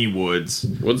any woods.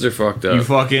 Woods are fucked up. You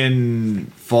fucking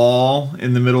fall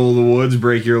in the middle of the woods,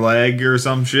 break your leg or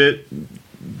some shit.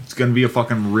 It's gonna be a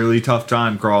fucking really tough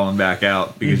time crawling back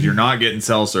out because you're not getting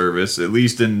cell service. At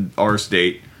least in our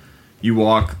state, you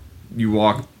walk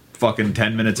fucking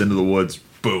 10 minutes into the woods,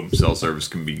 boom, cell service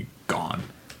can be gone.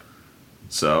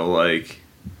 So like,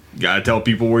 you gotta tell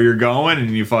people where you're going,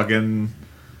 and you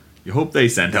hope they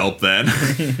send help then.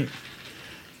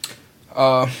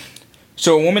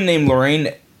 so a woman named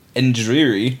Lorraine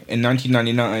Ndriri in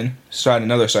 1999 saw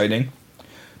another sighting.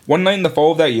 One night in the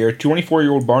fall of that year,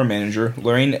 24-year-old bar manager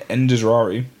Lorraine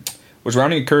Ndriri was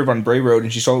rounding a curve on Bray Road,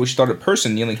 and she saw what she thought a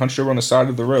person kneeling hunched over on the side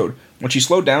of the road. When she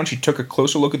slowed down, she took a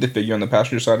closer look at the figure on the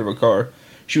passenger side of a car.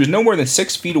 She was no more than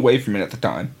 6 feet away from it at the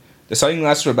time. The sighting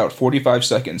lasted about 45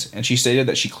 seconds, and she stated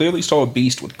that she clearly saw a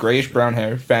beast with grayish-brown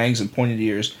hair, fangs, and pointed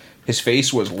ears. His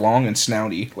face was long and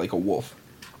snouty, like a wolf.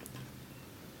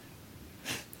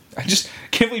 I just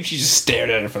can't believe she just stared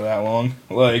at it for that long.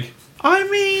 Like, I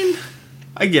mean,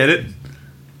 I get it.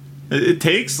 It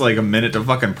takes like a minute to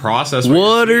fucking process.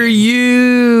 What you're are seeing.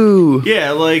 you?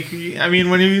 Yeah, like, I mean,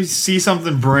 when you see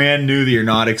something brand new that you're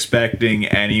not expecting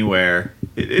anywhere,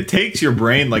 it takes your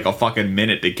brain like a fucking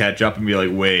minute to catch up and be like,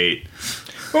 wait.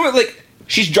 well, like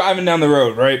she's driving down the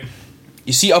road, right?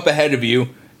 You see up ahead of you,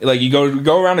 like you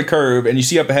go around a curve, and you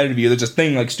see up ahead of you, there's this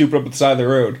thing like stupid up at the side of the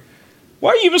road. Why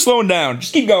are you even slowing down?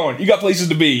 Just keep going. You got places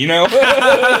to be, you know?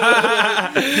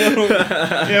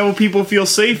 Yeah, well, people feel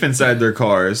safe inside their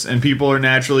cars, and people are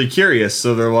naturally curious,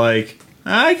 so they're like,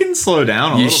 I can slow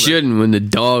down a You little bit. shouldn't when the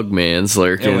dog man's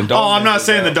lurking. Yeah, when dog- Oh, I'm not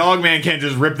saying the dog man can't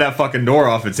just rip that fucking door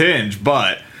off its hinge,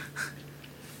 but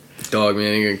Dog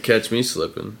man ain't gonna catch me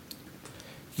slipping.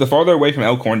 The farther away from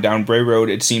Elkhorn down Bray Road,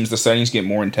 it seems the sightings get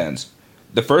more intense.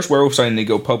 The first werewolf sighting to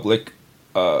go public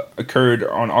occurred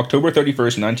on October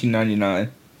 31st,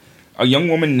 1999. A young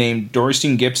woman named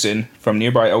Dorothy Gibson from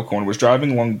nearby Elkhorn was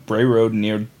driving along Bray Road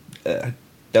near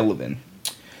Delavan.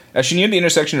 As she neared the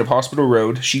intersection of Hospital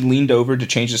Road, she leaned over to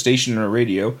change the station on her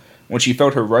radio when she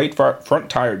felt her right front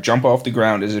tire jump off the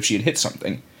ground as if she had hit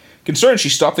something. Concerned, she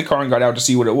stopped the car and got out to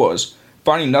see what it was.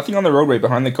 Finding nothing on the roadway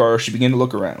behind the car, she began to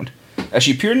look around. As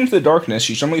she peered into the darkness,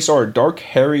 she suddenly saw a dark,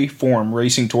 hairy form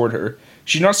racing toward her.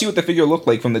 She did not see what the figure looked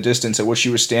like from the distance at which she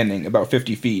was standing, about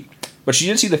 50 feet, but she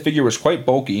did see the figure was quite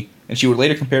bulky, and she would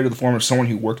later compare to the form of someone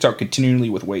who worked out continually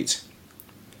with weights.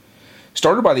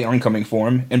 Startled by the oncoming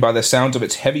form, and by the sounds of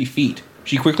its heavy feet,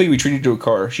 she quickly retreated to a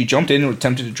car. She jumped in and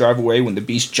attempted to drive away when the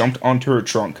beast jumped onto her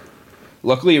trunk.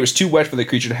 Luckily, it was too wet for the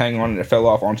creature to hang on, and it fell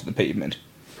off onto the pavement.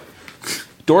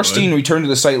 Dorstein returned to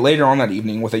the site later on that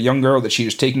evening with a young girl that she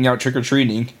was taking out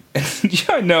trick-or-treating.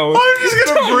 Yeah, I know. I'm just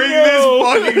gonna bring this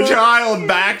fucking child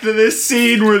back to this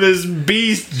scene where this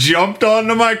beast jumped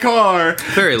onto my car.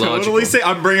 Very logical.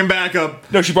 I'm bringing back up.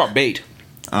 No, she brought bait.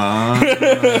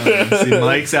 See,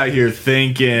 Mike's out here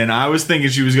thinking. I was thinking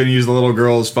she was gonna use the little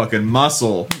girl's fucking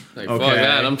muscle. Like, fuck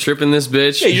that, I'm tripping this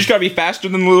bitch. Yeah, you just gotta be faster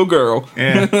than the little girl.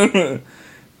 Yeah.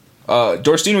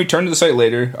 Dorstein returned to the site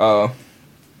later.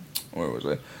 Where was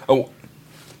I? Oh,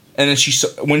 and then she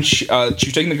was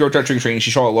taking the girl to trick-or-treating,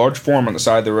 she saw a large form on the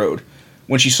side of the road.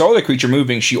 When she saw the creature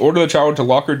moving, she ordered the child to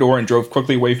lock her door and drove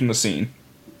quickly away from the scene.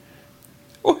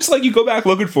 Oh, it's like you go back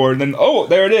looking for it, and then, oh,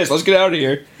 there it is. Let's get out of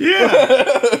here.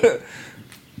 Yeah.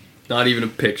 Not even a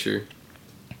picture.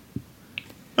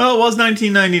 Oh, it was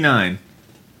 1999.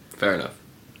 Fair enough.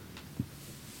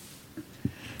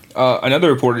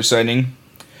 Another reported sighting.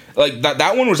 Like,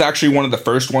 that one was actually one of the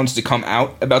first ones to come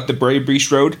out about the Bray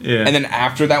Beast Road. Yeah. And then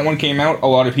after that one came out, a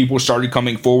lot of people started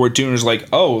coming forward too, and it was like,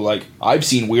 oh, like, I've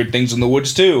seen weird things in the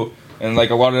woods too. And, like,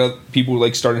 a lot of people,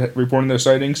 like, started reporting their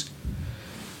sightings.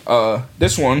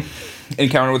 This one,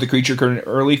 encounter with the creature, occurred in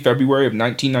early February of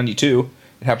 1992.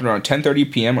 It happened around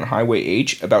 10:30 p.m. on Highway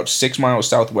H, about 6 miles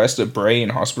southwest of Bray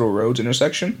and Hospital Roads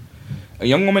intersection. A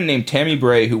young woman named Tammy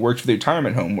Bray, who worked for the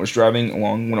retirement home, was driving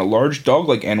along when a large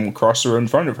dog-like animal crossed the road in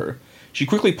front of her. She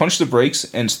quickly punched the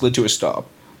brakes and slid to a stop.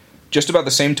 Just about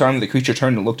the same time, the creature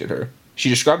turned and looked at her. She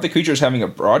described the creature as having a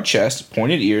broad chest,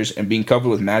 pointed ears, and being covered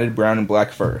with matted brown and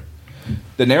black fur.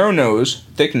 The narrow nose,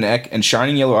 thick neck, and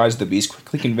shining yellow eyes of the beast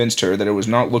quickly convinced her that she was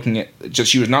not looking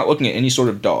at any sort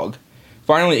of dog.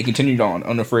 Finally, it continued on,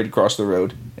 unafraid to cross the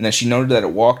road, and then she noted that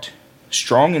it walked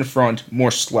strong in front,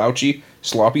 more slouchy,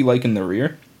 sloppy-like in the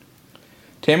rear.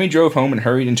 Tammy drove home and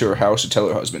hurried into her house to tell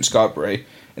her husband, Scott Bray,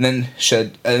 and then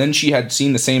she had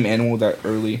seen the same animal that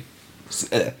early.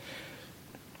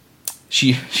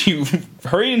 She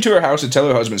hurried into her house to tell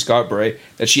her husband, Scott Bray,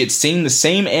 that she had seen the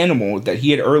same animal that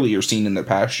he had earlier seen in the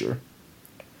pasture.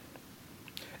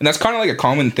 And that's kind of like a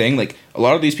common thing. Like, a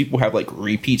lot of these people have, like,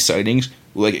 repeat sightings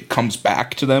where, like, it comes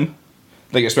back to them.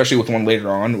 Like, especially with one later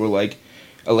on where, like,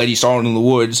 a lady saw it in the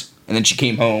woods, and then she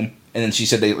came home, and then she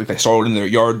said they saw it in their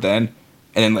yard then.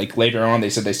 And then, like, later on, they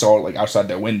said they saw it, like, outside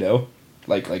their window.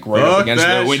 Like right up against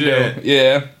their window. Shit.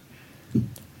 Yeah.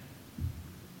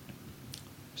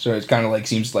 So it kind of, like,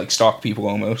 seems like stalk people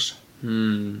almost.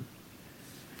 The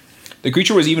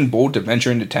creature was even bold to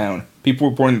venture into town.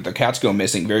 People reporting that the cats go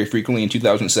missing very frequently in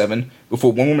 2007,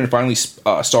 before one woman finally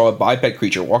saw a biped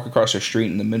creature walk across her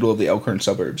street in the middle of the Elkhorn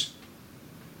suburbs.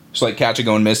 So, like, cats are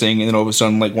going missing, and then all of a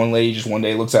sudden, like, one lady just one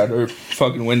day looks out her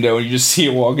fucking window, and you just see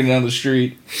it walking down the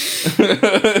street.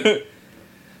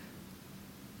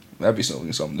 That'd be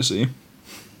something to see.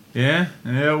 Yeah,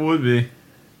 it would be.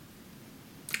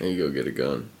 And you go get a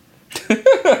gun.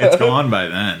 It's gone by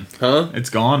then. Huh? It's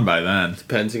gone by then.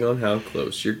 Depending on how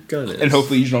close your gun is. And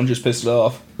hopefully you don't just piss it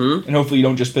off. And hopefully you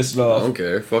don't just piss it off. I don't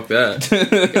care. Fuck that.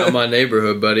 Get out of my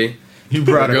neighborhood, buddy. You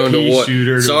brought a pea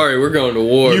shooter. Sorry, we're going to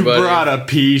war, you buddy. You brought a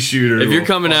pea shooter. If you're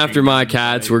coming after my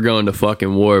cats, we're going to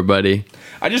fucking war, buddy.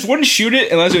 I just wouldn't shoot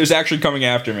it unless it was actually coming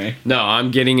after me. No,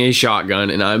 I'm getting a shotgun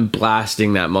and I'm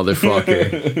blasting that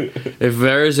motherfucker. If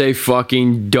there is a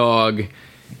fucking dog,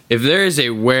 if there is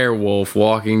a werewolf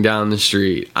walking down the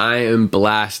street, I am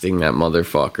blasting that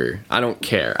motherfucker. I don't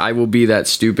care. I will be that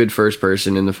stupid first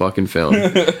person in the fucking film.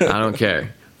 I don't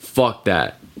care. Fuck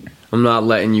that. I'm not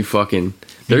letting you fucking...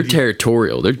 They're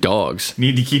territorial. They're dogs.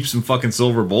 Need to keep some fucking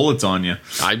silver bullets on you.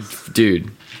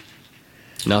 Dude.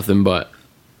 Nothing but.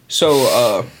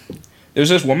 So, there's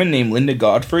this woman named Linda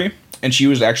Godfrey, and she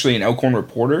was actually an Elkhorn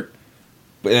reporter.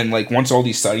 But then, like, once all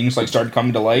these sightings, like, started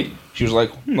coming to light, she was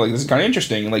like, this is kind of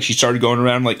interesting. And, like, she started going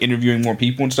around, like, interviewing more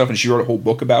people and stuff, and she wrote a whole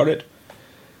book about it.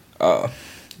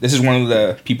 This is one of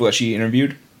the people that she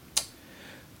interviewed.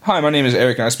 Hi, my name is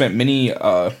Eric, and I spent many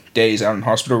days out on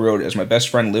Hospital Road as my best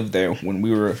friend lived there when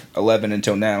we were 11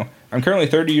 until now. I'm currently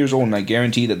 30 years old, and I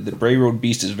guarantee that the Bray Road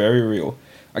beast is very real.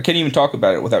 I can't even talk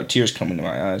about it without tears coming to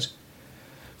my eyes.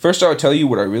 First, I'll tell you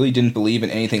what I really didn't believe in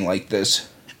anything like this.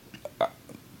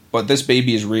 But this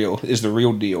baby is the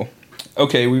real deal.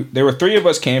 Okay, there were 3 of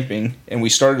us camping, and we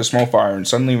started a small fire and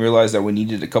suddenly realized that we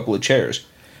needed a couple of chairs.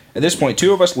 At this point,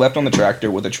 2 of us left on the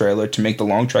tractor with a trailer to make the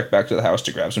long trek back to the house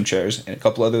to grab some chairs and a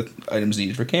couple other items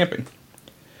needed for camping.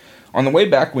 On the way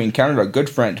back, we encountered our good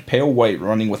friend, Pale White,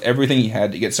 running with everything he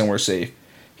had to get somewhere safe.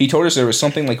 He told us there was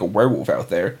something like a werewolf out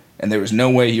there, and there was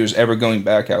no way he was ever going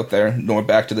back out there, nor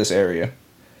back to this area.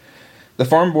 The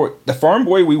farm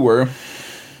boy we were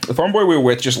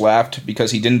with just laughed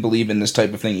because he didn't believe in this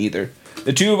type of thing either.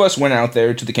 The two of us went out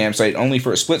there to the campsite only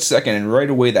for a split second, and right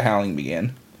away the howling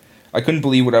began. I couldn't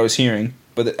believe what I was hearing,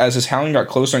 but as his howling got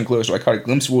closer and closer, I caught a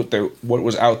glimpse of what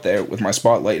was out there with my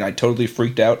spotlight, and I totally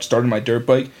freaked out, started my dirt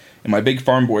bike, and my big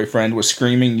farm boy friend was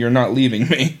screaming, "You're not leaving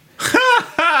me."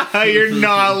 You're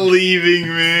not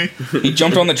leaving me. He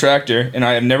jumped on the tractor, and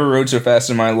I have never rode so fast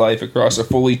in my life across a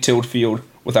fully tilled field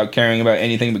without caring about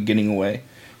anything but getting away.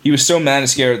 He was so mad and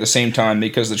scared at the same time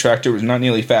because the tractor was not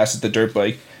nearly fast as the dirt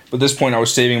bike, but at this point I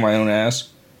was saving my own ass.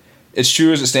 It's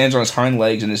true as it stands on its hind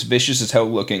legs and is vicious as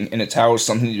hell looking, and its howl is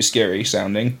something to be scary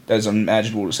sounding. That is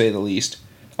unimaginable to say the least.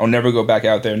 I'll never go back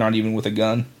out there, not even with a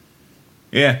gun.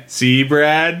 Yeah, see,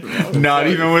 Brad? Not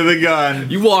even with a gun.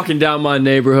 You walking down my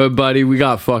neighborhood, buddy, we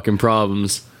got fucking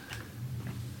problems.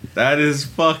 That is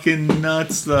fucking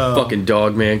nuts, though. Fucking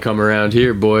Dogman come around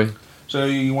here, boy. So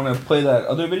you want to play that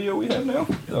other video we have now?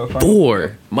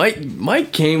 Boy,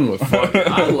 Mike came with fucking...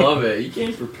 I love it. He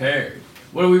came prepared.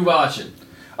 What are we watching?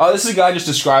 This is a guy just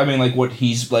describing like what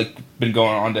he's like been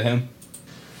going on to him.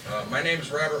 My name is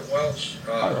Robert Welch.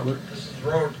 Hi, Robert. This is the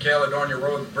road, Caledonia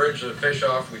Road, the bridge to the fish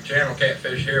off. We channel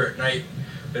catfish here at night.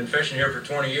 Been fishing here for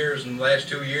 20 years. In the last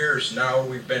 2 years now,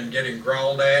 we've been getting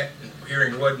growled at, and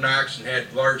hearing wood knocks, and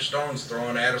had large stones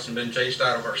thrown at us and been chased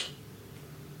out of our...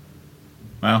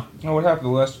 Wow. Oh, what happened?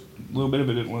 The last little bit of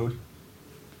it didn't load.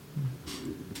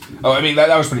 Oh, I mean,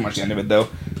 that was pretty much the end of it, though.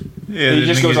 Yeah, he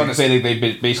just goes on to say they've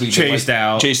been basically chased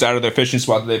out of their fishing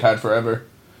spot that they've had forever.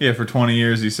 Yeah, for 20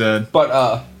 years, he said.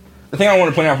 But the thing I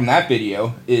want to point out from that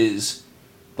video is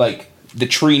like the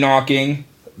tree knocking,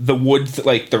 the wood,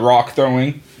 like the rock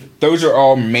throwing. Those are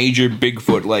all major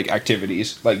Bigfoot like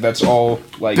activities. Like that's all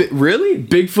like really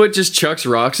Bigfoot just chucks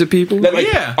rocks at people. That, like,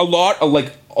 yeah, a lot of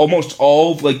like almost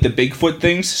all of, like the Bigfoot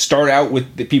things start out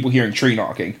with the people hearing tree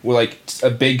knocking, with like a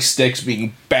big sticks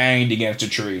being banged against a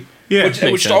tree. Yeah,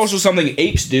 which is also something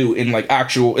apes do in like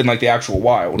the actual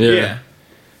wild. Yeah.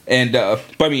 And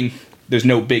but I mean, there's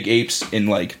no big apes in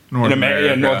like North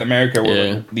America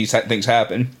where these things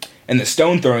happen. And the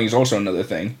stone throwing is also another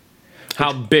thing.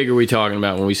 How big are we talking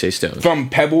about when we say stones? From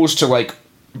pebbles to like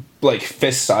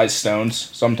fist-sized stones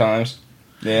sometimes.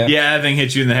 Yeah. Yeah, that thing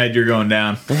hits you in the head, you're going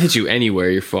down. It hits you anywhere,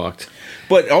 you're fucked.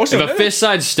 But also, if a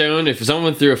fist-sized stone, if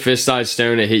someone threw a fist-sized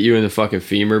stone and hit you in the fucking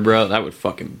femur, bro, that would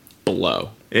fucking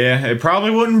blow. Yeah, it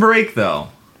probably wouldn't break though.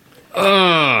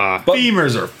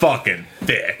 Femurs are fucking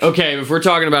thick. Okay, if we're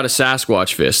talking about a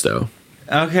Sasquatch fist, though.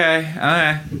 Okay,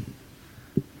 alright.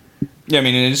 Yeah, I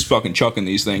mean, it's fucking chucking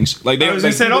these things. Like they I was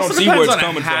gonna say, it also see where depends it's on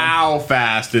coming how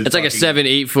fast it's like a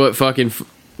 7-8 foot fucking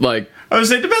like. I was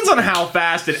gonna say, it depends on how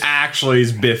fast it actually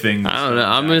is biffing. I don't know.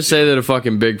 I'm gonna say that a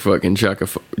fucking Bigfoot can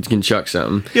chuck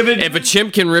something. Yeah, but if a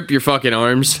chimp can rip your fucking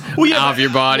arms off your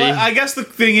body, well, I guess the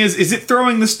thing is it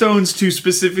throwing the stones to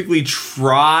specifically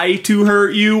try to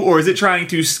hurt you, or is it trying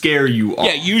to scare you off?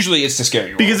 Yeah, usually it's to scare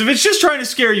you off. Because if it's just trying to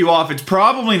scare you off, it's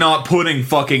probably not putting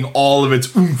fucking all of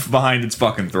its oomph behind its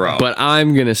fucking throw. But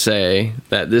I'm gonna say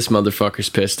that this motherfucker's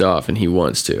pissed off and he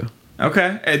wants to.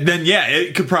 Okay, and then yeah,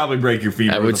 it could probably break your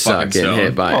femur. That would with a suck fucking getting stone.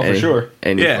 hit by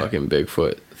any Yeah. fucking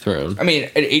Bigfoot thrown. I mean,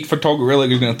 an 8-foot tall gorilla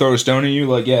is gonna throw a stone at you.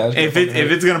 Like, yeah. If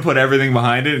it's gonna put everything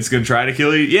behind it, it's gonna try to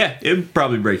kill you. Yeah, it'd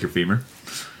probably break your femur.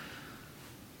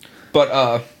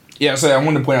 But yeah. So I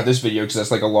wanted to point out this video because that's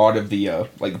like a lot of the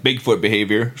like Bigfoot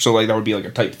behavior. So like that would be like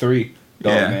a Type 3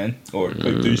 Dogman or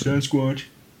Type 3 Sasquatch.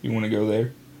 You want to go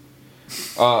there?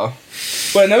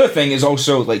 But another thing is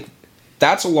also like.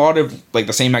 That's a lot of like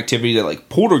the same activity that like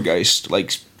poltergeist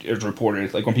like is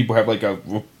reported. Like when people have like a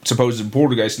supposed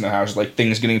poltergeist in the house, like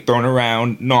things getting thrown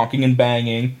around, knocking and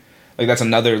banging. Like that's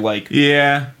another like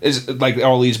is like it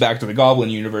all leads back to the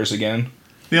Goblin universe again.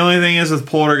 The only thing is with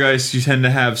poltergeists, you tend to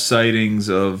have sightings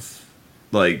of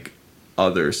like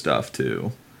other stuff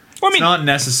too. Well, I mean, it's not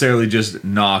necessarily just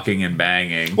knocking and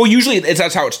banging. Well, usually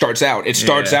that's how it starts out. It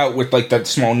starts out with like that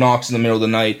small knocks in the middle of the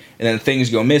night, and then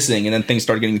things go missing, and then things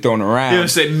start getting thrown around. Yeah,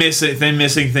 say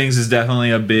missing things is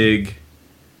definitely a big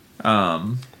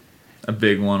one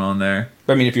on there.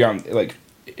 I mean, if you're on like,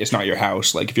 it's not your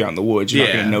house. Like if you're out in the woods, you're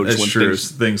not going to notice that's when true.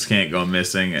 Things can't go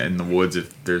missing in the woods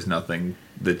if there's nothing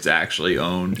that's actually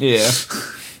owned. Yeah.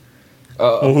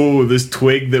 This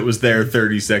twig that was there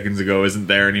 30 seconds ago isn't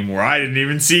there anymore. I didn't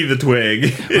even see the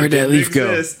twig. Where'd that leaf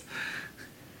go?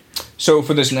 So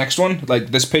for this next one,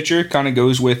 like this picture kind of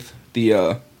goes with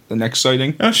the next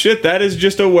sighting. Oh shit, that is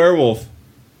just a werewolf.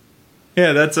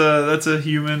 Yeah, that's a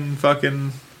human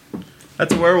fucking...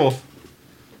 That's a werewolf.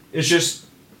 It's just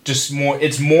just more.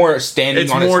 It's more standing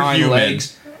on its hind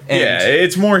legs. Yeah,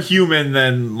 it's more human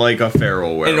than like a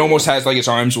feral werewolf. And it almost has like its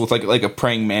arms with like a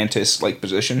praying mantis like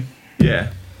position.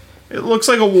 Yeah. It looks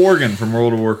like a worgen from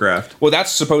World of Warcraft. Well,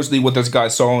 that's supposedly what this guy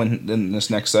saw in this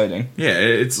next sighting. Yeah,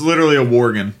 it's literally a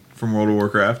worgen from World of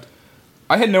Warcraft.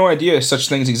 I had no idea such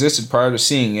things existed prior to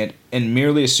seeing it, and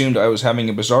merely assumed I was having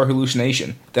a bizarre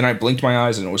hallucination. Then I blinked my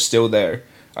eyes and it was still there.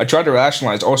 I tried to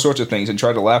rationalize all sorts of things and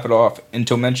tried to laugh it off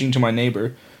until mentioning to my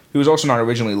neighbor, who was also not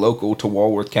originally local to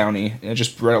Walworth County, and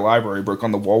just read a library book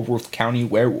on the Walworth County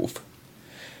werewolf.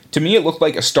 To me, it looked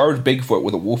like a starved Bigfoot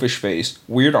with a wolfish face,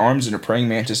 weird arms in a praying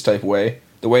mantis type way,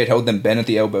 the way it held them bent at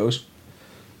the elbows.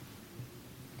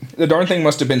 The darn thing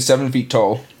must have been 7 feet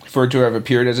tall, for it to have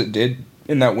appeared as it did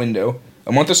in that window.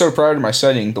 A month or so prior to my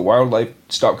sighting, the wildlife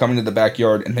stopped coming to the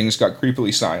backyard and things got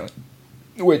creepily silent,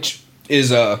 which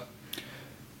is a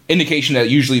indication that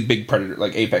usually big predator,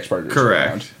 like apex predators, are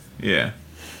around. Correct. Yeah.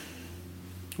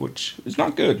 Which is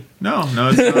not good. No, it's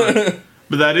not.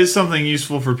 But that is something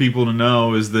useful for people to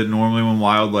know, is that normally when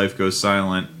wildlife goes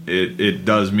silent, it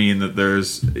does mean that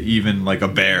there's even like a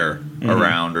bear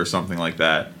around or something like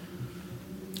that.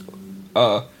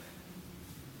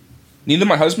 Neither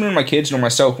my husband or my kids nor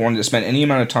myself wanted to spend any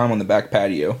amount of time on the back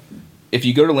patio. If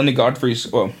you go to Linda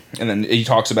Godfrey's, and then he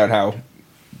talks about how,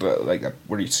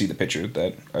 where do you see the picture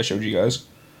that I showed you guys?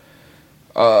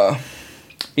 But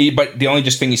the only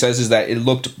just thing he says is that it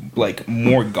looked like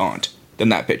more gaunt than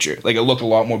that picture. Like, it looked a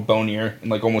lot more bonier and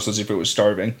like almost as if it was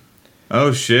starving.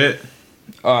 Oh shit.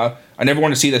 I never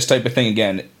want to see this type of thing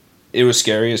again. It was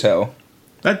scary as hell.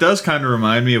 That does kind of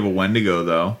remind me of a Wendigo,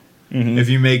 though. Mm-hmm. If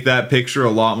you make that picture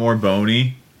a lot more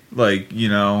bony, like,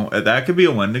 that could be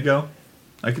a Wendigo.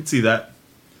 I could see that.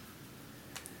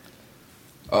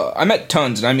 I met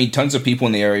tons, and I mean tons of people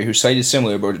in the area who cited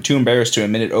similar but are too embarrassed to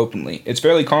admit it openly. It's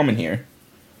fairly common here.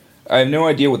 I have no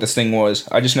idea what this thing was.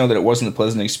 I just know that it wasn't a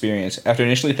pleasant experience. After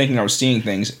initially thinking I was seeing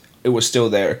things, it was still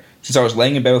there. Since I was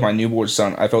laying in bed with my newborn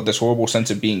son, I felt this horrible sense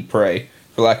of being prey,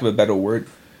 for lack of a better word.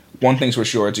 One thing's for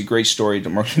sure, it's a great story to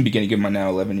mark the beginning of my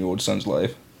now 11-year-old son's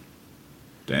life.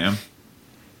 Damn.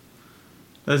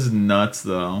 That's nuts,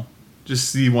 though. Just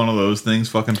see one of those things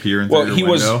fucking peer into your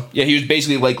window. He was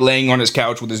basically like laying on his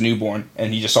couch with his newborn,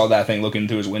 and he just saw that thing looking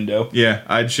through his window. Yeah,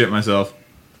 I'd shit myself.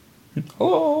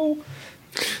 Hello?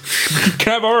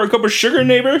 Can I borrow a cup of sugar,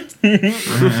 neighbor?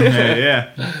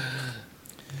 Yeah.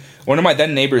 One of my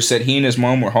then neighbors said he and his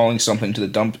mom were hauling something to the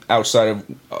dump outside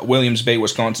of Williams Bay,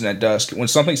 Wisconsin at dusk, when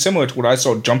something similar to what I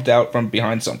saw jumped out from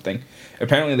behind something.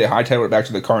 Apparently they hightailed it back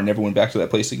to the car and never went back to that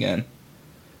place again.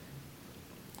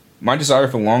 My desire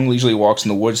for long leisurely walks in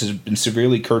the woods has been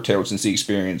severely curtailed since the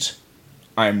experience.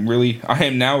 I am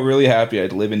now really happy I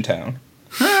live in town.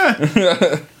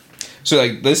 So,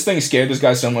 like, this thing scared this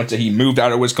guy so much that he moved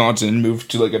out of Wisconsin and moved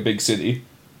to, like, a big city.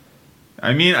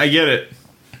 I mean, I get it.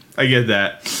 I get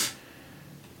that.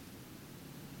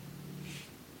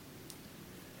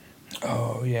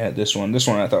 Oh, yeah, this one. This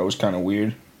one I thought was kind of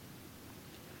weird.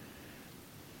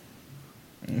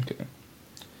 Okay.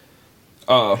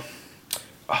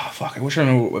 Fuck, I wish I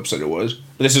remember what website it was.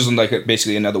 But this isn't, like,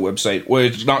 basically another website. Well,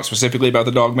 it's not specifically about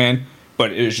the Dogman,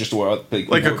 but it was just where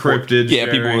like a cryptid. Yeah,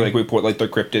 people report like their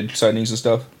cryptid sightings and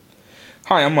stuff.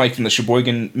 Hi, I'm Mike from the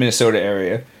Sheboygan, Minnesota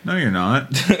area. No, you're not.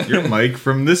 You're Mike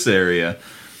from this area.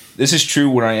 This is true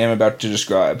what I am about to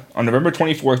describe. On November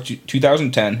 24th,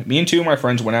 2010, me and two of my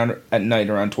friends went out at night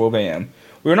around 12 a.m.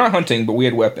 We were not hunting, but we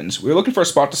had weapons. We were looking for a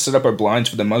spot to set up our blinds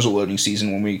for the muzzle loading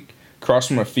season when we crossed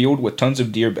from a field with tons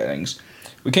of deer beddings.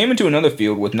 We came into another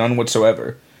field with none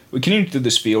whatsoever. We continued through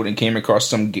this field and came across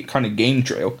some kind of game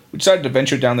trail. We decided to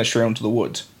venture down this trail into the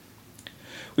woods.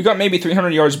 We got maybe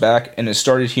 300 yards back and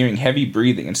started hearing heavy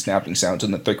breathing and snapping sounds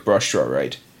in the thick brush to our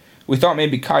right. We thought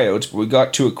maybe coyotes, but we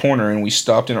got to a corner and we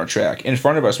stopped in our track. In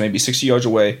front of us, maybe 60 yards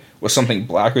away, was something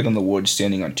blacker than the wood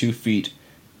standing on 2 feet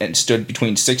and stood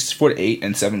between 6'8"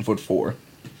 and 7'4".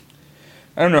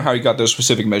 I don't know how he got those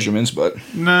specific measurements, but...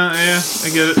 Nah, yeah, I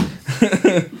get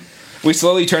it. We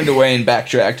slowly turned away and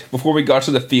backtracked. Before we got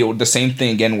to the field, the same thing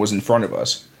again was in front of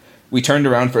us. We turned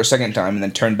around for a second time and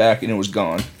then turned back and it was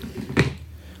gone.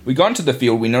 We got into the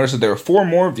field, we noticed that there were 4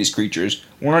 more of these creatures,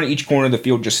 one on each corner of the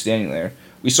field just standing there.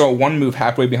 We saw one move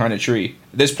halfway behind a tree.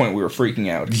 At this point, we were freaking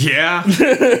out. Yeah.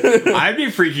 I'd be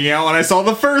freaking out when I saw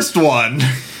the first one.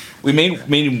 We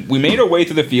made our way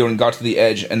through the field and got to the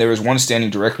edge, and there was one standing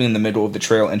directly in the middle of the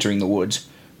trail entering the woods.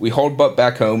 We hauled butt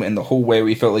back home, and the whole way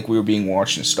we felt like we were being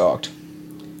watched and stalked.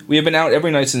 We have been out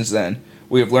every night since then.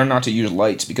 We have learned not to use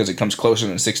lights because it comes closer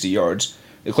than 60 yards.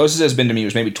 The closest it has been to me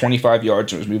was maybe 25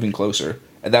 yards and it was moving closer.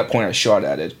 At that point, I shot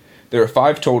at it. There were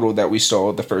 5 total that we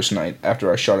saw the first night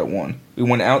after I shot at 1. We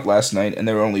went out last night and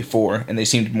there were only 4, and they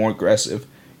seemed more aggressive.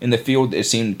 In the field, it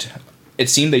seemed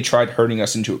they tried herding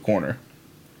us into a corner.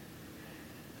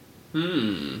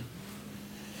 So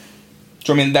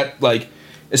I mean that, like,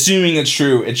 assuming it's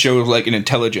true, it shows like an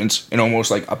intelligence and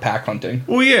almost like a pack hunting.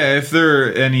 Well, yeah, if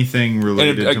they're anything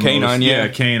related a to canine, yeah,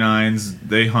 canines,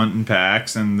 they hunt in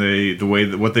packs, and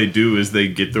what they do is they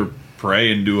get their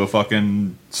prey into a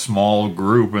fucking small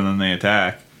group, and then they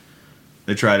attack.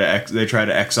 They try to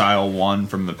exile one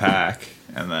from the pack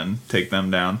and then take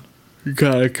them down. You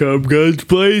gotta come guns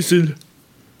blazing.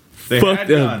 They had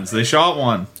guns. They shot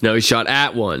one. No, he shot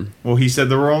at one. Well, he said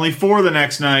there were only 4 the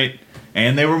next night,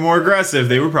 and they were more aggressive.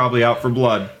 They were probably out for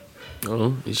blood.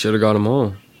 Oh, he should have got them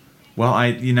all. Well,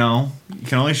 you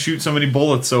can only shoot so many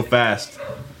bullets so fast.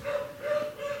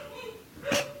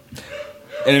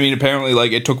 And I mean, apparently,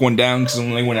 like, it took one down because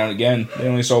when they went out again, they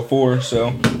only saw 4,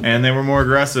 so. And they were more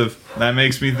aggressive. That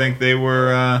makes me think they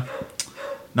were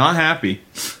not happy.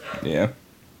 Yeah.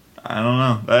 I don't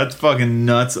know. That's fucking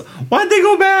nuts. Why'd they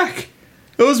go back?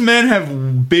 Those men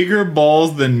have bigger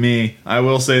balls than me. I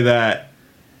will say that.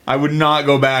 I would not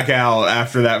go back out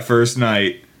after that first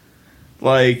night.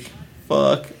 Like,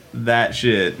 fuck that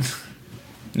shit.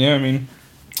 Yeah, I mean,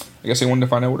 I guess they wanted to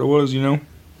find out what it was, you know?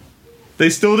 They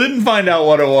still didn't find out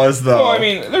what it was, though. Well, I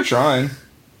mean, they're trying.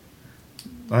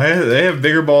 They have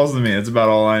bigger balls than me. That's about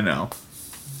all I know.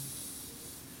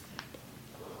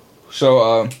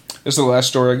 So, this is the last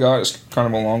story I got. It's kind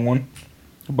of a long one.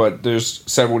 But there's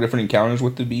several different encounters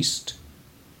with the beast.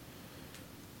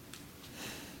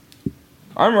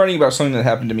 I'm writing about something that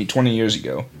happened to me 20 years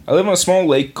ago. I live on a small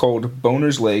lake called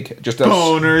Boner's Lake, just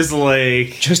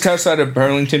outside of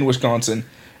Burlington, Wisconsin.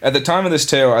 At the time of this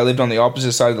tale, I lived on the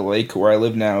opposite side of the lake, where I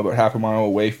live now, about half a mile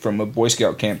away from a Boy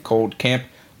Scout camp called Camp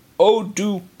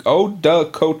Odakota.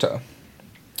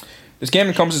 This camp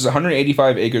encompasses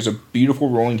 185 acres of beautiful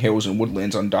rolling hills and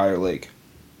woodlands on Dyer Lake.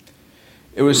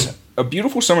 It was a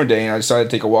beautiful summer day, and I decided to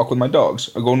take a walk with my dogs,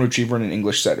 a golden retriever and an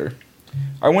English setter.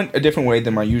 I went a different way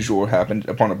than my usual happened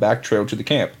upon a back trail to the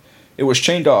camp. It was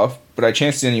chained off, but I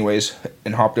chanced it anyways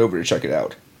and hopped over to check it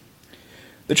out.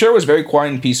 The trail was very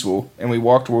quiet and peaceful, and we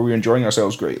walked where we were enjoying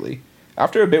ourselves greatly.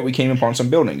 After a bit, we came upon some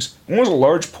buildings. One was a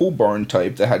large pool barn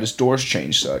type that had its doors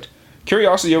chained shut.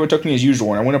 Curiosity overtook me as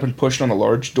usual, and I went up and pushed on the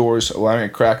large doors, allowing a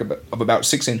crack of about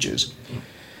 6 inches.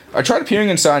 I tried peering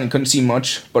inside and couldn't see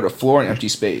much but a floor and empty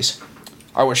space.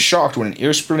 I was shocked when an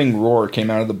ear-splitting roar came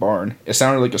out of the barn. It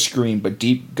sounded like a scream, but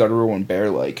deep, guttural, and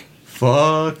bear-like.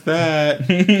 Fuck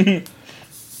that.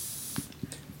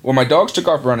 When my dogs took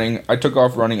off running, I took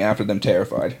off running after them,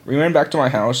 terrified. We ran back to my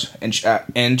house,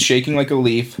 and shaking like a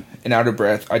leaf and out of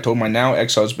breath, I told my now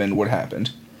ex-husband what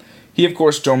happened. He, of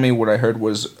course, told me what I heard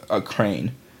was a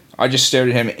crane. I just stared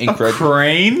at him incredulously. A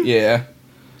crane? Yeah.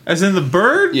 As in the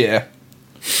bird? Yeah.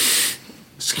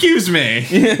 Excuse me.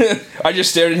 I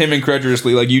just stared at him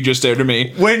incredulously, like you just stared at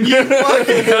me. When you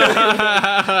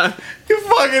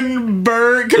fucking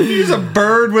bird, confuse a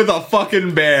bird with a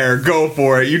fucking bear. Go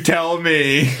for it. You tell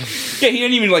me. Yeah, he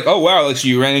didn't even like, oh wow, like so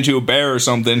you ran into a bear or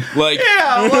something. Like,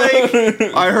 yeah, like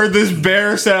I heard this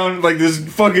bear sound, like this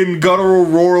fucking guttural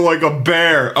roar like a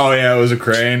bear. Oh yeah, it was a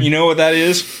crane. You know what that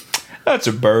is? That's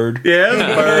a bird. Yeah, it's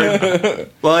a bird.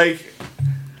 Like,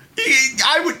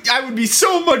 I would be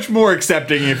so much more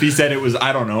accepting if he said it was,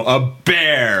 I don't know, a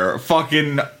bear,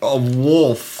 fucking a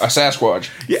wolf, a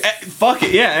Sasquatch. Yeah, fuck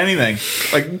it, yeah, anything.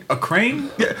 Like a crane.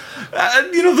 Yeah,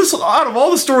 this out of all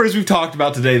the stories we've talked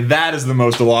about today, that is the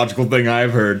most illogical thing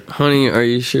I've heard. Honey, are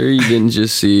you sure you didn't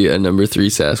just see a number 3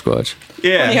 Sasquatch?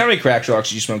 Yeah. Honey, how many crack shocks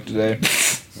did you smoke today?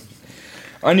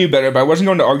 I knew better, but I wasn't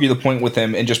going to argue the point with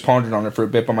him and just pondered on it for a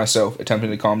bit by myself, attempting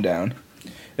to calm down.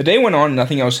 The day went on and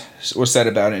nothing else was said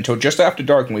about it until just after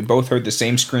dark when we both heard the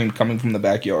same scream coming from the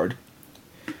backyard.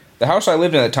 The house I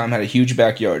lived in at the time had a huge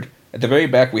backyard. At the very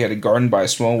back we had a garden by a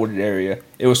small wooded area.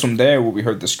 It was from there where we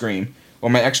heard the scream.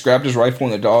 Well, my ex grabbed his rifle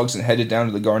and the dogs and headed down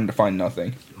to the garden to find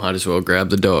nothing. Might as well grab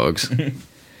the dogs.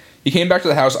 He came back to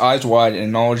the house eyes wide and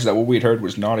acknowledged that what we had heard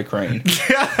was not a crane.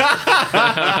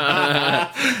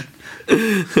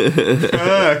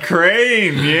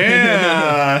 Crane,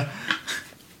 yeah.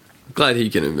 Glad he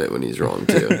can admit when he's wrong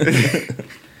too.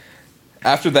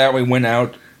 After that, we went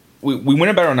out. We went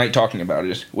about our night talking about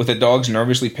it, with the dogs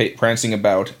nervously prancing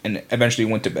about, and eventually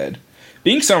went to bed.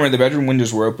 Being summer, the bedroom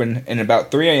windows were open, and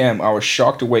about 3 a.m. I was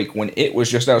shocked awake when it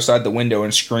was just outside the window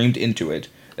and screamed into it.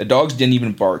 The dogs didn't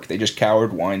even bark; they just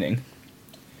cowered, whining.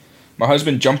 My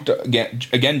husband jumped up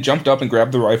and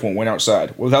grabbed the rifle and went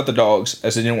outside, without the dogs,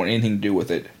 as they didn't want anything to do with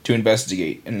it, to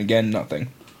investigate, and again, nothing.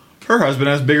 Her husband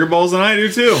has bigger balls than I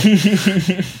do, too.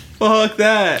 Fuck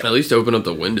that. At least open up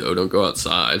the window. Don't go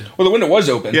outside. Well, the window was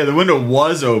open. Yeah, the window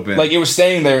was open. Like, it was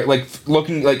staying there, like,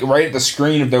 looking, like, right at the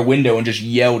screen of their window and just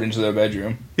yelled into their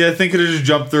bedroom. Yeah, I think it just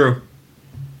jumped through.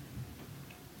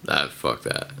 Fuck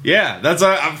that. Yeah, that's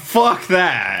fuck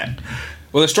that.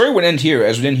 Well, the story would end here,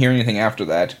 as we didn't hear anything after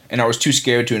that, and I was too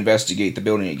scared to investigate the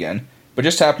building again. But it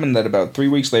just happened that about 3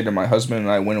 weeks later, my husband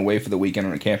and I went away for the weekend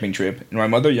on a camping trip, and my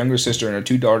mother, younger sister, and her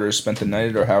 2 daughters spent the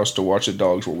night at our house to watch the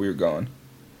dogs while we were gone.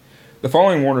 The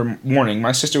following morning,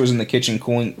 my sister was in the kitchen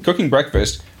cooking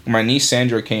breakfast when my niece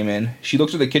Sandra came in. She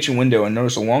looked at the kitchen window and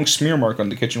noticed a long smear mark on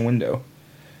the kitchen window.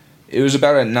 It was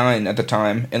about at 9 at the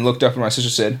time, and looked up and my sister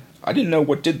said, I know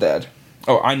what did that.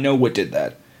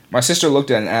 My sister looked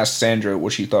at it and asked Sandra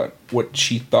what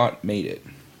she thought made it.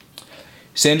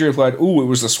 Sandra replied, ooh, it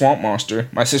was the swamp monster.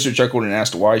 My sister chuckled and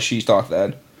asked why she thought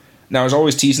that. Now, I was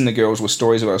always teasing the girls with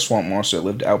stories about a swamp monster that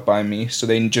lived out by me, so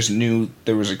they just knew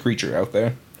there was a creature out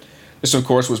there. This, of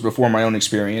course, was before my own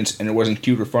experience, and it wasn't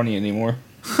cute or funny anymore.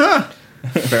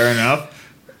 Fair enough.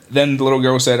 Then the little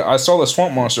girl said, I saw the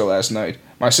swamp monster last night.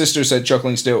 My sister said,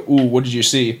 chuckling still, ooh, what did you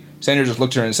see? Sandra just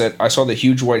looked at her and said, I saw the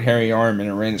huge white hairy arm, and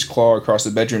it ran its claw across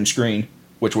the bedroom screen,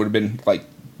 which would have been, like,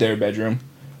 their bedroom,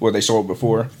 where they saw it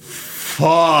before.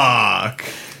 Fuck.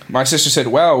 My sister said,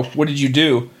 wow, what did you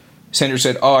do? Sandra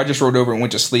said, oh, I just rolled over and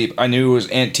went to sleep. I knew it was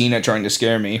Aunt Tina trying to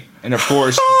scare me. And, of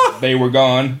course, they were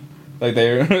gone. Like,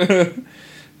 they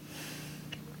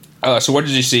so what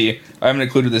did you see? I haven't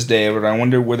included this day, but I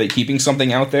wonder, were they keeping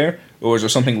something out there? Or was there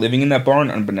something living in that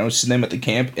barn unbeknownst to them at the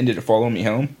camp, and did it follow me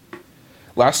home?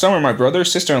 Last summer, my brother,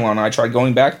 sister-in-law, and I tried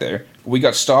going back there, but we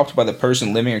got stopped by the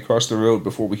person living across the road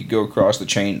before we could go across the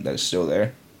chain that is still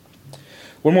there.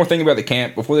 One more thing about the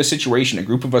camp. Before this situation, a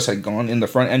group of us had gone in the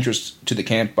front entrance to the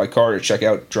camp by car to check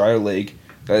out Dryer Lake,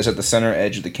 that is at the center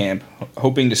edge of the camp,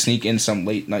 hoping to sneak in some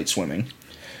late-night swimming.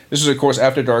 This was, of course,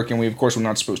 after dark, and we, of course, were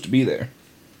not supposed to be there.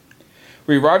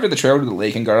 We arrived at the trail to the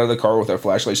lake and got out of the car with our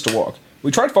flashlights to walk.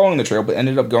 We tried following the trail, but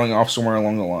ended up going off somewhere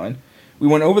along the line. We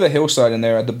went over the hillside, and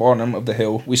there, at the bottom of the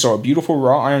hill, we saw a beautiful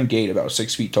wrought iron gate about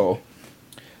 6 feet tall.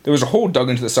 There was a hole dug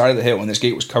into the side of the hill, and this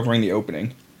gate was covering the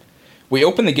opening. We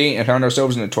opened the gate and found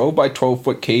ourselves in a 12 by 12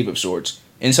 foot cave of sorts.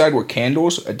 Inside were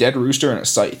candles, a dead rooster, and a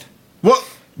scythe. What?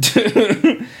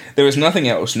 There was nothing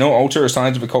else, no altar or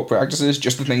signs of occult practices,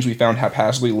 just the things we found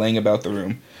haphazardly laying about the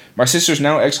room. My sister's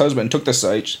now ex-husband took the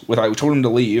scythe, I told him to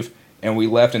leave, and we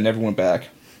left and never went back.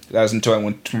 That was until I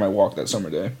went for my walk that summer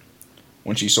day,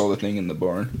 when she saw the thing in the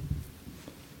barn.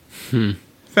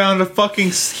 Found a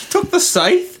fucking... He took the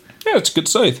scythe? Yeah, it's a good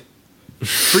scythe.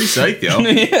 Free scythe, yo.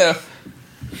 Yeah.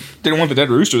 Didn't want the dead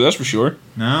rooster, that's for sure.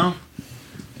 No.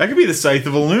 That could be the scythe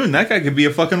of a loon. That guy could be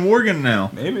a fucking worgen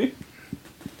now. Maybe.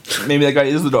 Maybe that guy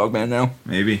is the Dogman now.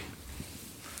 Maybe.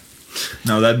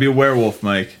 No, that'd be a werewolf,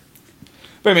 Mike.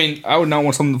 But I mean, I would not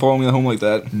want something to follow me home like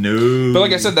that. No. But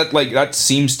like I said, that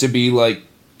seems to be like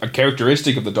a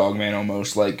characteristic of the Dogman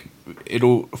almost. Like,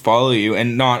 it'll follow you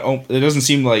and not... it doesn't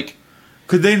seem like...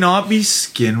 Could they not be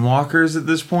skinwalkers at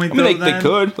this point, I mean, though, they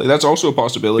could. Like, that's also a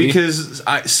possibility. Because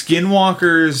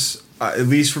skinwalkers, at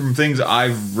least from things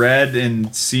I've read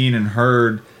and seen and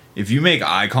heard, if you make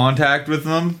eye contact with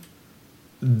them,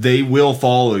 they will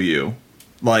follow you.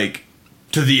 Like,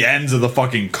 to the ends of the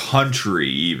fucking country,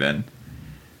 even.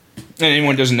 And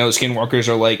anyone who doesn't know, skinwalkers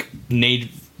are like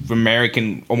Native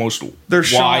American, almost... They're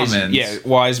wise, shamans. Yeah,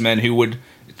 wise men who would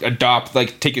adopt,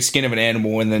 like, take a skin of an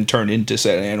animal and then turn into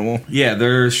said animal. Yeah,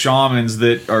 they're shamans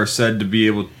that are said to be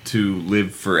able to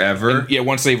live forever. And, yeah,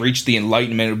 once they reach the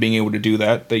enlightenment of being able to do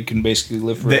that, they can basically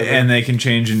live forever. And they can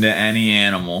change into any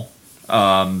animal.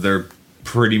 They're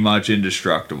pretty much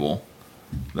indestructible.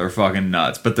 They're fucking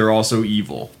nuts. But they're also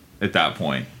evil at that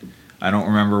point. I don't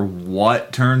remember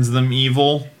what turns them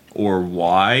evil or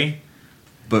why.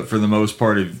 But for the most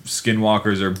part,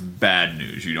 skinwalkers are bad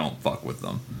news. You don't fuck with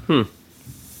them.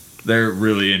 They're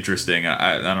really interesting.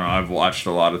 I don't know. I've watched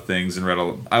a lot of things and read.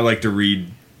 I like to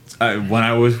read. When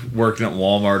I was working at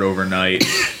Walmart overnight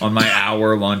on my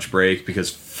hour lunch break,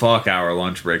 because fuck hour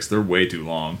lunch breaks, they're way too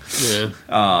long. Yeah.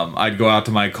 I'd go out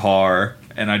to my car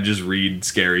and I'd just read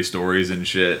scary stories and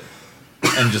shit,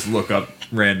 and just look up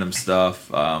random stuff.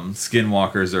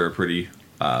 Skinwalkers are a pretty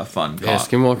fun. Yeah,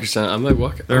 skinwalkers. I might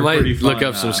pretty fun, look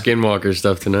up some skinwalker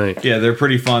stuff tonight. Yeah, they're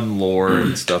pretty fun lore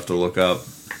and stuff to look up.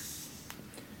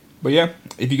 But yeah,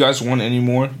 if you guys want any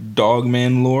more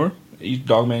Dogman lore,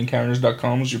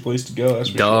 dogmanencounters.com is your place to go. That's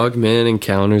for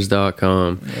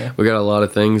Dogmanencounters.com. Yeah. We got a lot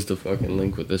of things to fucking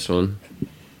link with this one.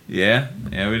 Yeah,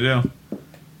 we do.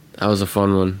 That was a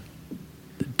fun one.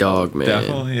 The Dogman.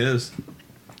 Definitely is.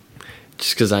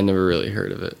 Just because I never really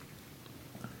heard of it.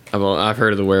 I've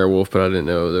heard of the werewolf, but I didn't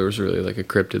know there was really like a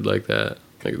cryptid like that,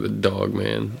 like the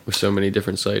Dogman with so many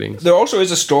different sightings. There also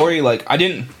is a story, like I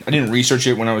didn't research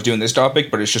it when I was doing this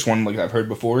topic, but it's just one like I've heard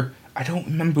before. I don't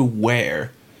remember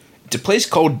where. It's a place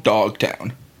called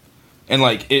Dogtown, and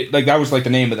like that was like the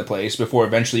name of the place before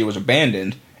eventually it was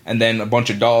abandoned, and then a bunch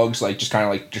of dogs, like just kind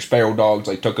of like just feral dogs,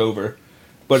 like took over.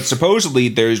 But supposedly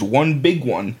there's one big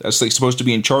one that's like supposed to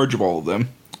be in charge of all of them,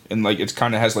 and like it's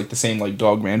kind of has like the same like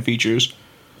Dogman features.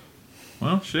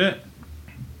 Well, shit.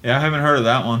 Yeah, I haven't heard of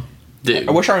that one. Dude.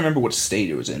 I wish I remember what state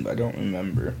it was in, but I don't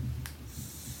remember.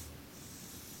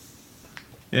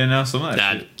 Yeah, no, some of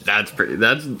that shit. That's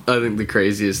I think the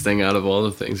craziest thing out of all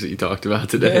the things that you talked about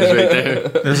today is right there.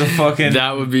 There's a fucking...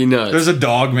 That would be nuts. There's a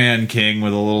Dogman king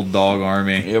with a little dog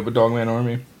army. Yeah, but Dogman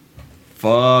army.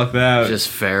 Fuck that. Just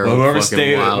feral Whatever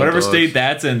fucking state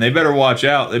that's in, they better watch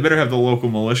out. They better have the local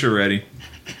militia ready.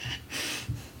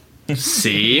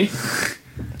 See?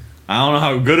 I don't know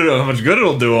how much good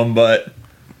it'll do them, but...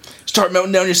 Start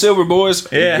melting down your silver, boys.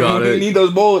 Yeah. You need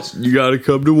those bullets. You gotta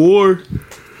come to war.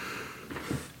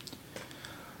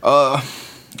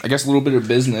 I guess a little bit of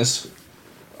business.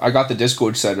 I got the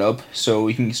Discord set up, so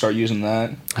we can start using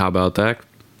that. How about that?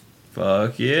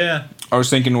 Fuck yeah. I was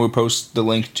thinking we'll post the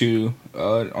link to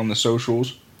on the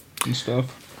socials and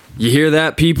stuff. You hear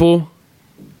that, people?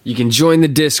 You can join the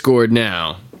Discord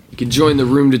now. You can join the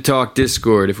Room to Talk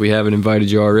Discord if we haven't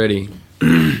invited you already.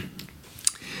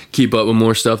 Keep up with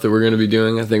more stuff that we're going to be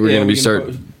doing. I think we're going to be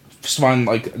starting... Find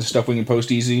like the stuff we can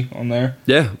post easy on there.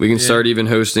 Yeah, we can start even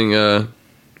hosting...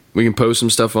 we can post some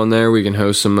stuff on there. We can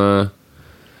host some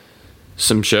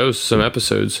shows, some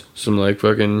episodes. Some like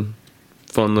fucking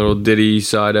fun little ditty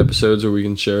side episodes where we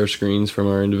can share screens from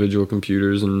our individual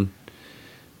computers and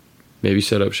maybe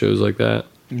set up shows like that.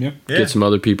 Yeah. Get some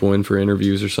other people in for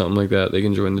interviews or something like that. They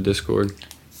can join the Discord.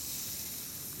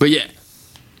 But yeah,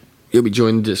 you'll be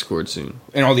joining the Discord soon.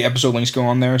 And all the episode links go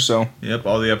on there, so... Yep,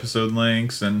 all the episode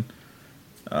links, and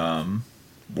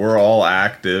we're all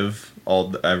active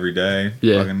every day.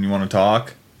 Yeah. Fucking, you want to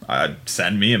talk?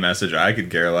 Send me a message. I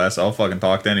could care less. I'll fucking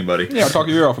talk to anybody. Yeah, I'll talk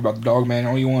your ear off about the Dogman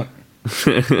all you want.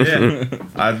 Yeah.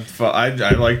 I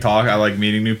like talk. I like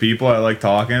meeting new people. I like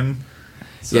talking.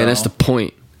 So, Yeah, that's the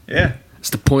point. Yeah. It's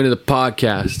the point of the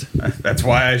podcast. That's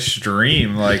why I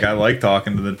stream. Like, I like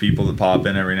talking to the people that pop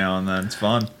in every now and then. It's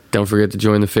fun. Don't forget to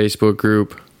join the Facebook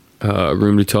group,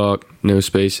 Room to Talk, no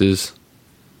spaces.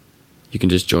 You can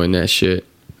just join that shit.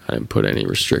 I didn't put any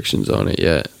restrictions on it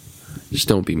yet. Just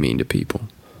don't be mean to people.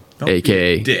 Don't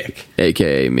AKA be a dick.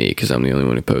 AKA me, because I'm the only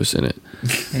one who posts in it.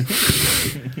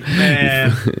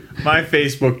 Man, my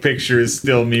Facebook picture is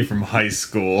still me from high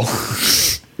school.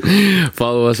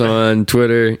 Follow us on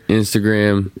Twitter,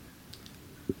 Instagram,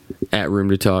 at Room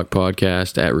to Talk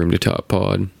Podcast, at Room to Talk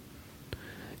Pod.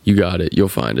 You got it. You'll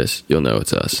find us. You'll know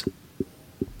it's us.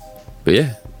 But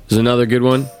yeah, there's another good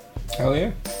one. Hell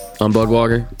yeah. I'm Bud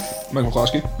Walker. Mike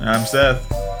McCloskey. I'm Seth.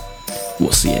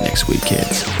 We'll see you next week,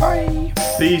 kids. Bye.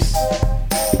 Peace.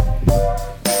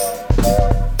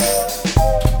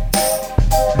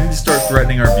 I need to start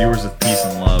threatening our viewers with peace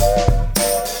and love.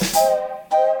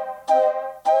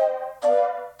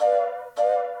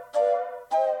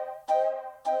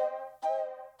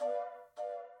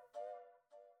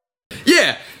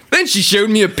 Yeah, then she showed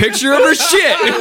me a picture of her shit.